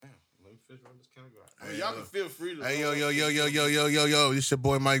I mean, y'all can feel free to. Hey, yo. It's your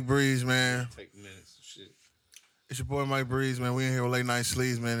boy Mike Breeze, man. Take minutes and shit. It's your boy Mike Breeze, man. We in here with Late Night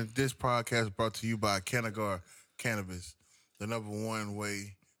Sleeves, man. This podcast is brought to you by Canagar Cannabis, the #1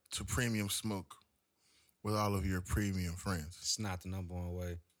 way to premium smoke with all of your premium friends. It's not the #1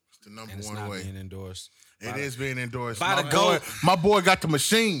 way. It's the #1 It's not way. being endorsed. It is being endorsed. By the GOAT. My boy got the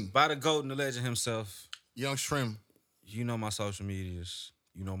machine. By the GOAT and the legend himself. Young Shrimp. You know my social medias.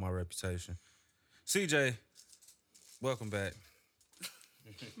 You know my reputation. CJ, welcome back.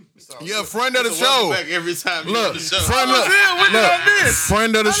 Yeah, friend of the show. Back every time. Look, the show.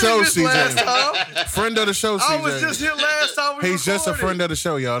 friend of the show, CJ. Friend of the show, CJ. I was just here last time we He's just a friend of the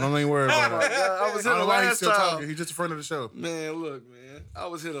show, y'all. Don't even worry about it. I was I here don't the know why he's last still time. talking. He's just a friend of the show. Man, look, man. I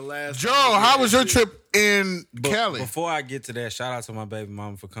was here the last Joe, time. how was your trip in Cali? Before I get to that, shout out to my baby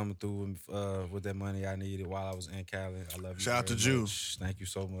mama for coming through with that money I needed while I was in Cali. I love you. Shout out very to Jew. much. Thank you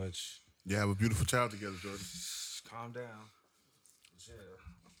so much. You have a beautiful child together, Jordan. Calm down.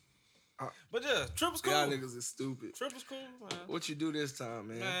 But yeah, trip was cool. Y'all niggas is stupid. Trip was cool, man. What you do this time,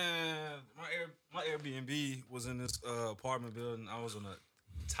 man? Man, my Airbnb was in this apartment building. I was on the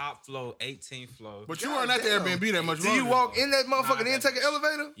top floor, 18th floor. But you weren't at the Airbnb that much. Did you walk in that motherfucker and then take an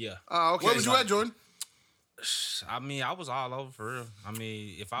elevator? Yeah. Oh, okay. Where was you at, Jordan? I mean, I was all over for real. I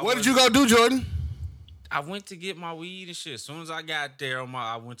mean, if I What did you go do, Jordan? I went to get my weed and shit. As soon as I got there,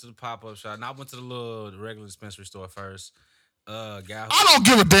 I went to the pop-up shop. And I went to the regular dispensary store first. I don't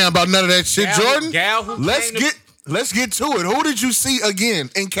give a damn about none of that shit, Jordan. Let's get to it. Who did you see again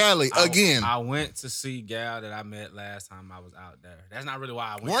in Cali again? I went to see Gal that I met last time I was out there. That's not really why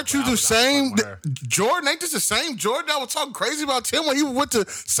I went. Weren't you the same Jordan? Ain't this the same Jordan that was talking crazy about Tim when he went to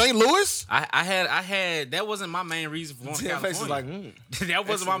St. Louis? I had that wasn't my main reason for going to California. Face is like, that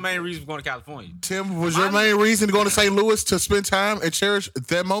wasn't my main reason for going to California. Tim, was your main reason to go to St. Louis to spend time and cherish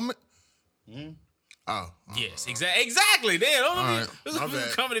that moment? Oh. Yes, exactly. Damn, don't right. let me My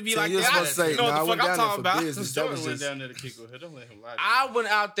bad. coming to be So like you're that. supposed to say, You know nah, I what the went fuck I'm down there talking for about. business. That Jordan was went just, down there to kick with her. Don't let him lie. I went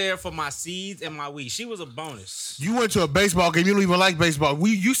out there for my seeds and my weed. She was a bonus. You went to a baseball game. You don't even like baseball.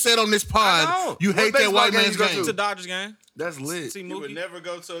 You said on this pod you hate that baseball white game man's you go game. It's a Dodgers game. that's lit. See You would Mookie. never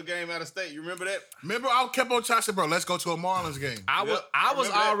go to a game out of state. You remember that? Remember, I kept on trying to say, bro, let's go to a Marlins game. I was remember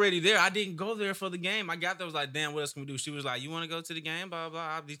that. already there. I didn't go there for the game. I got there, was like, damn, what else can we do? She was like, you want to go to the game? Blah,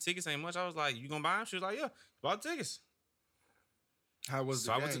 blah, blah. These tickets ain't much. I was like, you gonna buy them? She was like, yeah, bought tickets. How was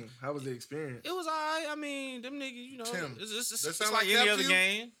So the I went game? How was the experience? It was all right. I mean, them niggas, you know, Tim, it's that it's sound like like any kept other you?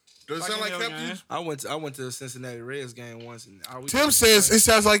 game. Does it Like sound like any other kept you? game. I went to the Cincinnati Reds game once. And Tim says it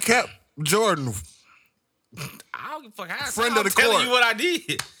sounds like Cap Jordan. I don't give a fuck how. Friend I'm of the telling court. you what I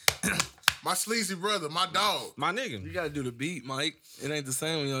did. My sleazy brother, my dog. My nigga. you gotta do the beat, Mike. It ain't the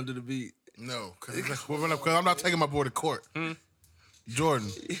same when you don't do the beat. No, because I'm not taking my boy to court. Jordan,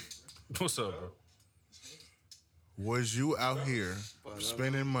 What's up, bro? was you out here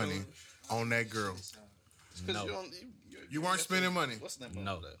spending money on that girl? No. You weren't spending money. What's the name?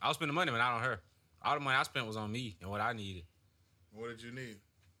 No, I was spending money, but not on her. All the money I spent was on me and what I needed. What did you need?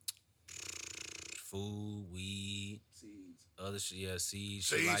 Food, weed, other shit, yeah, seeds,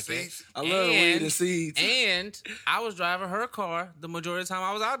 Seeds, shit like seeds. that. I love weed and seeds. And I was driving her car the majority of the time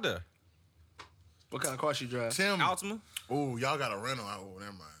I was out there. What kind of car she drive? Tim. Altima. Oh, y'all got a rental. Oh,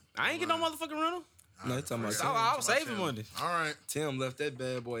 never mind. I ain't get no motherfucking rental. No, you talking about I Tim. was saving money. All right. Tim left that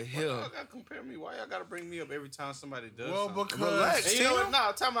bad boy Y'all here. gotta compare me. Why y'all gotta bring me up every time somebody does Well, something? because Relax. And you know what?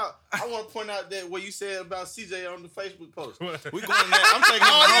 Nah, talking about. I want to point out that what you said about CJ on the Facebook post. We going there. I'm taking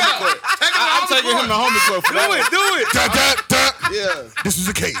him to home court. I'm taking him to home court for that one. Yeah, This is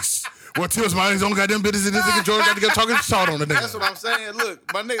a case where Tim's mind his own goddamn business and this nigga Jordan got to get talking salt on the nigga. that's what I'm saying.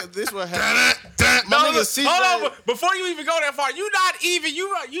 Look, my nigga, this what happened. My nigga CJ. Hold on, before you even go that far, you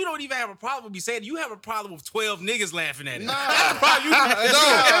don't even have a problem with me saying you have a problem with 12 niggas laughing at it. Nah. That's the problem you have.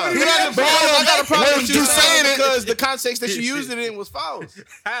 No, He got a problem. I got a problem When with you you saying saying it. because the context that you used it in was false.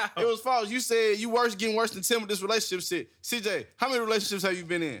 How? It was false. You said you getting worse than Tim with this relationship shit. CJ, how many relationships have you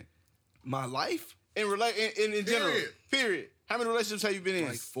been in? My life? In general. Period. How many relationships have you been in?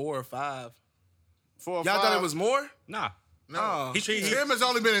 Like 4 or 5. 4 or Y'all 5. thought it was more? Nah. No. He Tim has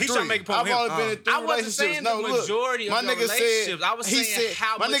only been in He's 3. trying to make a point I've with him. only been in 3 I wasn't relationships. saying No, the look, majority of my your nigga said. relationships. I was he saying said,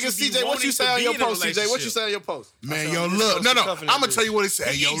 how my much nigga you be CJ, what wanting you to say on be your in a post, CJ? What you relationship. say on your post? Man, I yo, said I'm look. this No, close to cuffing I'm her going to bitch. tell you what he said.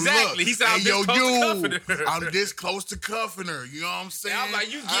 Hey, yo, Exactly. look. He said, I'm hey, this yo, close to cuffing you. her. I'm this close to cuffing her. You know what I'm saying? I'm like,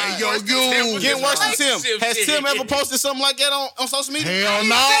 you Hey, getting yo, worse than Tim you. with Getting this worse than Tim. relationship Has shit. Tim ever posted something like that on social media? Hell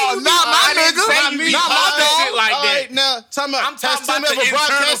didn't no. say you Not be- my I didn't say nigga. you be Not my posting dog. shit like All that. right, now, time out. I'm talking Has Tim about the ever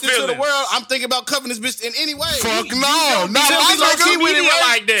broadcasted internal to the feelings. world? I'm thinking about cuffing this bitch in any way. Fuck You no. don't Not be my on social nigga. media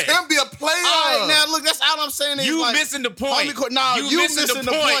like that. Tim be a player. All right, now look, that's all I'm saying is You like, missing the point. No, you missing the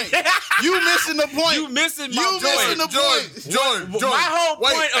point. You missing the point. You missing my You missing the point. Jordan. My whole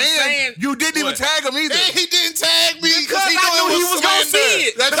point of saying you didn't even tag him either. And he didn't tag me Because he I knew knew he was gonna see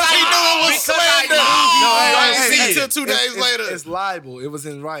it. That's how he knew it was Because I slander. knew No, he I was ain't gonna see see it till it. 2 days later. It's libel. It was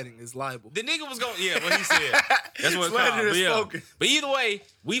in writing. It's libel. The nigga was going, what he said. That's what it's Slander called. is But, yeah. spoken. But either way,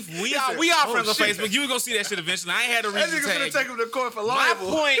 we are "Oh, friends on shit." Facebook. You was gonna see that shit eventually. I ain't had a That reason nigga to gonna tag. take him to court for My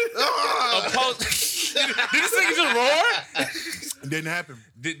libel. point of post. Did this nigga just roar? It didn't happen.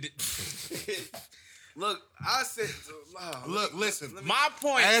 Look, I said, Look, listen. My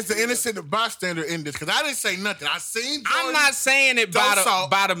point. As the innocent bystander in this, because I didn't say nothing. I seen Jordan. I'm not saying it by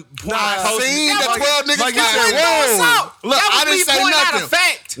the point. I of posting. seen That the was- 12 niggas Like, got that was whoa. throwing salt. Look, That was I didn't me say pointing out nothing. a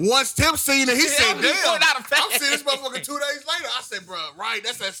fact. Once Tim seen it, he That said, was me damn. pointing out a fact. I'm seeing this motherfucker 2 days later. I said, bro, right,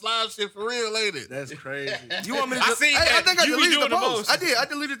 that's that slime shit for real, ain't it? that's crazy. You want me to? I seen I that. think I You be deleted the doing the post. most. I did. I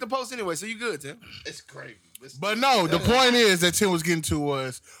deleted the post anyway. So you good, Tim? It's crazy. But no, the point is that Tim was getting to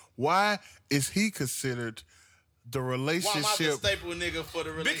was, why is he considered the Why am I the relationship? staple nigga for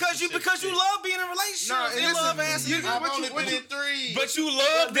the relationship? Because you love being in relationships. Nah, you and love listen, asking. I've What only you- been in 3. But you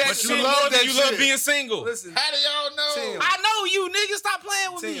love that But you shit love more than that you love shit. being single. Listen, How do y'all know? Tim. I know you, nigga. Stop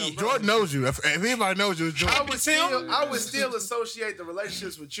playing with me. Tim, bro. Jordan knows you. If anybody knows you, it's Jordan. I would still associate the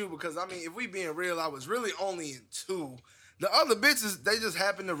relationships with you because I mean, if we being real, I was really only in 2. The other bitches, they just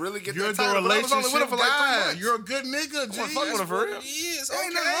happened to really get You're that the title. But I was only with relationship them for like 3 guy. months. You're a good nigga, G. I wanna fuck with her for real. It is. There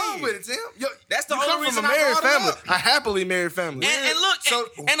ain't nothing wrong with it, Tim. Yo, That's the you only come reason from a I married brought it family, up. a happily married family. And look, So,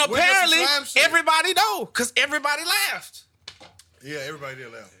 and where's the apparently slime shit? everybody know, because everybody laughed. Yeah, everybody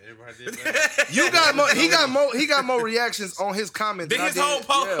did laugh. Everybody did. You got more. He got more reactions on his comment Than than I his did. whole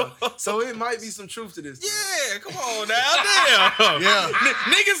post. Yeah. So it might be some truth to this. Yeah, come on now, damn. Yeah.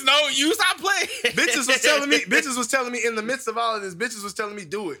 Niggas know you. Stop playing. Bitches was telling me in the midst of all of this, bitches was telling me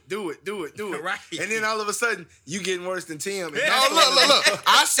do it. Right. And then all of a sudden, you getting worse than Tim. And Yeah. No, look.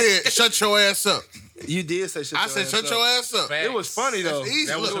 I said, shut your ass up. You did say shut I your said, ass shut up. your ass up. Facts. It was funny though. That's easy.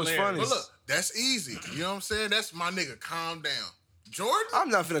 That was Look, hilarious. But look, that's easy. You know what I'm saying? That's my nigga. Calm down. Jordan? I'm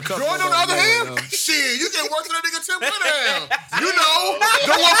not finna cuff Jordan, on the other nobody, hand, no. shit, you get worse than that nigga Tim Woodham. You know,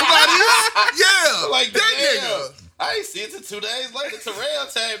 the one from out here. Yeah, Like, that damn. nigga. I ain't see it till 2 days later. Terrell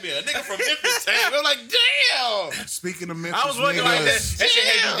tagged me. A nigga from Memphis tagged me. I'm like, damn. Speaking of Memphis, I was working like that. niggas, That shit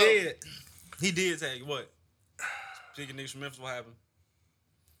had Damn. you dead. He did tag you. What? Speaking niggas from Memphis, what happened?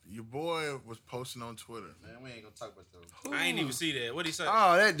 your boy was posting on Twitter. Man, we ain't gonna talk about those. I ain't even see that. What'd he say?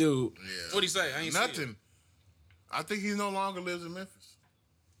 Oh, that dude. Yeah. What'd he say? I ain't see it. Nothing. I think he no longer lives in Memphis.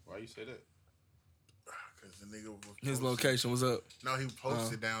 Why you say that? Because the nigga was His posted- location was up No, he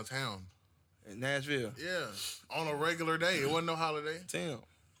posted downtown. in Nashville. Yeah, on a regular day. It wasn't no holiday. Tim.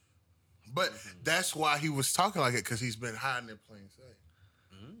 But that's why he was talking like it, because he's been hiding in plain sight.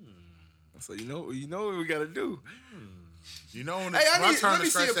 So you know what we gotta do. You know, when Hey, when turn let to me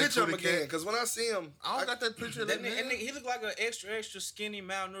see scratch a that picture of him Twitter again, cat, because when I see him, I don't got that picture of That that nigga, nigga. he look like an extra skinny,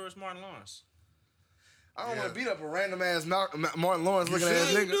 malnourished Martin Lawrence. I don't Yeah. want to beat up a random ass Martin Lawrence You looking ass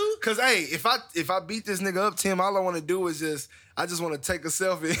should, nigga. dude. Cause hey, if I beat this nigga up, Tim, all I want to do is I just want to take a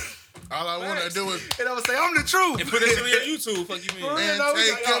selfie All I want to do is and I would say I'm the truth. And put it on your YouTube. Fuck you For mean? real, And though, we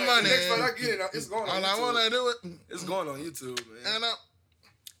take got- your the money. Next time I get it, it's going on all I YouTube. want to do it. It's going on YouTube, man. And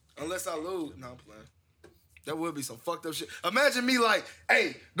Unless I lose, no, I'm playing. That would be some fucked up shit. Imagine me like,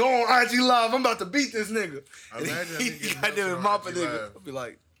 hey, go on IG Live. I'm about to beat this nigga. And Imagine he me getting got them melted on mopping IG nigga. Live. I'll be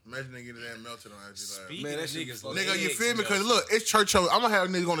like, imagine they get that melted on IG Live. Speaking Man, that of shit niggas, fuck- Nigga, you legs feel me? Because melted. look, it's Churchill. I'm going to have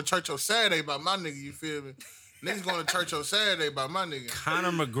niggas going to Churchill Saturday about my nigga, you feel me? Niggas going to Churchill Saturday about my nigga.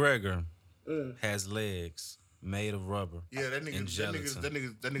 Conor McGregor has legs made of rubber. Yeah, that And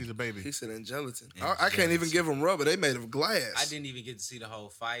nigga's a baby. he said in gelatin. In I can't even gelatin. give him rubber. They made of glass. I didn't even get to see the whole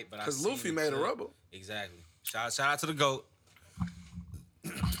fight, but I Because seen Luffy the made a clip. rubber. Exactly. Shout out to the GOAT.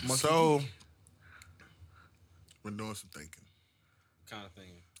 So, we're doing some thinking. Kind of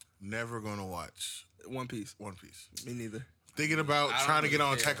thing. Never going to watch One Piece. One Piece. Me neither. Thinking about I don't trying to really get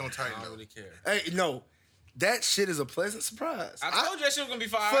on care. Attack on Titan. I don't though. really care. Hey, no. That shit is a pleasant surprise. I told you that shit was gonna be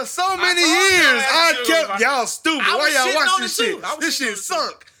fire. For so many I told you years, that I shit was gonna kept be fire. y'all stupid. I Why was y'all shitting watch on this it, shit? too. I was This shitting shit on it, too.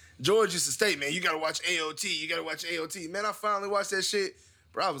 sunk. George used to state, man, you gotta watch AOT. You gotta watch AOT. Man, I finally watched that shit.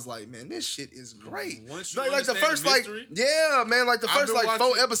 Bro, I was like, man, this shit is great. Once you like the understand first the like, mystery. yeah, man, like the I've first been like 4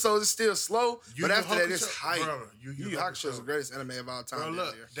 watching- episodes is still slow, Yu but Yu after that it's Hakusho- hype. bro, Yu Yu Yu Yu Hakusho is Hakusho. the greatest anime of all time. Bro, down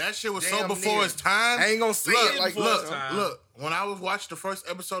look, there. that shit was Damn so before near. its time. I ain't gonna say look, it like look, that. look. When I was watching the first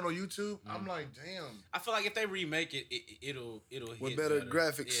episode on YouTube, I'm like, damn. I feel like if they remake it, it'll With hit better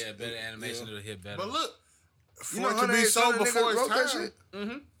graphics. Yeah, better animation. Yeah. It'll hit better. But look, for You know, it to Hunter be X so Hunter before nigga its wrote that time.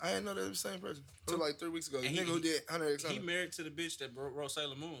 shit. I didn't know they were the same person. Till like 3 weeks ago. The And nigga who did Hunter X he Hunter. married to the bitch that wrote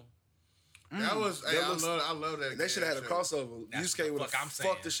Sailor Moon. That was. Hey, I love that. They should have had a crossover. Yusuke would have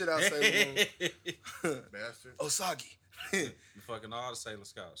fucked the shit out of Sailor Moon. Bastard. Osagi. Fucking all the Sailor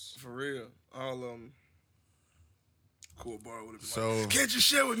Scouts. For real. All of them. Cool bar would have been So like, can't you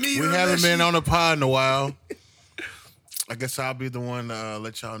share with me? we haven't been on the pod in a while. I guess I'll be the one to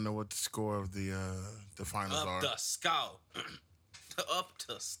let y'all know what the score of the finals Up are. the skull. Up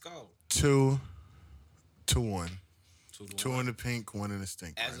to skull. 2-1. 2-1. 2 in the pink, 1 in the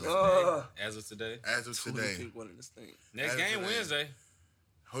stink. As of right today. As of today. As of today. Next As game of today. Wednesday.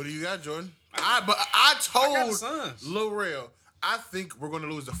 Who do you got, Jordan? I told the Suns. Lil Rel, I think we're going to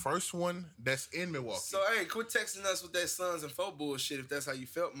lose the first one that's in Milwaukee. So, hey, quit texting us with that Suns and 4 bullshit if that's how you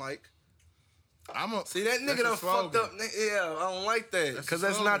felt, Mike. See, that nigga done fucked up. Yeah, I don't like that. Because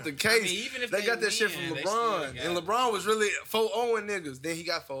that's not the case. I mean, even if they got that win, shit from LeBron. And LeBron was really 4-0 niggas. Then he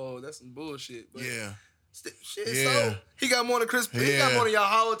got 4-0. That's some bullshit. But Yeah. Shit, Yeah. so he got more than Chris. He got more than y'all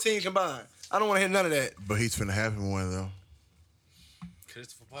whole team combined. I don't want to hear none of that. But he's finna have him one, though.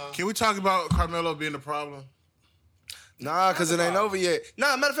 Christopher Paul. Can we talk about Carmelo being the problem? Nah, because it ain't over yet.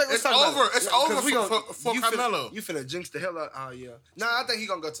 Nah, matter of fact, let's It's talk over. about it. It's over for you Carmelo. You finna jinx the hell out. Oh, yeah. Nah, I think he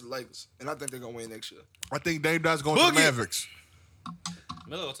gonna go to the Lakers. And I think they're gonna win next year. I think Dame Dot's going to the Mavericks.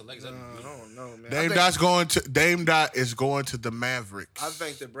 Melo to Lakers. I don't know, man. Dame Dot is going to the Mavericks. I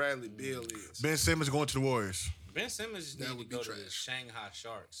think that Bradley Beal is. Ben Simmons going to the Warriors. Ben Simmons need to would be go to the trash. Shanghai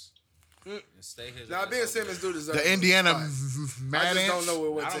Sharks and stay his. Nah, ass Ben over Simmons there. do deserve The it. Indiana I Mad just don't Ants. know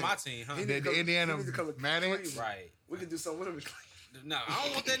what Not on team. my team, huh? He need The to come- Indiana he need to come to Mad Ants? Cleveland. Right. We can do something with him in Cleveland. No, I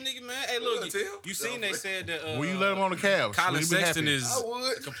don't want that nigga, man. Hey, look, Tell him. you seen they said that. Will you let him on the Cavs? Colin Will you be Sexton happy? is I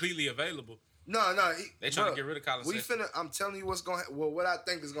would. completely available. No. They trying to get rid of Colin Sexton. I'm telling you what's going to what I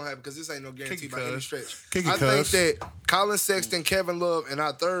think is going to happen because this ain't no guarantee Kick it, by any cuz. stretch. Kick it, I think cuz. that Colin Sexton, Kevin Love, and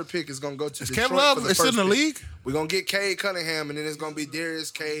our third pick is going to go to Is Detroit Kevin Love for the is in first the pick. league? We're going to get Cade Cunningham, and then it's going to be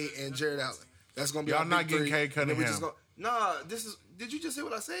Darius, Cade, and Jared Allen. That's going to be Y'all our not big getting three. Cade And then we Cunningham. this is. Did you just hear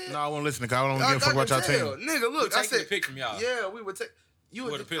what I said? No, I won't listen to I don't give a fuck about y'all can team. tell. Nigga, look, We I taking said the pick from y'all. Yeah, we would take. You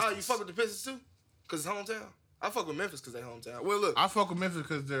Or would. the Pistons. You fuck with the Pistons too? Because it's hometown. I fuck with Memphis because they hometown. Well, look. I fuck with Memphis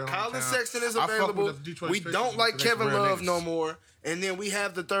because they're Colin hometown. Sexton is I fuck available. with the Detroit We Pistons don't like because they Kevin real Love niggas. no more. And then we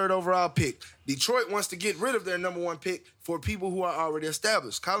have the third overall pick. Detroit wants to get rid of their number one pick for people who are already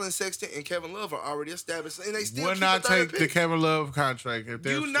established. Colin Sexton and Kevin Love are already established, and they still Would keep not a third take the pick. Kevin Love contract if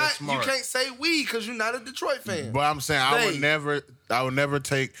they're You not. smart. You can't say we because you're not a Detroit fan. But I'm saying I would never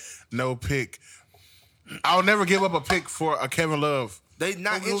take no pick. I would never give up a pick for a Kevin Love. They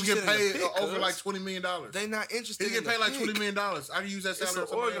not Who's interested get paid in the pick, over cuz. like $20 million. They not interested. He get in paid the like pick. $20 million. I can use that It's salary. an on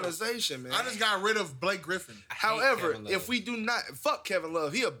somebody else. organization, man. I just got rid of Blake Griffin. However, Kevin Love. if we do not fuck Kevin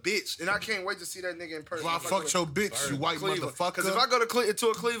Love, he a bitch, and I can't wait to see that nigga in person. Well, I fucked your bitch, you white motherfucker. Because if I go to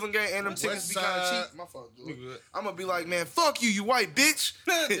a Cleveland game and them tickets be kind of Westside. cheap, my fault, dude. We good. I'm gonna be like, man, fuck you, you white bitch.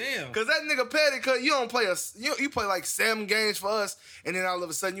 Damn. Because that nigga petty, cause you don't play you play like 7 games for us, and then all of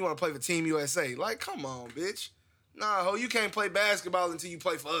a sudden you want to play for Team USA. Like, come on, bitch. Nah, ho, you can't play basketball until you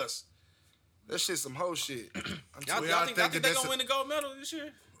play for us. That shit's some hoe shit. Y'all y'all think think they that's gonna win the gold medal this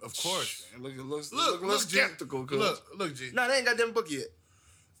year? Of course. Look, G. skeptical. Cause. Look, G. Nah, they ain't got them book yet.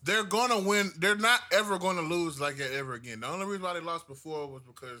 They're gonna win. They're not ever gonna lose like that ever again. The only reason why they lost before was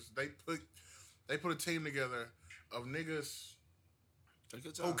because they put a team together of niggas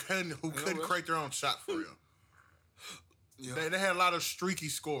who couldn't create their own shot for real. Yeah. They had a lot of streaky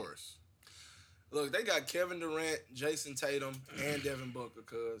scores. Look, they got Kevin Durant, Jason Tatum, and Devin Booker,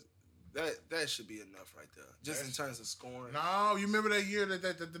 cause that should be enough right there. Just in terms of scoring. No, you remember that year that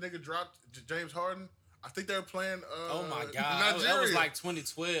the nigga dropped James Harden? I think they were playing. Oh my god, Nigeria. that was like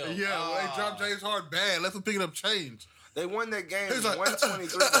 2012. Yeah, well, they dropped James Harden bad. Left him picking up change. They won that game He was like,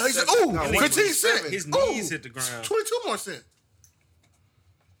 123. he said, ooh, 15 cents. His Ooh, knees hit the ground. 22 more cents.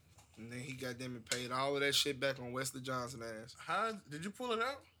 And then he got them and paid all of that shit back on Wesley Johnson ass. How did you pull it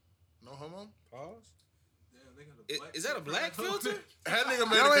out? No homo. Pause. Is that a black filter? That nigga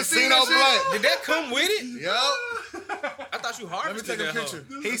made Y'all a ain't seen casino that black. Did that come with it? Yup. I thought you Let me harvested take a that hoe. picture.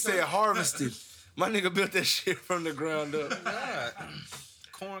 He said harvested. My nigga built that shit from the ground up. God.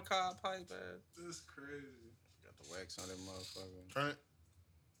 Corn cob pipe ass. This is crazy. Got the wax on that motherfucker. Turn it.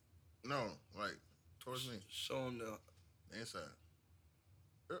 No, like towards me. Show him the Inside.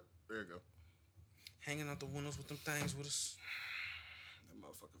 Yep, there you go. Hanging out the windows with them things with us. that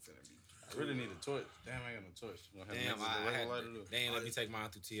motherfucker finna be. I really need a torch. Damn, I ain't got no torch. Damn, they ain't let me take mine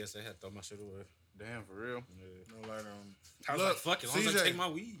through TSA. I had to throw my shit away. Damn, for real. No light on. I was Look, like, fuck it. As long as I CJ. take my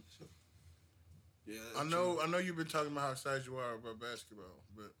weed. Yeah, I know you've been talking about how excited you are about basketball,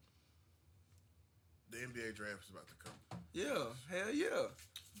 but the NBA draft is about to come. Yeah, hell yeah.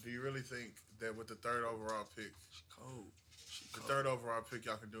 Do you really think that with the third overall pick, Cold. The third overall pick,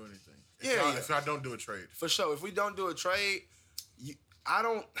 y'all can do anything. If y'all don't do a trade. For sure. If we don't do a trade, I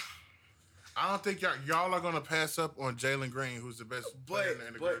don't think y'all are gonna pass up on Jalen Green, who's the best player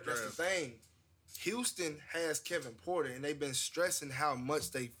in the draft. That's the thing. Houston has Kevin Porter, and they've been stressing how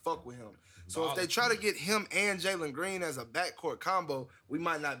much they fuck with him. So if they try to get him and Jalen Green as a backcourt combo, we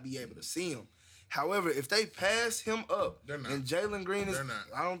might not be able to see him. However, if they pass him up and Jalen Green is,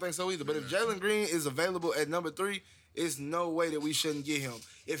 I don't think so either. But if Jalen Green is available at number 3, it's no way that we shouldn't get him.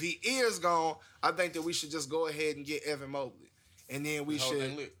 If he is gone, I think that we should just go ahead and get Evan Mobley, and then we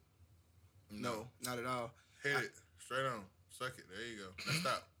should. No, not at all. Hit it straight on, suck it. There you go.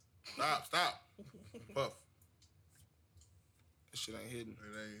 Now stop. Puff. That shit ain't hidden.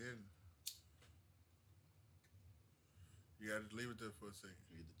 It ain't hidden. You gotta leave it there for a second.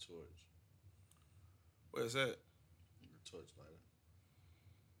 Get the torch. Where's that? The torch lighter.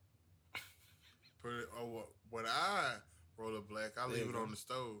 Put it. Oh, when I roll it black, I leave it on the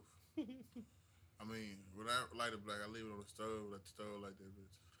stove. I mean, when I light it black, I leave it on the stove. Let the stove like that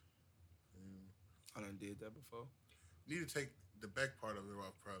bitch. I done did that before. Need to take the back part of it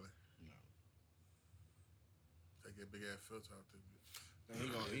off, probably. No. Take that big ass filter out there, bitch.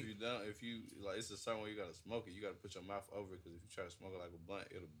 If you like, it's a certain way you gotta smoke it. You gotta put your mouth over it because if you try to smoke it like a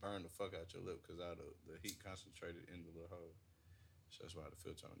blunt, it'll burn the fuck out your lip because all the heat concentrated in the little hole. So that's why the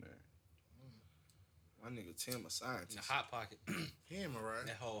filter on there. My nigga Tim a scientist. The hot pocket. Him,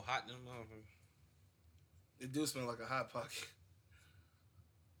 alright. That whole hot motherfucker. It do smell like a hot pocket.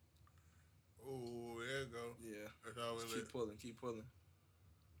 Oh, there you go. Yeah. That's always Keep pulling.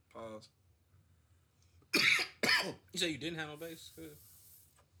 Pause. You say you didn't have no bass? Good.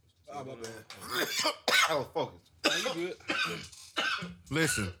 Oh, my bad. I was focused. Oh, you good?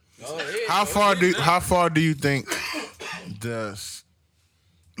 Listen. Oh, How far do you think the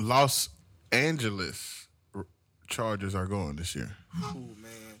Los Angeles Chargers are going this year? Ooh,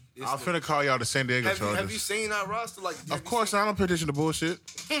 man. I'm finna call y'all the San Diego Chargers. Have you seen our roster? Of course, I don't pay attention to bullshit.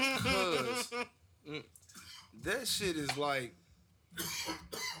 That shit is like,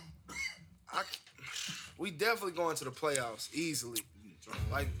 we definitely going to the playoffs easily.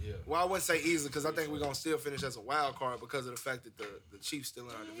 Well, I wouldn't say easily because I think we're gonna still finish as a wild card because of the fact that the Chiefs still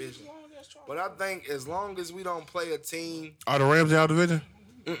in our division. But I think as long as we don't play a team, Are the Rams in our division?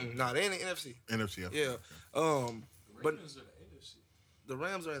 Nah, they in the NFC. NFC. Yeah. But the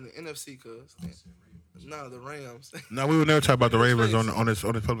Rams are in the NFC, cuz. No, the Rams. No, we would never talk about the Ravens on this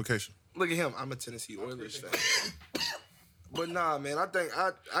publication. Look at him. I'm a Tennessee Oilers fan. But nah, man, I think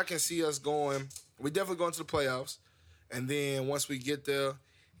I can see us going. We definitely going to the playoffs. And then once we get there,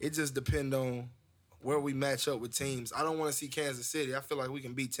 it just depends on where we match up with teams. I don't want to see Kansas City. I feel like we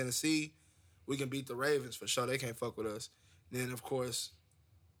can beat Tennessee. We can beat the Ravens for sure. They can't fuck with us. Then, of course,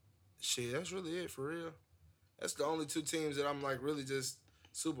 shit, that's really it for real. That's the only 2 teams that I'm like really just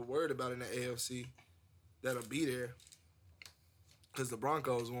super worried about in the AFC that'll be there. Because the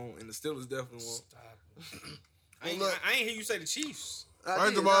Broncos won't and the Steelers definitely won't. I ain't hear you say the Chiefs.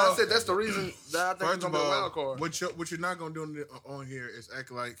 First of all, I said that's the reason that I think we're going to be a wild card. What you're not going to do on here is act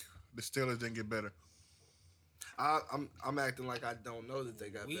like the Steelers didn't get better. I'm acting like I don't know that they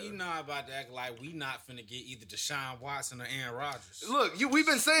got better. We not about to act like we not finna get either Deshaun Watson or Aaron Rodgers. Look, we've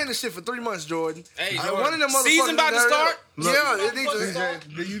been saying this shit for 3 months, Jordan. Hey, Jordan, one of them motherfuckers season about to start. Look, yeah, it needs to start.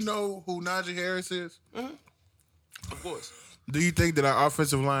 Do you know who Najee Harris is? Mm-hmm. Of course. Do you think that our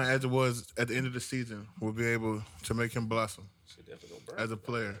offensive line, as it was at the end of the season, will be able to make him blossom as a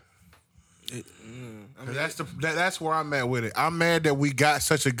player? That's where I'm at with it. I'm mad that we got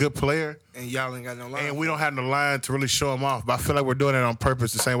such a good player and y'all ain't got no line, and we don't have no line to really show him off. But I feel like we're doing it on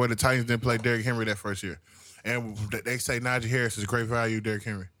purpose, the same way the Titans didn't play Derrick Henry that first year. And they say Najee Harris is great value, Derrick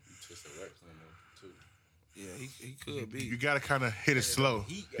Henry. Yeah, he could be. You got to kind of hit it slow.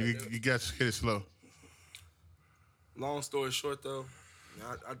 You got to hit it slow. Long story short, though,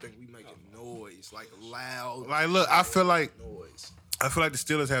 I think we making noise, like loud. Like, look, I feel like noise. the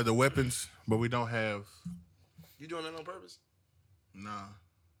Steelers have the weapons, but we don't have. You doing that on purpose? Nah.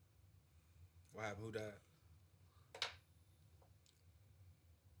 What happened? Who died?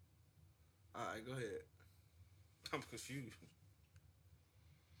 All right, go ahead. I'm confused.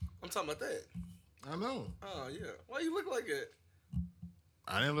 I'm talking about that. I know. Oh, yeah. Why you look like that?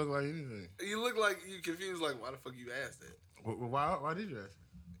 I didn't look like anything. You look like you confused, like, why the fuck you asked that? Why did you ask?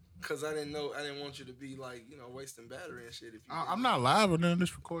 Because I didn't want you to be, like, wasting battery and shit. If you I'm not live or nothing.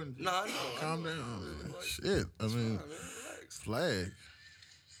 This recording. No, I know. Calm down. Like, shit. I mean, fine, man. Relax. flag.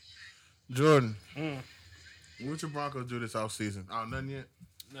 Jordan, what your Broncos do this offseason? Oh, nothing yet?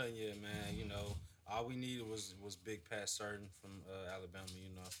 Nothing yet, man. All we needed was Big Pat Certain from Alabama,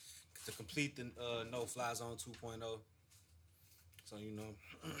 to complete the no-fly zone 2.0. So, you know,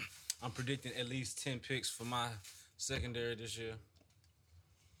 I'm predicting at least 10 picks for my secondary this year.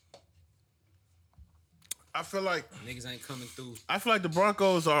 I feel like Niggas ain't coming through. the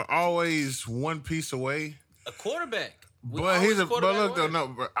Broncos are always one piece away. A quarterback. But look though, no,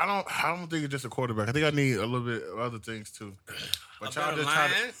 bro, I don't think it's just a quarterback. I think I need a little bit of other things too. But y'all just try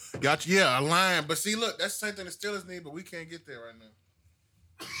to, a line. But see, look, that's the same thing the Steelers need, but we can't get there right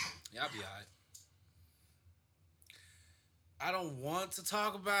now. Y'all be alright. I don't want to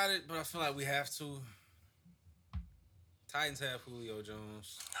talk about it, but I feel like we have to. Titans have Julio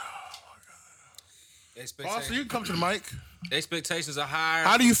Jones. Foster, you can come to the mic. Expectations are higher.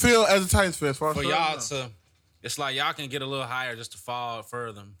 How do you feel as a Titans fan, Foster? For y'all to, it's like y'all can get a little higher just to fall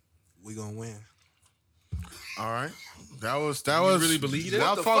further. We gonna win. All right. That was really believe that? That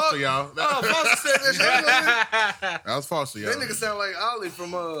What was the Foster, fuck? y'all. Oh, Foster said that shit. That was Foster, y'all. That nigga sound like Ollie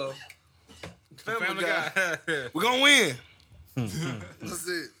from Family Guy. Guy. We gonna win. That's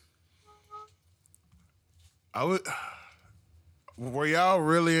it. I would. Were y'all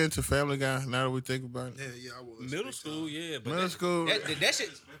really into Family Guy? Now that we think about it, Yeah, I was. Middle school, yeah, but Middle school. that shit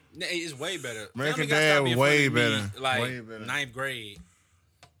is way better. American Family Guy Dad, started being way funny to me, better. like Way better. 9th grade,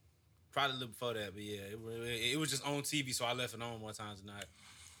 probably a little before that, but yeah, it was just on TV, so I left it on more times than not.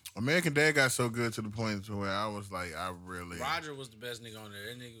 American Dad got so good to the point to where I was like, Roger was the best nigga on there.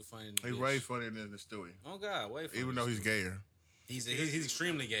 That nigga was funny. He's way funnier than the Stewie, Oh God, way funny. even though he's gayer. He's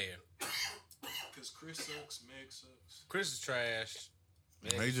extremely gayer. Because Chris sucks, Meg sucks. Chris is trash.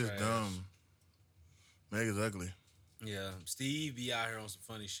 Meg He's is just trash. dumb. Meg is ugly. Yeah, Steve be out here on some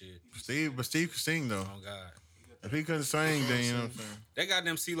funny shit. Steve can sing though. Oh God. If he couldn't sing, then you know what I'm saying. That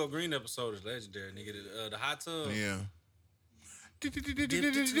goddamn CeeLo Green episode is legendary, nigga. The hot tub. Yeah.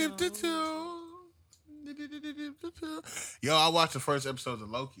 Yo, I watched the first episode of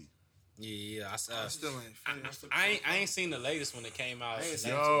Loki. Yeah. I still ain't finished. I ain't seen the latest one that came out. I ain't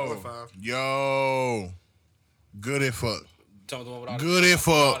seen Yo, good as fuck. Talking about the one with all Good the, as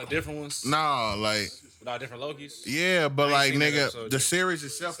all fuck. the different ones. Nah, like, With all different Lokis. yeah, but I like, ain't seen that nigga, episode the yet. series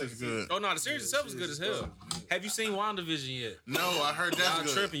itself is good. Oh no, the series itself is good as hell. Have you seen WandaVision yet? No, I heard Y'all that's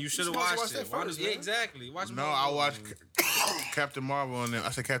good. tripping. You should have supposed to watched watch it. that first, Yeah, man. exactly. Watch No, I watched Captain Marvel and then I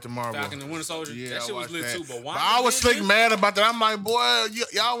said Captain Marvel. Falcon and Winter Soldier. Yeah, That I shit was watched lit that. too. But But I was WandaVision- slick mad about that. I'm like, boy,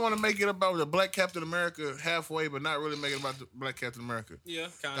 y'all want to make it about the Black Captain America halfway, but not really make it about the Black Captain America. Yeah,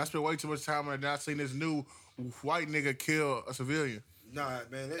 kind I of. spent way too much time on it. Now I seen this new white nigga kill a civilian. Nah,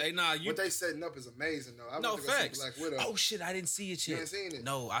 man. Hey, nah, you. What they setting up is amazing, though. I No went to go see facts. Black Widow. Oh shit, I didn't see it yet. You ain't seen it?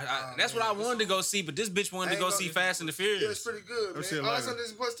 No, I Oh, that's man, what I wanted to go see, but this bitch wanted to go see Fast and the Yeah, it's Furious. pretty good, man. shit Oh, like that's it. on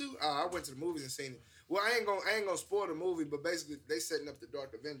Disney Plus too. I went to the movies and seen it. Well, I ain't gonna spoil the movie, but basically they setting up the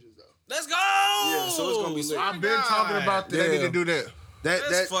Dark Avengers though. Let's go. Yeah, so it's gonna be lit. Swear to I've been God. talking about that. Yeah. They need to do that.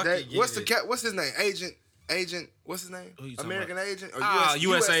 Let's fucking get what's the it. cat? What's his name? Agent. What's his name? Who you talking American Agent. Or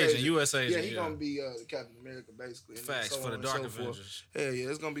US agent. US agent. Yeah, he yeah. gonna be the Captain America basically. and Facts so for on the and Dark so forth. Avengers. Hell yeah,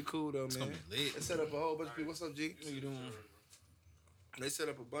 it's gonna be cool though, man. gonna be lit. They set up a whole bunch of people. What's up, G? What you doing? They set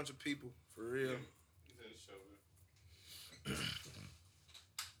up a bunch of people for real.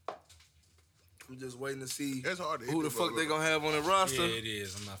 I'm just waiting to see It's hard to who hit the the fuck button. they gonna have on the roster. Yeah, it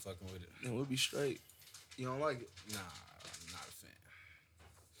is. I'm not fucking with it. And we'll be straight. You don't like it? Nah, I'm not a fan.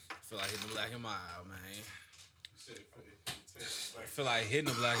 I feel like hitting the black and mild, man. I feel like hitting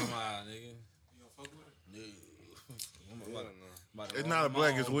the black and mild, nigga. You don't fuck with it? No. It's not a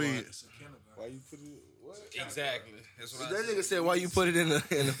black, it's weed. It's a Canada. Why you put it? What? Exactly. That's what I That said. nigga said, "Why you put it in the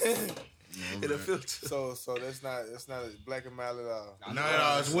filter?" So that's not a black and mild at all.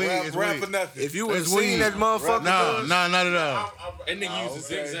 No, it's weed. It's Rap weed. for nothing. If you would have It's seen weed. that motherfucker, No, cuz, not at all. That nigga used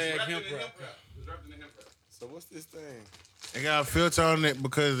the okay. zigzag hemp It's wrap. wrapped in the hemp wrap. So what's this thing? They got a filter on it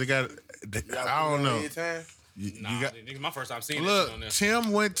because they got. I don't know. Every time? You Nah, got. nigga, my first time seeing that Look, shit on there.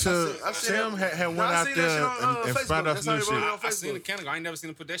 Tim went to. I seen Tim that- had went I out seen that there shit on, and Facebook. found out That's some how new they wrote it shit. on I seen the Facebook. Canada. I ain't never seen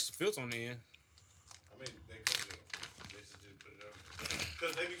them put that filter on there. I mean, they could do it. They should just put it up.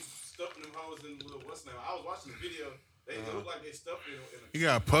 Because they be stuffing them hoes in the little what's name. I was watching the video. They look like they stuffed it in a. You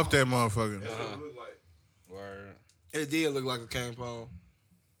gotta puff that motherfucker. That's what it looked like. Word. it did look like a cane palm.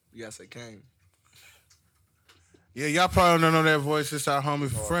 You gotta say cane. Yeah, y'all probably don't know that voice. It's our homie,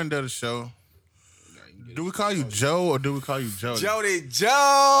 friend of the show. Do we call you Joe or do we call you Jody? Jody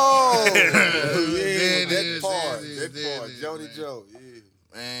Joe. There yeah, it that is, part. there it is, That there part. it is, Jody man. Joe. Yeah.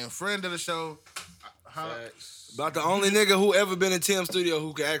 Man, friend of the show. Facts. About the only nigga who ever been in Tim's studio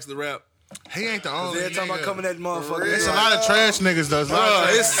who can actually rap. He ain't the only. Every time I nigga. come in that motherfucker, It's a lot of trash niggas though.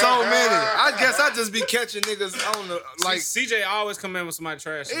 Bruh, it's so many. I guess I just be catching niggas on the Like like. CJ always come in with somebody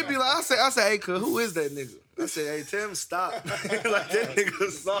trash. It'd be like I say, hey, cuz, who is that nigga? I say, hey, tell him stop. Like that nigga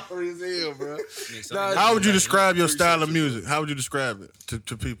sorry as hell, bro. Nah, How would you describe your style of music? How would you describe it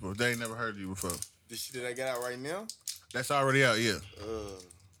to people if they ain't never heard of you before? The shit that I got out right now. That's already out, yeah.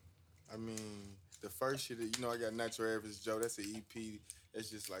 I mean, the first shit that I got Natural Average Joe. That's an EP. That's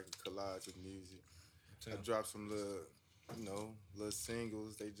just like a collage of music. I dropped some little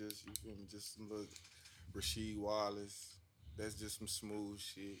singles. They just just some little Rasheed Wallace. That's just some smooth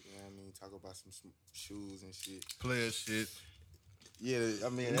shit. You know what I mean? Talk about some shoes and shit. Player shit. Yeah, I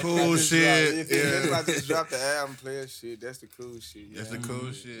mean, that's Cool not just shit, Drop, yeah. That's not just drop the album, player shit. That's the cool shit. You That's know the what I cool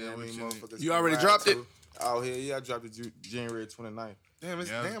mean? shit. You know what I mean? Motherfuckers You can already ride dropped it? to. Oh hell yeah, I dropped it January 29th. Damn, it's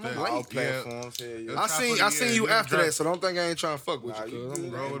Yeah, damn, I'm that's All late. platforms. Hell yeah. I seen you Yeah, after drop- that, so don't think I ain't trying to fuck with Nah, you. you Cuz.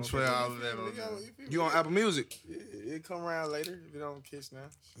 good. Roll with 12 all of that on there. You on Apple Music? Yeah, it come around later if it don't catch now.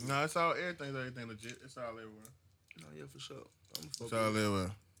 No, it's all everything legit. It's all everywhere. Oh yeah, for sure. It's all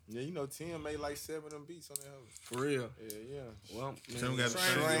everywhere. Yeah, Tim made like 7 of them beats on that hoe. For real. Yeah. Well, Tim got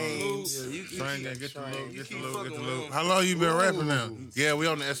Trains. Train, you get the Train. loop, You get the keep loop, get the fucking loop. with How long you been rapping now? Yeah, we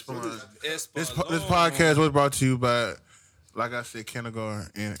on the Esplanade. This podcast was brought to you by, like I said, Kennegar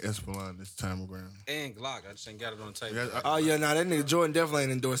and Esplanade this time around. and Glock. I just ain't got it on tape. Yeah, Oh yeah, nah, that nigga Jordan definitely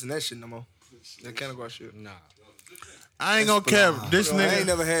ain't endorsing that shit no more. That Kennegar shit. Nah. I ain't gonna cap. This I ain't nigga,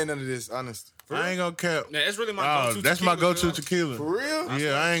 never had none of this, honest. I ain't gonna cap. Yeah, it's really my Oh, go-to. that's my tequila, go-to yo. tequila. For real?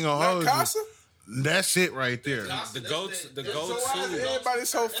 Yeah, I ain't gonna Not hold Casa? you. That's it right there. The goats. The So why is go-to. everybody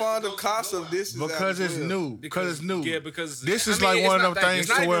so fond of Casa? This is Because out it's as well. new. Because it's new. Yeah, because This is I mean, like it's one of not them that- things it's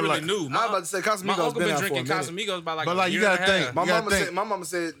not to even where really like. new. I was about to say Casamigos My uncle been been out for a drinking minute. Casamigos by like But a like, you year gotta and a think. half. My You gotta mama think. said, my mama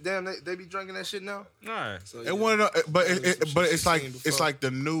said, damn, they be drinking that shit now. All right. So, It one of the, but it's like seen it's before. like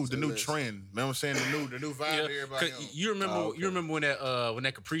the new less. trend. You know what I'm saying? The new vibe. Yeah, Everybody 'cause on. you remember when that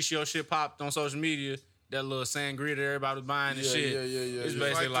Capriccio shit popped on social media, that little sangria that everybody was buying and Yeah, shit. yeah. It's yeah.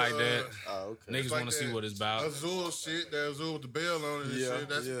 basically like like the, that. Oh, okay. Niggas like want to see that what it's about. Azul shit, that Azul with the bell on it and Yeah, shit.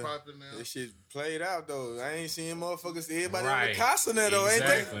 That's yeah. popping now. This shit played out though. I ain't seeing motherfuckers. Everybody on Right. the Casa now though, ain't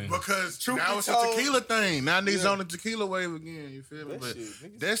Exactly. Because Truth now be it's a told- tequila thing. Now niggas Yeah. on the tequila wave again. You feel me? That But shit,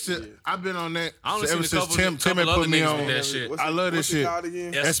 niggas- that shit, yeah. I've been on that I only ever seen a since couple- Tim couple had other put me niggas on. with that shit. I love this what's it shit. called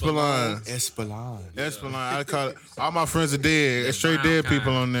again? Esplanade. Esplanade. Esplanade. I call it. All my friends are dead. It's straight brown dead kind.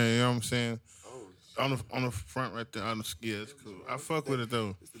 people on there. You know what I'm saying? On the front right there. Yeah, it's cool. I fuck with it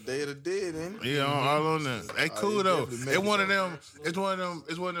though. It's the Day of the Dead, ain't it? Yeah, all on there. They cool you though. definitely make It's it, one of though. them. It's one of them.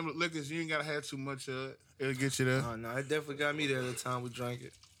 It's one of them liquors. You ain't gotta have too much of it. It'll get you there. Oh, no, it definitely got me there the time we drank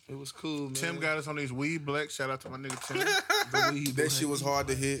it. It was cool, man. Tim got us on these weed blacks. Shout out to my nigga Tim. That shit was hard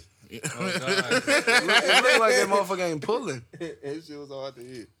to hit. It looked like that motherfucker ain't pulling. That shit was hard to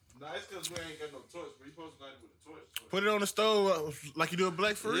hit. Nah, it's because we ain't got no torch, but you supposed to light it with a torch. Put it on the stove like you do a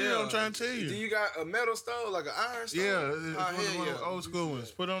black for real. I'm trying to tell Do you. you got a metal stove, like an iron stove? Yeah, it's Oh, one of hell the yeah. old school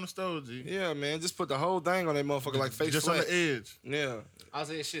ones. Put it on the stove, G. Yeah, man. Just put the whole thing on that motherfucker like face Just flat. on the edge. Yeah. I was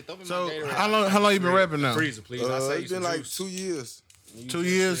saying shit. Throw me So my Gatorade. how long you been rapping now? Freezer, please. I say you It's been some like juice. 2 years. 2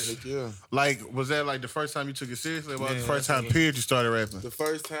 years. Like, yeah. Like, was that like the first time you took it seriously? Or was it the Yeah, first time period you started rapping? The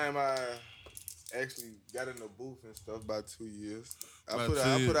first time I actually got in the booth and stuff, about 2 years. I About put 2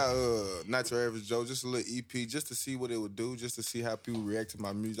 out years. Natural Average Joe, just a little EP, just to see what it would do, just to see how people react to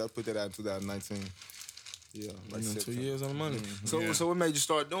my music. I put that out in 2019. Yeah, like 2 September. years on the money. Yeah. So what made you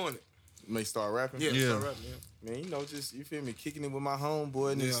start doing it? May start rapping. Yeah. Start rapping, Man, just, you feel me, kicking it with my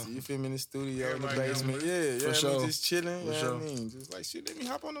homeboy in this, Yeah. you feel me, in the studio, in the Everybody basement. got Yeah, For I mean, sure. just chilling, you know sure. what I mean? Just like, shit, let me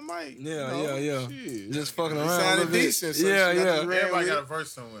hop on the mic. Yeah, yeah. Shit. Just fucking It around. a sounded little bit. decent. So Yeah, shit, I yeah. just ran Everybody with got it. a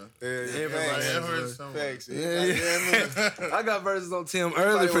verse somewhere. Everybody Everybody has got a a verse verse. somewhere. Facts. Yeah, Yeah, I got verses on Tim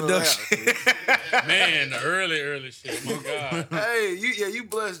early production. Man, the early shit. My God. Hey, you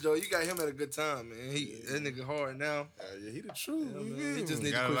blessed, Joe. You got him at a good time, man. That nigga hard now. Yeah, he the truth. Yeah, you man. feel He me? just need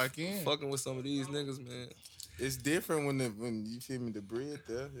to Gotta quit lock in. fucking with some of these niggas, man. It's different when you feel me, the bread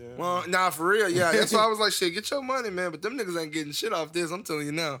there. Yeah. Well, nah, for real, yeah. That's why I was like, shit, get your money, man. But them niggas ain't getting shit off this. I'm telling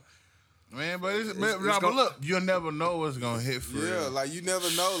you now. Man, but It's but gonna- look, you'll never know what's gonna hit for Yeah, real. like you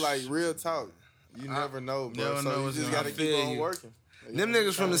never know, like real talk. You never know, bro. never so know you what's just gonna gotta happen. keep I on feel you. working. Them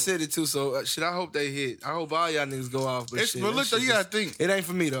niggas from the city too, so shit. I hope they hit. I hope all y'all niggas go off. But It's, shit, but that look though, shit you gotta just- think. It ain't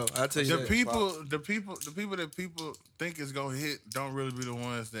for me though. I tell you The that. people that people think is gonna hit don't really be the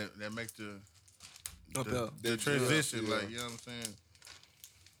ones that make Up there. the transition. yeah. Like, you know what I'm saying?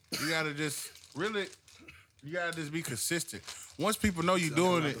 You gotta just really, you gotta just be consistent. Once people know you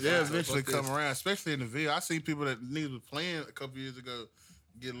doing it, they'll eventually Fuck come this. around. Especially in the video, I seen people that niggas was playing a couple years ago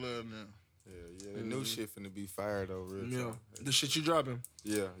get love now. Yeah. The new shit finna be fire though, real Yeah, talk. the shit you dropping.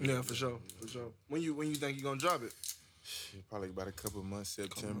 Yeah, For sure. When you think you gonna drop it? Shit, probably about a couple months,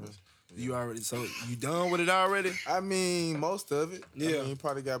 September. You already you done with it already? I mean, most of it. Yeah. I mean,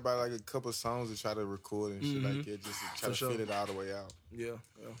 probably got about like a couple songs to try to record and shit like that, just to try For to sure. fit it all the way out. Yeah.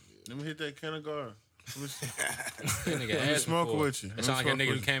 Let me hit that Kennegar. Nigga Let me asked smoke for it. with you. It Let sound me like a smoke nigga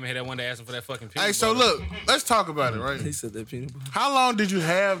who with you. came in here that one day asking for that fucking peanut Hey, so butter. look, let's talk about it, right? He said that peanut butter. How long did you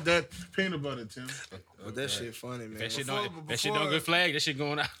have that peanut butter, Tim? But that shit funny, man. That shit Before- don't good flag. That shit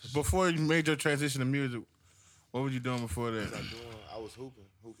going out. Before you made your transition to music, what were you doing before that? I was hooping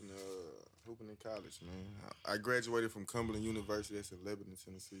in college, man. I graduated from Cumberland University. That's in Lebanon,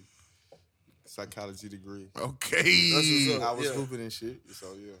 Tennessee. Psychology degree. Okay. That's what's up. I was Yeah. hooping and shit.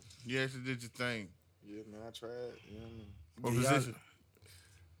 So yeah, You actually did your thing. yeah, man. I tried. You know what I mean? What Yeah, position?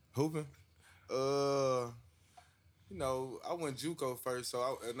 Hooping. You know, I went JUCO first.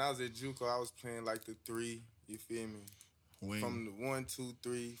 So when I was at JUCO, I was playing like the 3. You feel me? Wing. From the 1, 2,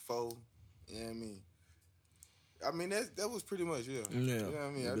 3, 4. You know what I mean? That was pretty much Yeah. You know what I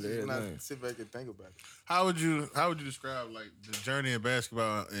mean? I But just when I everything. sit back and think about it. How would you describe like the journey of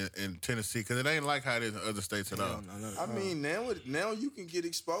basketball in Tennessee? Because it ain't like how it is in other states at all. I mean, now you can get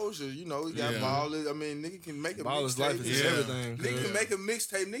exposure. You know, we got Yeah. ballers. I mean, nigga can make a Baller's mixtape. life is Yeah. everything. Nigga cuz. can make a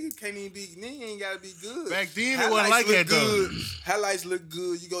mixtape. Nigga ain't gotta be good. Back then, it wasn't like that, look though. good. Highlights look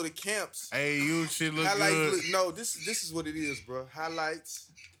good. You go to camps. Hey, you shit look Highlights good. look no. This is what it is, bro. Highlights,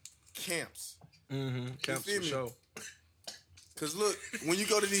 camps. Camps feel for me? sure. Cause look, when you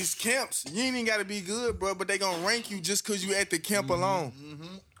go to these camps, you ain't even gotta be good, bro. But they gonna rank you just cause you at the camp alone.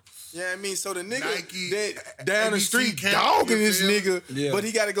 Yeah, I mean, so the nigga Nike, that down the ABC street camp, dogging you this feel me? nigga, Yeah. but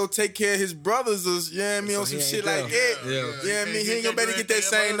he got to go take care of his brothers, or, you know what I mean, So on some he shit ain't like there. that. Yeah. You know what I mean? He ain't gonna better get that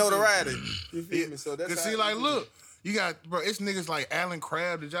same notoriety. You feel me? So that's Cause how see, I like, do it. look, you got, bro, it's niggas like Alan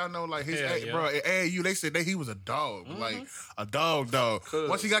Crabb. Did y'all know, like, his, Hell yeah. bro, at AAU, they said that he was a dog, like, a dog.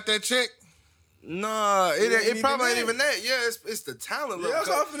 Once he got that check, Nah, It ain't it probably ain't even even that. Yeah, it's the talent level. Yeah, that's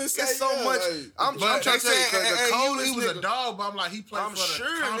what I'm finna say, It's so yeah, much. like- I'm but trying they to tell you, said 'cause at the AAU coldest he was a nigga- dog, but I'm like, he played I'm for the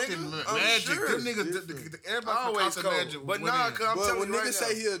sure, Compton nigga. I'm Magic. sure. Them niggas, Different. everybody from Always Compton cold. Magic But went nah, in. cause I'm But telling when you right niggas now.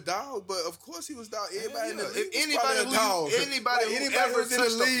 say he a dog, but of course he was dog. Everybody in the Yeah. league If was probably a dog. anybody who ever was in the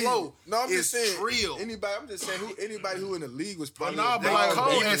touched the league. flow No, I'm just is saying. trill. I'm just saying anybody who in the league was But probably nah, a but dog. like, Cole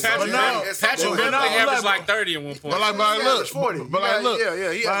but is- no, Patrick but Beverly no, averaged look, like 30 at one point. but like, He look, averaged 40. but like, look, Yeah, he but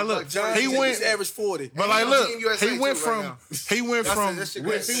like, averaged look, like John he Higgins went, averaged 40. but like, on look, Team USA he went too right from, now. he went from, that shit he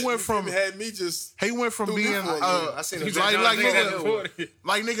crazy. went from, had me just he went from Threw being, me for a loop. I seen he's it. like John Higgins nigga, at 40.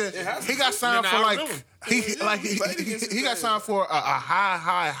 like nigga, he got signed Nah, for I like remember. he got signed for a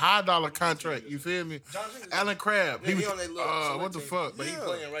high dollar contract. You feel me? Alan Crabb. Yeah, he on that little What the team. fuck? But he Yeah.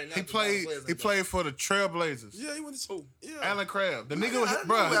 playing right now. He played for the Trailblazers. Yeah, he went to school. Yeah. Alan Crabb. The nigga I was, know who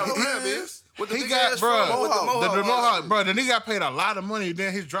bro. Alan Crabb is. With the He big got, ass bro, fro, with the the mohawk. mohawk, bro. The nigga got paid a lot of money.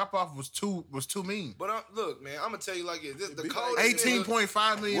 Then his drop off was too mean. But look, man, I'm gonna tell you like this. The be coldest like nigga-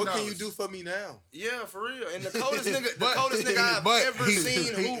 $18.5 million. What can you do for me now? Yeah, for real. And the coldest nigga I've ever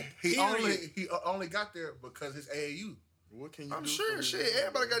seen hoop. he period. only got there because his AAU. What can you I'm do sure, for me shit. now?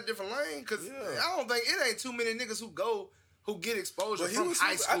 Everybody got a different lane. Cause Yeah. I don't think it ain't too many niggas who get exposure But he from was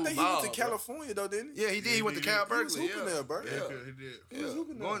high school. I think ball, he went to bro. California though, didn't he? Yeah, he did. He went to Cal He was Berkeley. hooping Yeah. there, bro. Yeah, he did. Yeah. was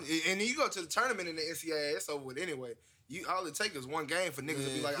hooping there. And then you go to the tournament in the NCAA, it's over with anyway. All it takes is one game for niggas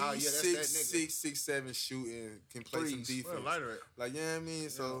to be like, oh yeah, that's that nigga. 6'7" shooting, can play some Please. defense. Well, lighter. Like, you know what I mean?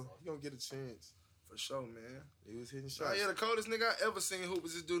 So he gonna get a chance. For sure, man. He was hitting Oh shots. yeah, the coldest nigga I ever seen hoop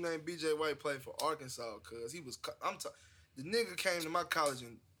was this dude named BJ White playing for Arkansas. Cause he was, the nigga came to my college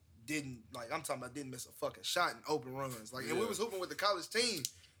and didn't miss a fucking shot in open runs. Like, and we was hooping with the college team,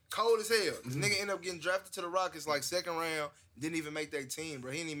 cold as hell. This nigga ended up getting drafted to the Rockets like second round. Didn't even make their team,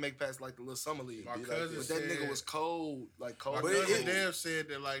 bro. He didn't even make past like the little summer league. My But cousin that said- nigga was cold, like cold. My But cousin it- Dev said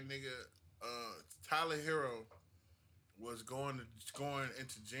that like nigga, Tyler Hero was going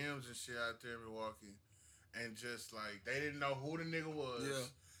into gyms and shit out there in Milwaukee, and just like they didn't know who the nigga was. Yeah.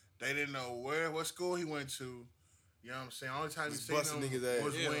 They didn't know what school he went to. You know what I'm saying? Only time you Just seen busting him niggas' ass.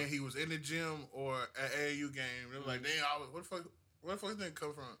 was Yeah. when he was in the gym or at AAU game. They were like, "Damn, where the fuck this nigga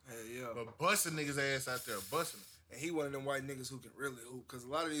come from?" Hell yeah. But busting niggas' ass out there, busting. And he one of them white niggas who can really hoop. Cause a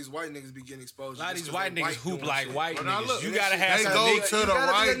lot of these white niggas be getting exposed. A lot of just these 'cause white they niggas hoop doing like shit. white But now niggas. look, You gotta have they some go nigga. to the You gotta be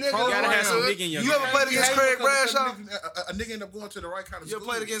a right nigga. program. You gotta have some nigga in your You ever game. played against Craig Because Bradshaw? a nigga end up going to the right kind of You ever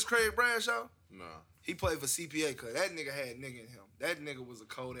school. played against Craig Bradshaw? Nah. He played for CPA, cause that nigga had nigga in him. That nigga was a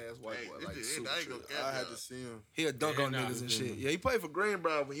cold ass white Hey, boy, it like did- super I ain't trill. gonna cap I had y'all. to see him. He'll dunk Yeah, on nah, niggas and shit. Yeah, he played for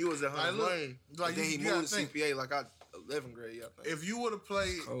Greenbrier when you was at Like, Hunter's look, Lane. like, Then he you gotta moved to think. CPA like 11th grade. I think. If you would have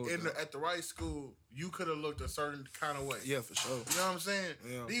played Cold, at the right school, you could have looked a certain kind of way. Yeah, for sure. You know what I'm saying?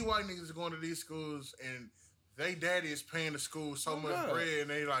 Yeah. These white niggas are going to these schools and they daddy is paying the school so much God. bread and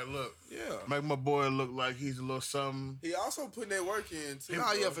they like, look, Yeah. make my boy look like he's a little something. He also putting that work in too.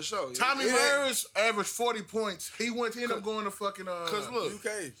 Nah, yeah, for sure. Tommy Yeah. Murs averaged 40 points. He ended up going to fucking Cause look,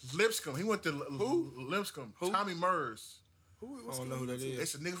 UK. Lipscomb. He went to Lipscomb. Who? Tommy Murs. I don't know who that is.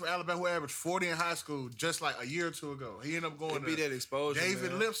 It's a nigga from Alabama who averaged 40 in high school just like a year or two ago. He ended up going It be to that exposure, David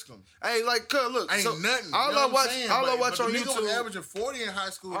man. Lipscomb. Hey, like, cuz, look, Ain't so nothing. All you know I what watch, I'm saying? all I But watch on the nigga was YouTube, averaging 40 in high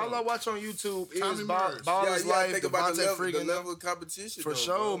school. all though. I watch on YouTube Tommy is Murs. Baller's Life, think about Devontae the Freaking. level of competition. For though,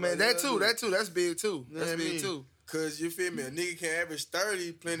 sure, bro. man. Like, That too. That's big too. You know That's what I big mean? too. Cause you feel me, a nigga can average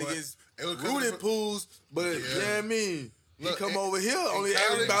 30 playing But against it was rooting pools, but you know what I mean? Look, he come in- over here, only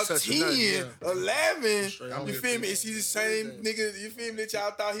college, average about such a 10, nut, yeah. 11. Straight You on. feel me? Is he the same nigga, you feel me, that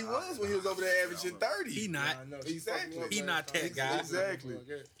y'all thought he was when he was over there averaging 30? He not. Exactly. He not that guy. Exactly.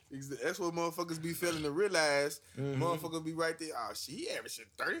 That's what motherfuckers be failing to realize. Motherfuckers be right there. Oh, she averaging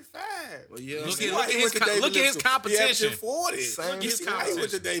 35. Well, yeah. Look See at- why look at he his went to com- David look at his Lipscomb. competition. He averaging 40. Same Look at his See why he went to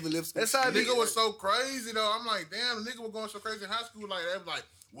competition. David Lipscomb. That's how Nigga was so crazy though. I'm like, damn, the nigga was going so crazy in high school. Like, they was like,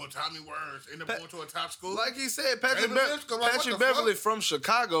 well, Tommy Words ended up going to a top school. Like he said, Patrick, David Lipscomb, like, what Patrick the Beverly fuck? from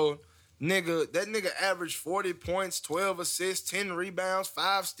Chicago, nigga. That nigga averaged 40 points, 12 assists, 10 rebounds,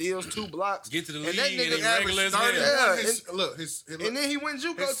 5 steals, 2 blocks. Get to the And league that and nigga he averaged regular as 30. hell. Yeah, Look, his And then he went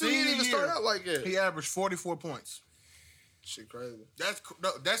JUCO his too. He didn't senior even start year, out like that. he averaged 44 points. Shit crazy.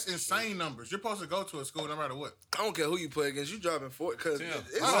 That's insane numbers. You're supposed to go to a school no matter what. I don't care who you play against. You dropping 40 because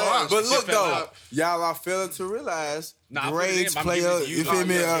it's Oh, But look Shit, though, fella. y'all are failing to realize Nah, I put it in, grades but I'm play giving a it to you. you feel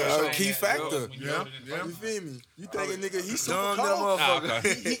me Yeah, a key yeah, factor. Yeah, yeah. You feel me? You think a nigga he's super Dumb, cold? dumb motherfucker. Ah,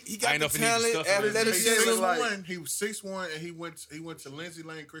 okay. He I got ain't know the if he needed talent, stuff for this. He's athleticism. 6'1". He was 6'1", and he went to Lindsay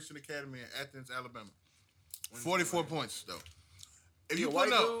Lane Christian Academy in Athens, Alabama. 44 points though. If He you a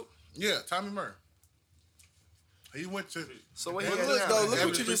white put up, dude? yeah, Tommy Murray. He went to. So what he But got look now? though, look Average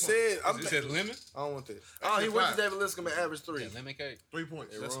what you just 3 said. It says lemon? I don't want that. Oh, he went to 5. David Lipscomb and averaged 3. Yeah, lemon cake. 3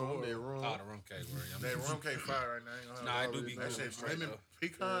 points. That That's room, what. that room. Oh, the rum cake. That rum cake fire right now. I ain't gonna Nah, lie. it do be That good. shit Straight lemon up.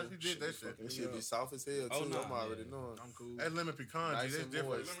 pecans. He did that shit. That shit be soft as hell too. Oh, nah, I'm already yeah. knowing. I'm cool. That lemon pecan, Nice that's and different.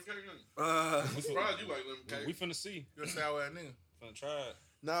 moist. I'm surprised you like lemon cake. We finna see. You're a sour ass nigga. Finna try it.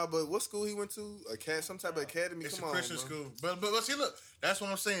 Nah, but what school he went to? Some type of academy. It's Come a on, Christian bro. school. But see, look, that's what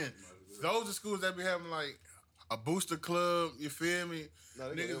I'm saying. Those are schools that be having like a booster club. You feel me? Nah,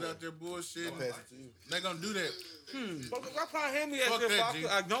 they Niggas gonna- out there bullshitting. I'll pass it to you. They gonna do that. Why probably hand me that Fuck shit? that, Fuck G.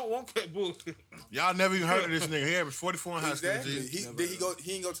 I don't want that bullshit. Y'all never even heard of this nigga. He averaged 44 in high school. Exactly. G. Did he go?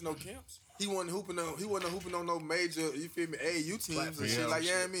 He didn't go to no camps. He wasn't hooping on no major. You feel me? AAU teams and shit like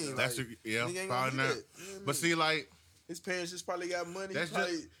yeah. I mean, That's like, yeah, nigga ain't gonna probably do not. that. You know what I But mean? see, like His parents just probably got money. That's He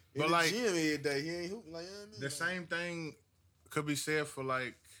probably just- in but the like- gym every day. He ain't hooping like you know what I mean? the same thing could be said for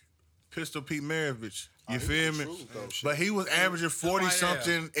like Pistol Pete Maravich. You he feel was me? true, though. But he was averaging 40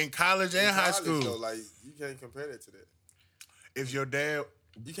 something in college and high College, school. though, like you can't compare that to that. If your dad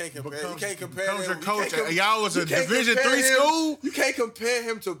You can't compare. becomes, you can't compare becomes him. your coach, You can't and y'all was you a can't Division compare III him- school. You can't compare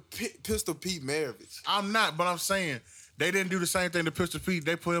him to Pistol Pete Maravich. I'm not, but I'm saying they didn't do the same thing to Pistol Pete.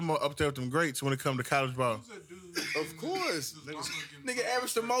 They put him up there with them greats when it come to college ball. Of course, nigga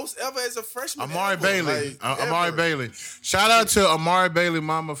averaged the most ever as a freshman. Amari ever. Bailey. Like, Amari ever. Bailey. Shout out to Amari Bailey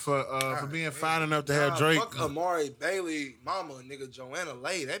mama for being fine enough to have Nah, Drake. Fuck Amari Bailey, mama, nigga. Joanna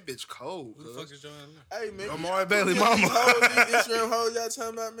Lay, that bitch cold. Who the fuck is Joanna? Hey man, Amari Bailey, these mama. hoes, these Instagram hoes y'all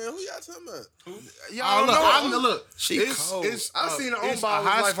talking about, man? Who y'all talking about? Y'all know. Look, She cold. I seen her on it's a Ball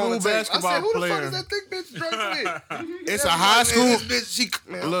high Life on school the tape. I basketball said, who the player. fuck is that thick bitch Drake with? It's a high school. This bitch,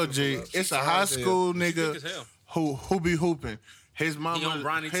 she, man, Look, G, it's a high school Thick nigga as hell. who be hooping. His on mama,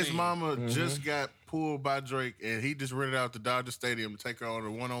 Bronny his team. mama just got pulled by Drake, and he just rented out the Dodger Stadium to take her on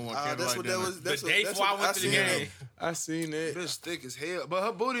a one-on-one That's candlelight what dinner. that was. That's The what, day that's before I what went to the seen game. it. I seen that. bitch thick as hell. But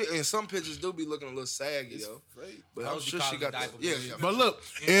her booty in some pictures do be looking a little saggy, yo. But I'm Those be sure she called got that. diaper Yeah, booty. yeah. But look,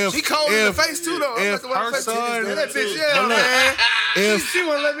 if She cold in the if- face too, though. I'm if about to watch her face son- titties, man. That bitch, But yeah, look, man. if- she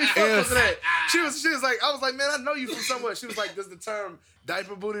wouldn't let me fuck if- with that. She was like, I was like, man, I know you from somewhere. She was like, does the term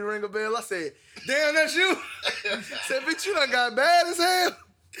diaper booty ring a bell? I said, damn, that's you. Said, bitch, you done got bad as hell.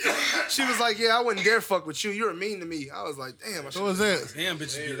 She was like, yeah, I wouldn't dare fuck with you. You're mean to me. I was like, damn. What was that? Damn,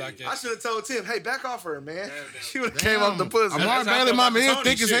 bitches be like I that. should have told Tim, hey, back off her, man. She would have came off the pussy. Amari That's how I Bailey feel mama about is Tony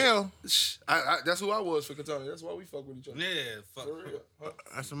thick as shit. hell. That's who I was for Katana. That's why we fuck with each other. Yeah, fuck. For real.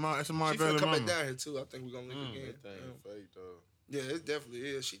 That's Amari She Bailey finna come back mama. down here too. I think we're gonna link again. Fake though. Yeah, it definitely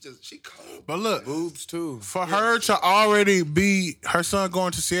is. She cold. But look, Boobs too. for her to already be her son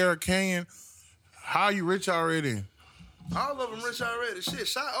going to Sierra Canyon, how you rich already? All of them rich already. Shit,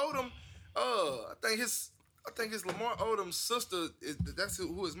 Shot Odom. I think I think it's Lamar Odom's sister. That's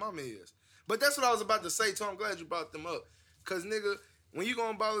who his mama is. But that's what I was about to say, too. I'm glad you brought them up. Because, nigga, when you go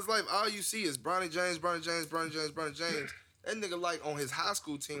on Baller's Life, all you see is Bronny James. That nigga, like, on his high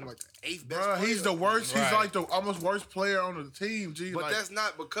school team, like, the 8th best player. He's the worst. Right. He's like the almost worst player on the team, G. But like, that's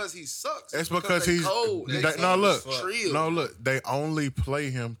not because he sucks. it's because he's cold. they only play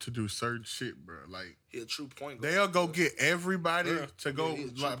him to do certain shit, bro. Like He a true point guard. they'll go get everybody to go, he a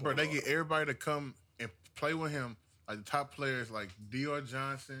true like, bro. point They guard. get everybody to come and play with him. Like the top players, like Dior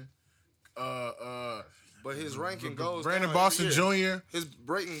Johnson, But his ranking goes Brandon down Boston every year. Jr. His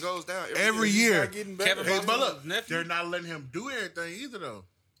rating goes down Every He's year. not getting better. Kevin Hey, Boston, but look, nephew. they're not letting him do everything either, though.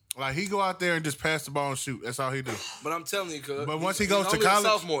 Like he go out there and just pass the ball and shoot. That's all he do. But I'm telling you, cuz. But once he he's goes to only a college-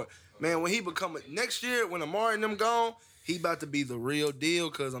 sophomore, man, when he become next year, when Amari and them gone, he about to be the real deal.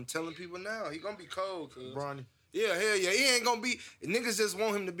 Cause I'm telling people now, he gonna be cold. Cuz. Bronny. Yeah, hell yeah. He ain't gonna be. Niggas just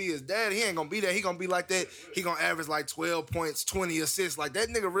want him to be his dad. He ain't gonna be that. He gonna be like that. He gonna average like 12 points, 20 assists. Like that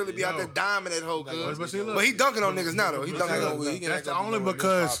nigga really be out there diming that hoe. Cuz. But see, look, But he dunking on niggas now though. He dunking on. That's only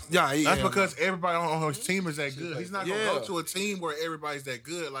because Yeah, that's because everybody on his team is that good. He's not gonna Yeah. go to a team where everybody's that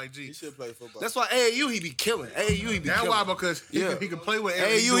good. Like He G. should play football. That's why AAU he be killing. AAU he be That's killing. why because he can play with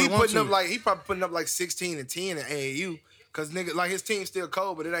every AAU he want putting to. up like he probably putting up like 16 and 10 in AAU. Cause nigga like his team's still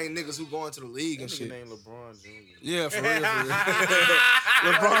cold, but it ain't niggas who going to the league and That nigga shit. named LeBron Jr. Yeah, for real.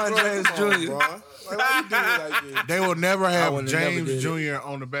 LeBron James Come on, Jr. bro. Like, why you doing it like this? They will never have wouldn't have never James did Jr.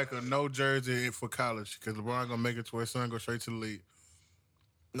 on the back of no jersey for college because LeBron gonna make it to his son go straight to the league.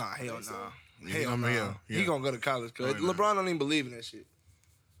 Nah, hell nah. He Hell gonna be nah. a- He yeah. gonna go to college. Cause Oh, yeah. LeBron don't even believe in that shit.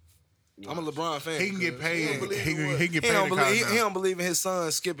 I'm a LeBron fan. He can get cuz. paid. don't believe He in can what? he can get He paid don't, in believe, college he now. don't believe in his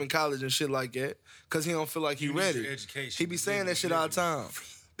son skipping college and shit like that. Cause he don't feel like he You need ready. your education. He be saying that shit all the time.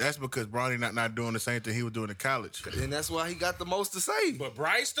 That's because Bronny not doing the same thing he was doing in college. And that's why he got the most to say. But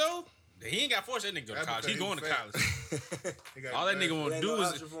Bryce though, he ain't got to force that nigga to go to That's college. He because going to he college. He got All that nigga want There to ain't do no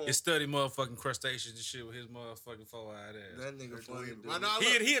option for him. is study motherfucking crustaceans and shit with his motherfucking 4-eyed ass. That nigga funny, dude. Why not?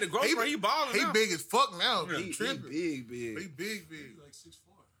 He had a growth spurt. He balling He now. big as fuck now. Yeah. He He tripping. big. He big. Like 6'4".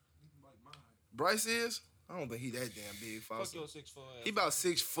 Like mine. Bryce is? I don't think he that damn big. Fuck Foster. your 6'4" ass. He about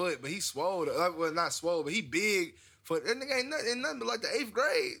 6 foot, but he swole. Well, not swole, but he big. For that nigga ain't nothing but like the 8th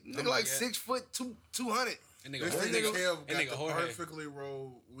grade. Nigga like yeah. 6 foot 200. That nigga, This that nigga nigga, Kev that got nigga the Jorge. perfectly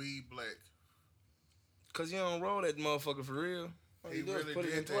rolled weed black. Cause you don't roll that motherfucker for real. All He you do is really put it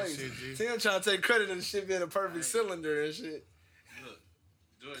did in that place. shit, G. Tim trying to take credit of the shit being a perfect cylinder and shit. Look,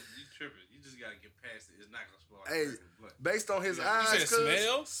 George, you tripping. You just gotta get past it. It's not gonna smell like Hey, regular blunt. based on his You eyes, said cuz,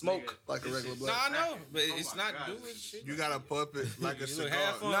 smell? smoke like a This regular shit- blunt. Nah, I know, but Oh it's my not God, doing this shit. You gotta pump it like a You look cigar.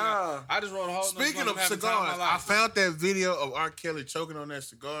 half full. Nah. I just rolled a whole. Speaking of cigars, I found that video of R. Kelly choking on that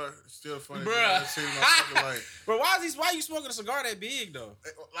cigar. It's still funny. Bruh. Like, Bro, why you smoking a cigar that big though?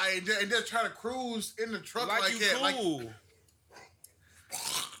 and just trying to cruise in the truck Like, like you that. Like, cool.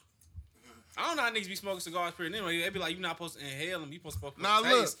 I don't know how niggas be smoking cigars. Period. Anyway, they be like, you not supposed to inhale them. You supposed to smoke them. nah,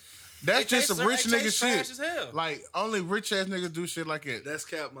 look, that's just some rich nigga Trash shit. as hell. Like, only rich ass niggas do shit like that. That's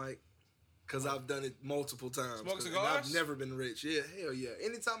cap, Mike. Cause I've done it multiple times. Smoke And cigars? I've never been rich. Yeah, hell yeah.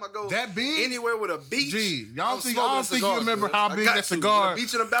 Anytime I go That big? anywhere with a beach, Gee, y'all I'm think- smoking I don't a think you cigar, remember cuz. how I big got that to. cigar- With a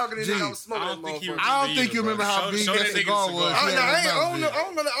beach in the balcony, Gee, nigga, I'm smoking I that don't think you motherfucker. I don't think you remember how Show- big show that that nigga cigar the was. cigar. I Yeah, don't know that I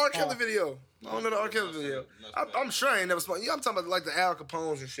don't know the R. Kelly video. I don't know the R. Kelly video. I'm sure I ain't never smoked. Yeah, I'm talking about like the Al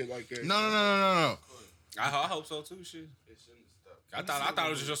Capones and shit like that. No. I hope so too. Shit. I thought it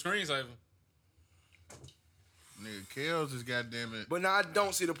was just your screensaver. Nigga, Kels is goddamn it. But now I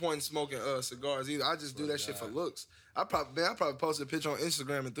don't see the point in smoking cigars either. I just do that shit for looks. I probably posted a picture on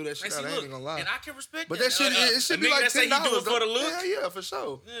Instagram and threw that shit And out. see, I ain't look, even gonna lie. and I can respect But that. that shit, it should be like say $10. he do it for the look. Yeah, for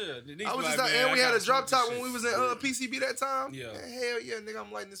sure. Yeah, the niggas I was be just like, like, man, and we I had a gotta drop smoke top this when we shit. was in PCB that time. Yeah. Man, hell yeah, nigga,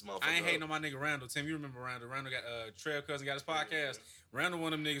 I'm lighting this motherfucker. I ain't hating up. on my nigga Randall. Tim, you remember Randall? Randall got Trail Cousin got his podcast. Randall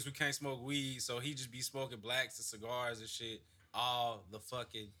one of them niggas who can't smoke weed, so he just be smoking blacks and cigars and shit all the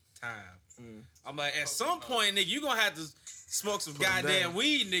fucking time. I'm like, at some point, nigga, you gonna have to smoke some goddamn down.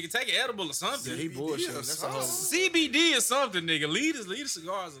 weed, nigga. Take an edible or something. Yeah, he bullshit. That's a whole. CBD or something, nigga. Leave the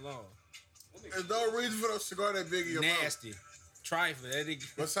cigars alone. There's no reason for those cigar that big in your mouth. Nasty. Trifling. That nigga.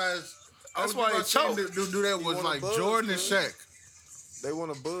 Besides, That's only why people they I seen choke. do that was wanna like buzz, Jordan and cuz. Shaq. They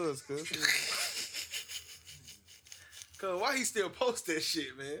want to buzz, cuz. Cause why he still post that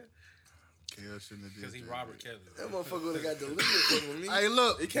shit, man? Kels shouldn't have did Because he that. Robert Kelly. That motherfucker would have got deleted from me. Hey,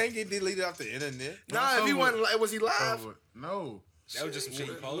 look. It can't get deleted off the internet. Nah, if he wasn't, was he live? No. That was just some shit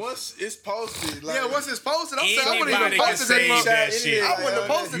he posted. Once it's posted, like, Yeah, once it's posted, I'm saying I wouldn't Anybody even can posted that say motherfucker. that shit. I wouldn't have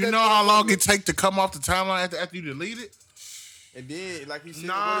posted You that. know how long it take to come off the timeline after you delete it? And then, like he said,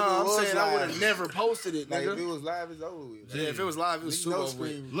 Nah, I'm what if it was saying I would have live? never posted it, Like, if it nigga. was live, it's over with. Yeah, if it was live, it was super no over with.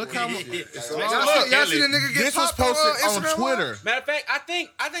 screen. Look how much. Y'all see the nigga get This was popped posted on Instagram Twitter. Matter of fact, I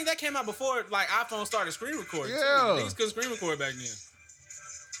think that came out before like iPhone started screen recording. Yeah. Niggas couldn't screen record back then.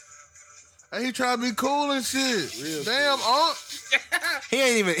 And he tried to be cool and shit. Damn, Unc. He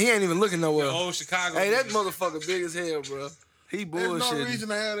ain't even looking nowhere. The old Chicago. Hey, that motherfucker big as hell, bro. He There's no bullshit. reason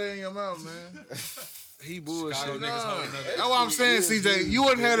to have that in your mouth, man. He Chicago bullshit. niggas Nah. holding up. That's what I'm saying, CJ. You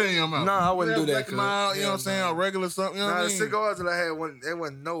wouldn't have that in your mouth. Nah, I wouldn't You do have that, Black Mild, you know what I'm saying? A regular something, you know Nah, what I the mean? cigars that I had, they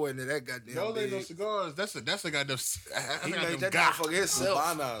wasn't nowhere near that goddamn Those ain't no big. cigars. That's a goddamn. He made that guy. motherfucker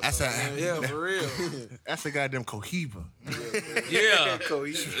himself. That's a Yeah, for real. that's a goddamn Cohiba. Yeah.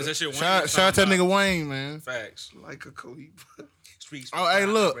 Cohiba. Is that shit? Shout out to that nigga Wayne, man. Facts. Like a Cohiba. Streets. Oh, hey,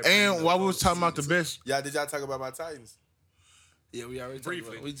 look, and while we was talking about the best, Did y'all talk about my Titans? Yeah, we already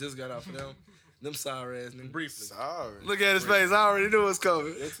Briefly. We just got off of them. Them sorry ass niggas. Briefly. Sorry. Look at his face. I already knew it was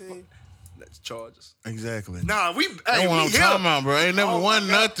coming. That team. That's Chargers. exactly. Nah, we. That's Hey, what we I'm here. talking about, bro. Ain't never Oh, won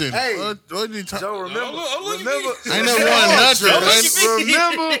my God. nothing. Hey. What you talking? Joe, remember? look at me. Remember? Ain't never won nothing.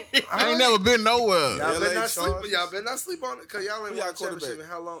 Remember? I ain't never been nowhere. Y'all better LA not sleep. Chargers. Y'all better not sleep on it because y'all ain't Who won y'all a championship quarterback?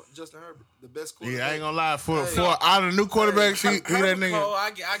 in how long? Justin Herbert, the best quarterback. Yeah, I ain't gonna lie. For Hey. out of the new quarterbacks, he that Cole, nigga. I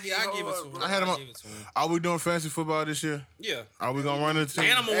give it to him. I had him I on- give it to him. Are we doing fantasy football this year? Yeah. Are we gonna run the team?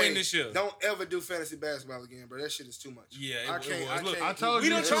 And I'm gonna Hey, win this year. Don't ever do fantasy basketball again, bro. That shit is too much. Yeah, I it can't. was. I Look, can't. I told We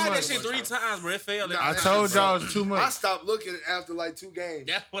you done it's tried too that much. shit 3 times, bro. It failed. Nah, I every told time. y'all it's too I much. stopped looking after like 2 games.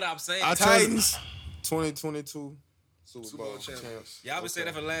 That's what I'm saying. I told you. Titans. 2022 Super Bowl Bowl champions. champs. Y'all been saying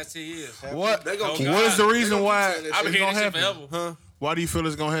that for the last 10 years. What? They gonna keep- What is the they reason gonna why keep saying that I've been it's hearing gonna this shit happen? forever. Huh? Why do you feel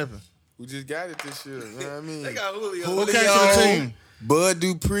it's gonna happen? We just got it this year. You know what I mean? They got Julio. Julio. Who came to the team? Bud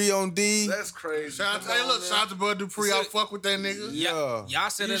Dupree on D. That's crazy. Shout out to, hey, look, shout out to Bud Dupree. I fuck with that nigga. Yeah.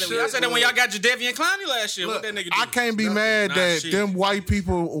 Y'all said You that. should, Y'all said that when bro. y'all got Jadeveon Clowney last year. Look, What that nigga do? I can't be mad Nah, that shit. them white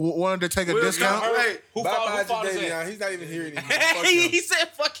people wanted to take a Will discount. Compton- Hey, Who Bye fought bye us Davion. at? He's not even here anymore. Fuck He him. said,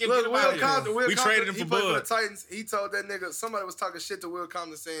 "Fuck him." Look, Get him Will out of here. Compton. Will We Compton, traded him he for played for the Bud. Titans. He told that nigga somebody was talking shit to Will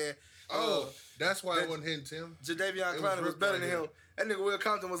Compton saying, That's why it wasn't hitting Tim. Jadeveon was Clowney was ripped better right than here. him. That nigga Will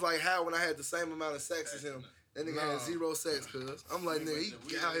Compton was like, how when I had the same amount of sacks as him? That nigga Nah. had 0 sacks, cuz. I'm like, nigga, he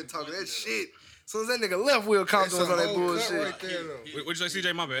out here talking that shit. As soon as that nigga left, Will Compton was on that bullshit. Right there, though. What'd you say,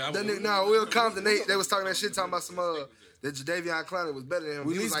 CJ? My bad. That nigga, nah, Will Compton, they was talking that shit, talking about some, that Jadeveon Clowney was better than him.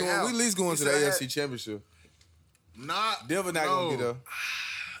 We He at was least like, going. how? We at least going He to the said I AFC had- Championship. Not Denver not gonna be there.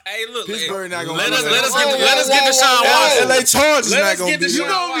 Hey, look, Pittsburgh not gonna let be us there. let us Whoa, get let us whoa, get whoa, Deshaun whoa. Watson. LA Chargers Let not us gonna get be this You there.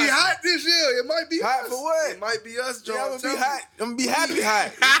 shit. gonna be hot this year. It might be Hot us. for what? It might be us, Joe. Yeah, I'm I'm gonna be telling hot. I'm gonna be happy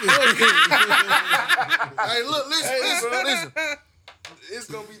hot. Hey, look, listen. you. It's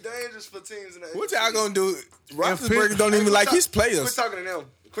gonna be dangerous for teams in that. What y'all gonna do? Pitt- Roethlisberger don't even like his Quit players. talking to them.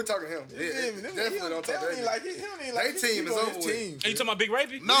 Quit talking to him. Definitely don't talk to that. like it. He don't even They like his team people is on over his with. team. Are you talking about Big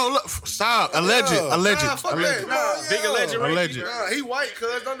Rapey? No, look, stop. Alleged. Yeah. Alleged. Nah, fuck Alleged. that. Nah, Big alleged Rapey. Alleged. nah, he white,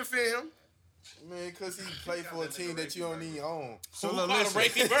 cuz. Don't defend him. Man, because he played for a team that you don't even own. So look, Call him listen.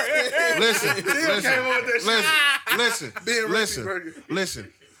 Rapey Bird. Listen. Being Listen. Rapey Burger.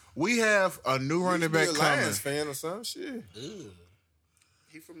 Listen. We have a new running Be back a coming. Lions fan or some shit.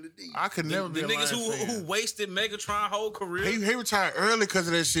 He from the D. I could never The be a niggas Lions who fan. wasted Megatron whole career. He retired early because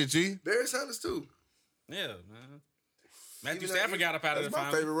of that shit, G. Barry Sanders too. Yeah, man. Matthew Even though Stafford got up out of That's the my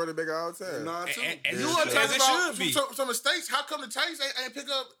finals. favorite running back of all time. Nah, too. And You As want to talk it about should be. some mistakes? How come the Titans ain't pick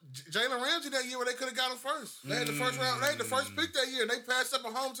up Jalen Ramsey that year where they could have got him first? They had the first round. They had the first pick that year, and they passed up a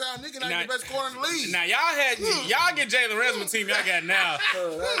hometown nigga like the best corner in the league. Now y'all get Jalen Ramsey with the team y'all got now.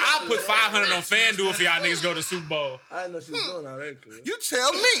 I'll put 500 on FanDuel if y'all niggas go to Super Bowl. I didn't know she was doing all that. Cuz. You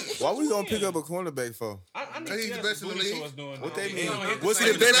tell me. Why we gonna pick up a cornerback for? I need He's to the best in the booty league. shorts doing What that. they He mean? don't hit Was he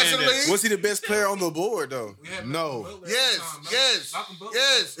same the best in the standard. league? Was he the best player on the board though? No. Yes.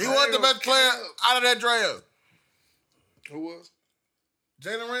 He was the best player out of that draft. Who was?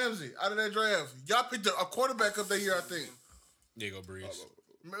 Jalen Ramsey out of that draft. Y'all picked a quarterback up that year, I think. There you go, Breeze.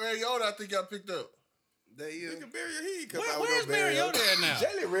 Mariota, I think y'all picked up. That year. He come Where- out with where's no Mariota at now?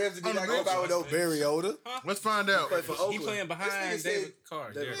 Jalen Ramsey did not bench. come out with no Mariota. Let's find out. Played for He Oakland. playing behind This nigga David said-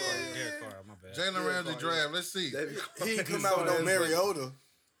 Carr. David Derek Carr, my bad. Jalen Ramsey draft. Let's see. He ain't come out with no Mariota.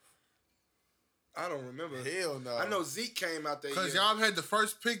 I don't remember. Hell no. I know Zeke came out that year. Because y'all had the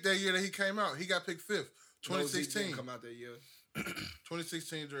first pick that year that he came out. He got picked fifth. No, Zeke 2016. didn't come out that year.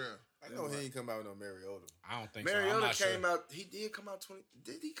 2016 draft. I know he ain't come out with no Mariota. I don't think so. I'm Mariota not came sure. out. He did come out 20.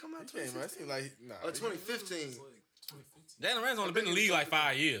 Did he come out He came out. 2016? It seemed like nah. 2015. Jalen Ramsey only been in the league like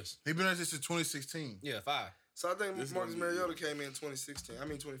 5 years. He been at this since 2016. Yeah, 5. So I think This Marcus gonna be Mariota came in 2016. I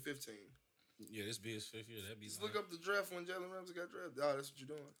mean 2015. Yeah, this be his 5th year. That'd be Just look up the draft when Jalen Ramsey got drafted. Oh, that's what you're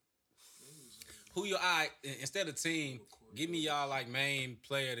doing. Who you instead of team? Give me y'all like main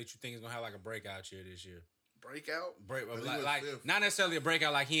player that you think is gonna have like a breakout year this year. Breakout. Like not necessarily a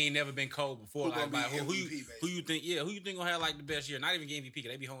breakout like he ain't never been cold before. Who Like gonna be who MVP, you think? Yeah, who you think gonna have like the best year? Not even get MVP.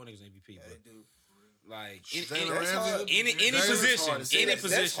 They be holding niggas MVP, but like any position.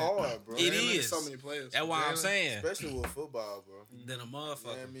 That's hard, bro. It is. So many players. That's why I'm saying. Especially with football, bro. Then a motherfucker. You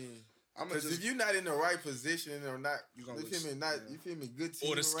know what I mean? Because if you're not in the right position or not, you feel me? Good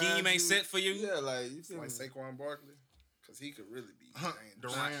team or the scheme ain't set for you. Yeah, like you feel like me? Saquon Barkley, because he could really be.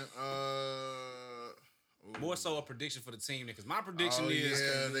 Durant. More so a prediction for the team because my prediction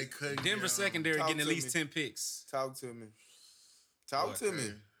is they could Denver secondary getting at least 10 picks. Talk to me. Talk to me.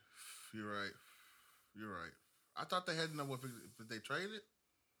 You're right. I thought they had enough. But they traded.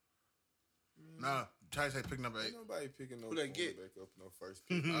 Nah, Giants had picked number 8. Ain't nobody picking no quarterback up no first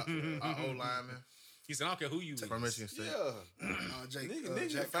pick. Our old lineman. He said, I don't care who you from Michigan State. Yeah. Nigga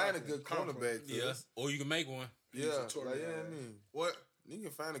Jack find a Conklin. good cornerback. Yeah. Or you can make one. Yeah. Like, yeah, I mean. What? You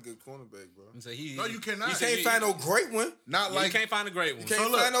can find a good cornerback, bro. No, you cannot. You can't find no great one. Not like you can't find a great one. You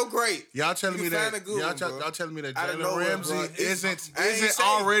can't find no great. Y'all telling me that. Y'all telling me that Jalen Ramsey isn't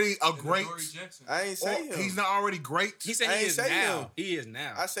already a great. I ain't saying him. He's not already great. He said he is now. He is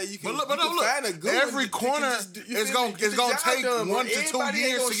now. I say you can. But look, find a good every one. corner is gonna take 1 to 2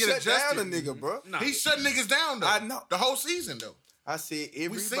 years to get adjusted. Down a nigga, bro. Nah. He's shutting niggas down though. I know the whole season though. I said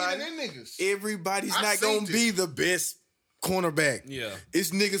We seen everybody. it in niggas. Everybody's I not seen gonna it. be the best cornerback. Yeah. It's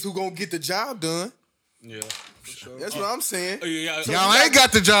niggas who gonna get the job done. Yeah. That's what I'm saying. Y'all ain't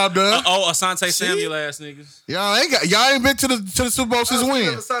got the job done. Asante Samuel ass niggas. Y'all ain't been to the Super Bowl since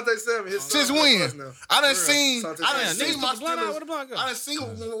when? Asante Samuel. Since when? I done seen my Niggas Steelers. I I done seen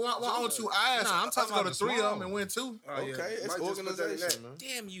one on 2 eyes. Nah, I'm talking about about the the 3 of small. them and win 2. Okay, it's organization, man.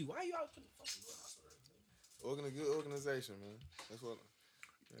 Damn you. Why you out? Good organization, man. That's what.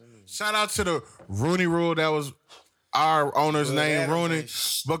 Shout out to the Rooney Rule. That was our owner's name, Adam, Rooney, man.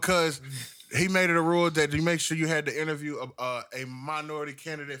 because he made it a rule that you make sure you had to interview a minority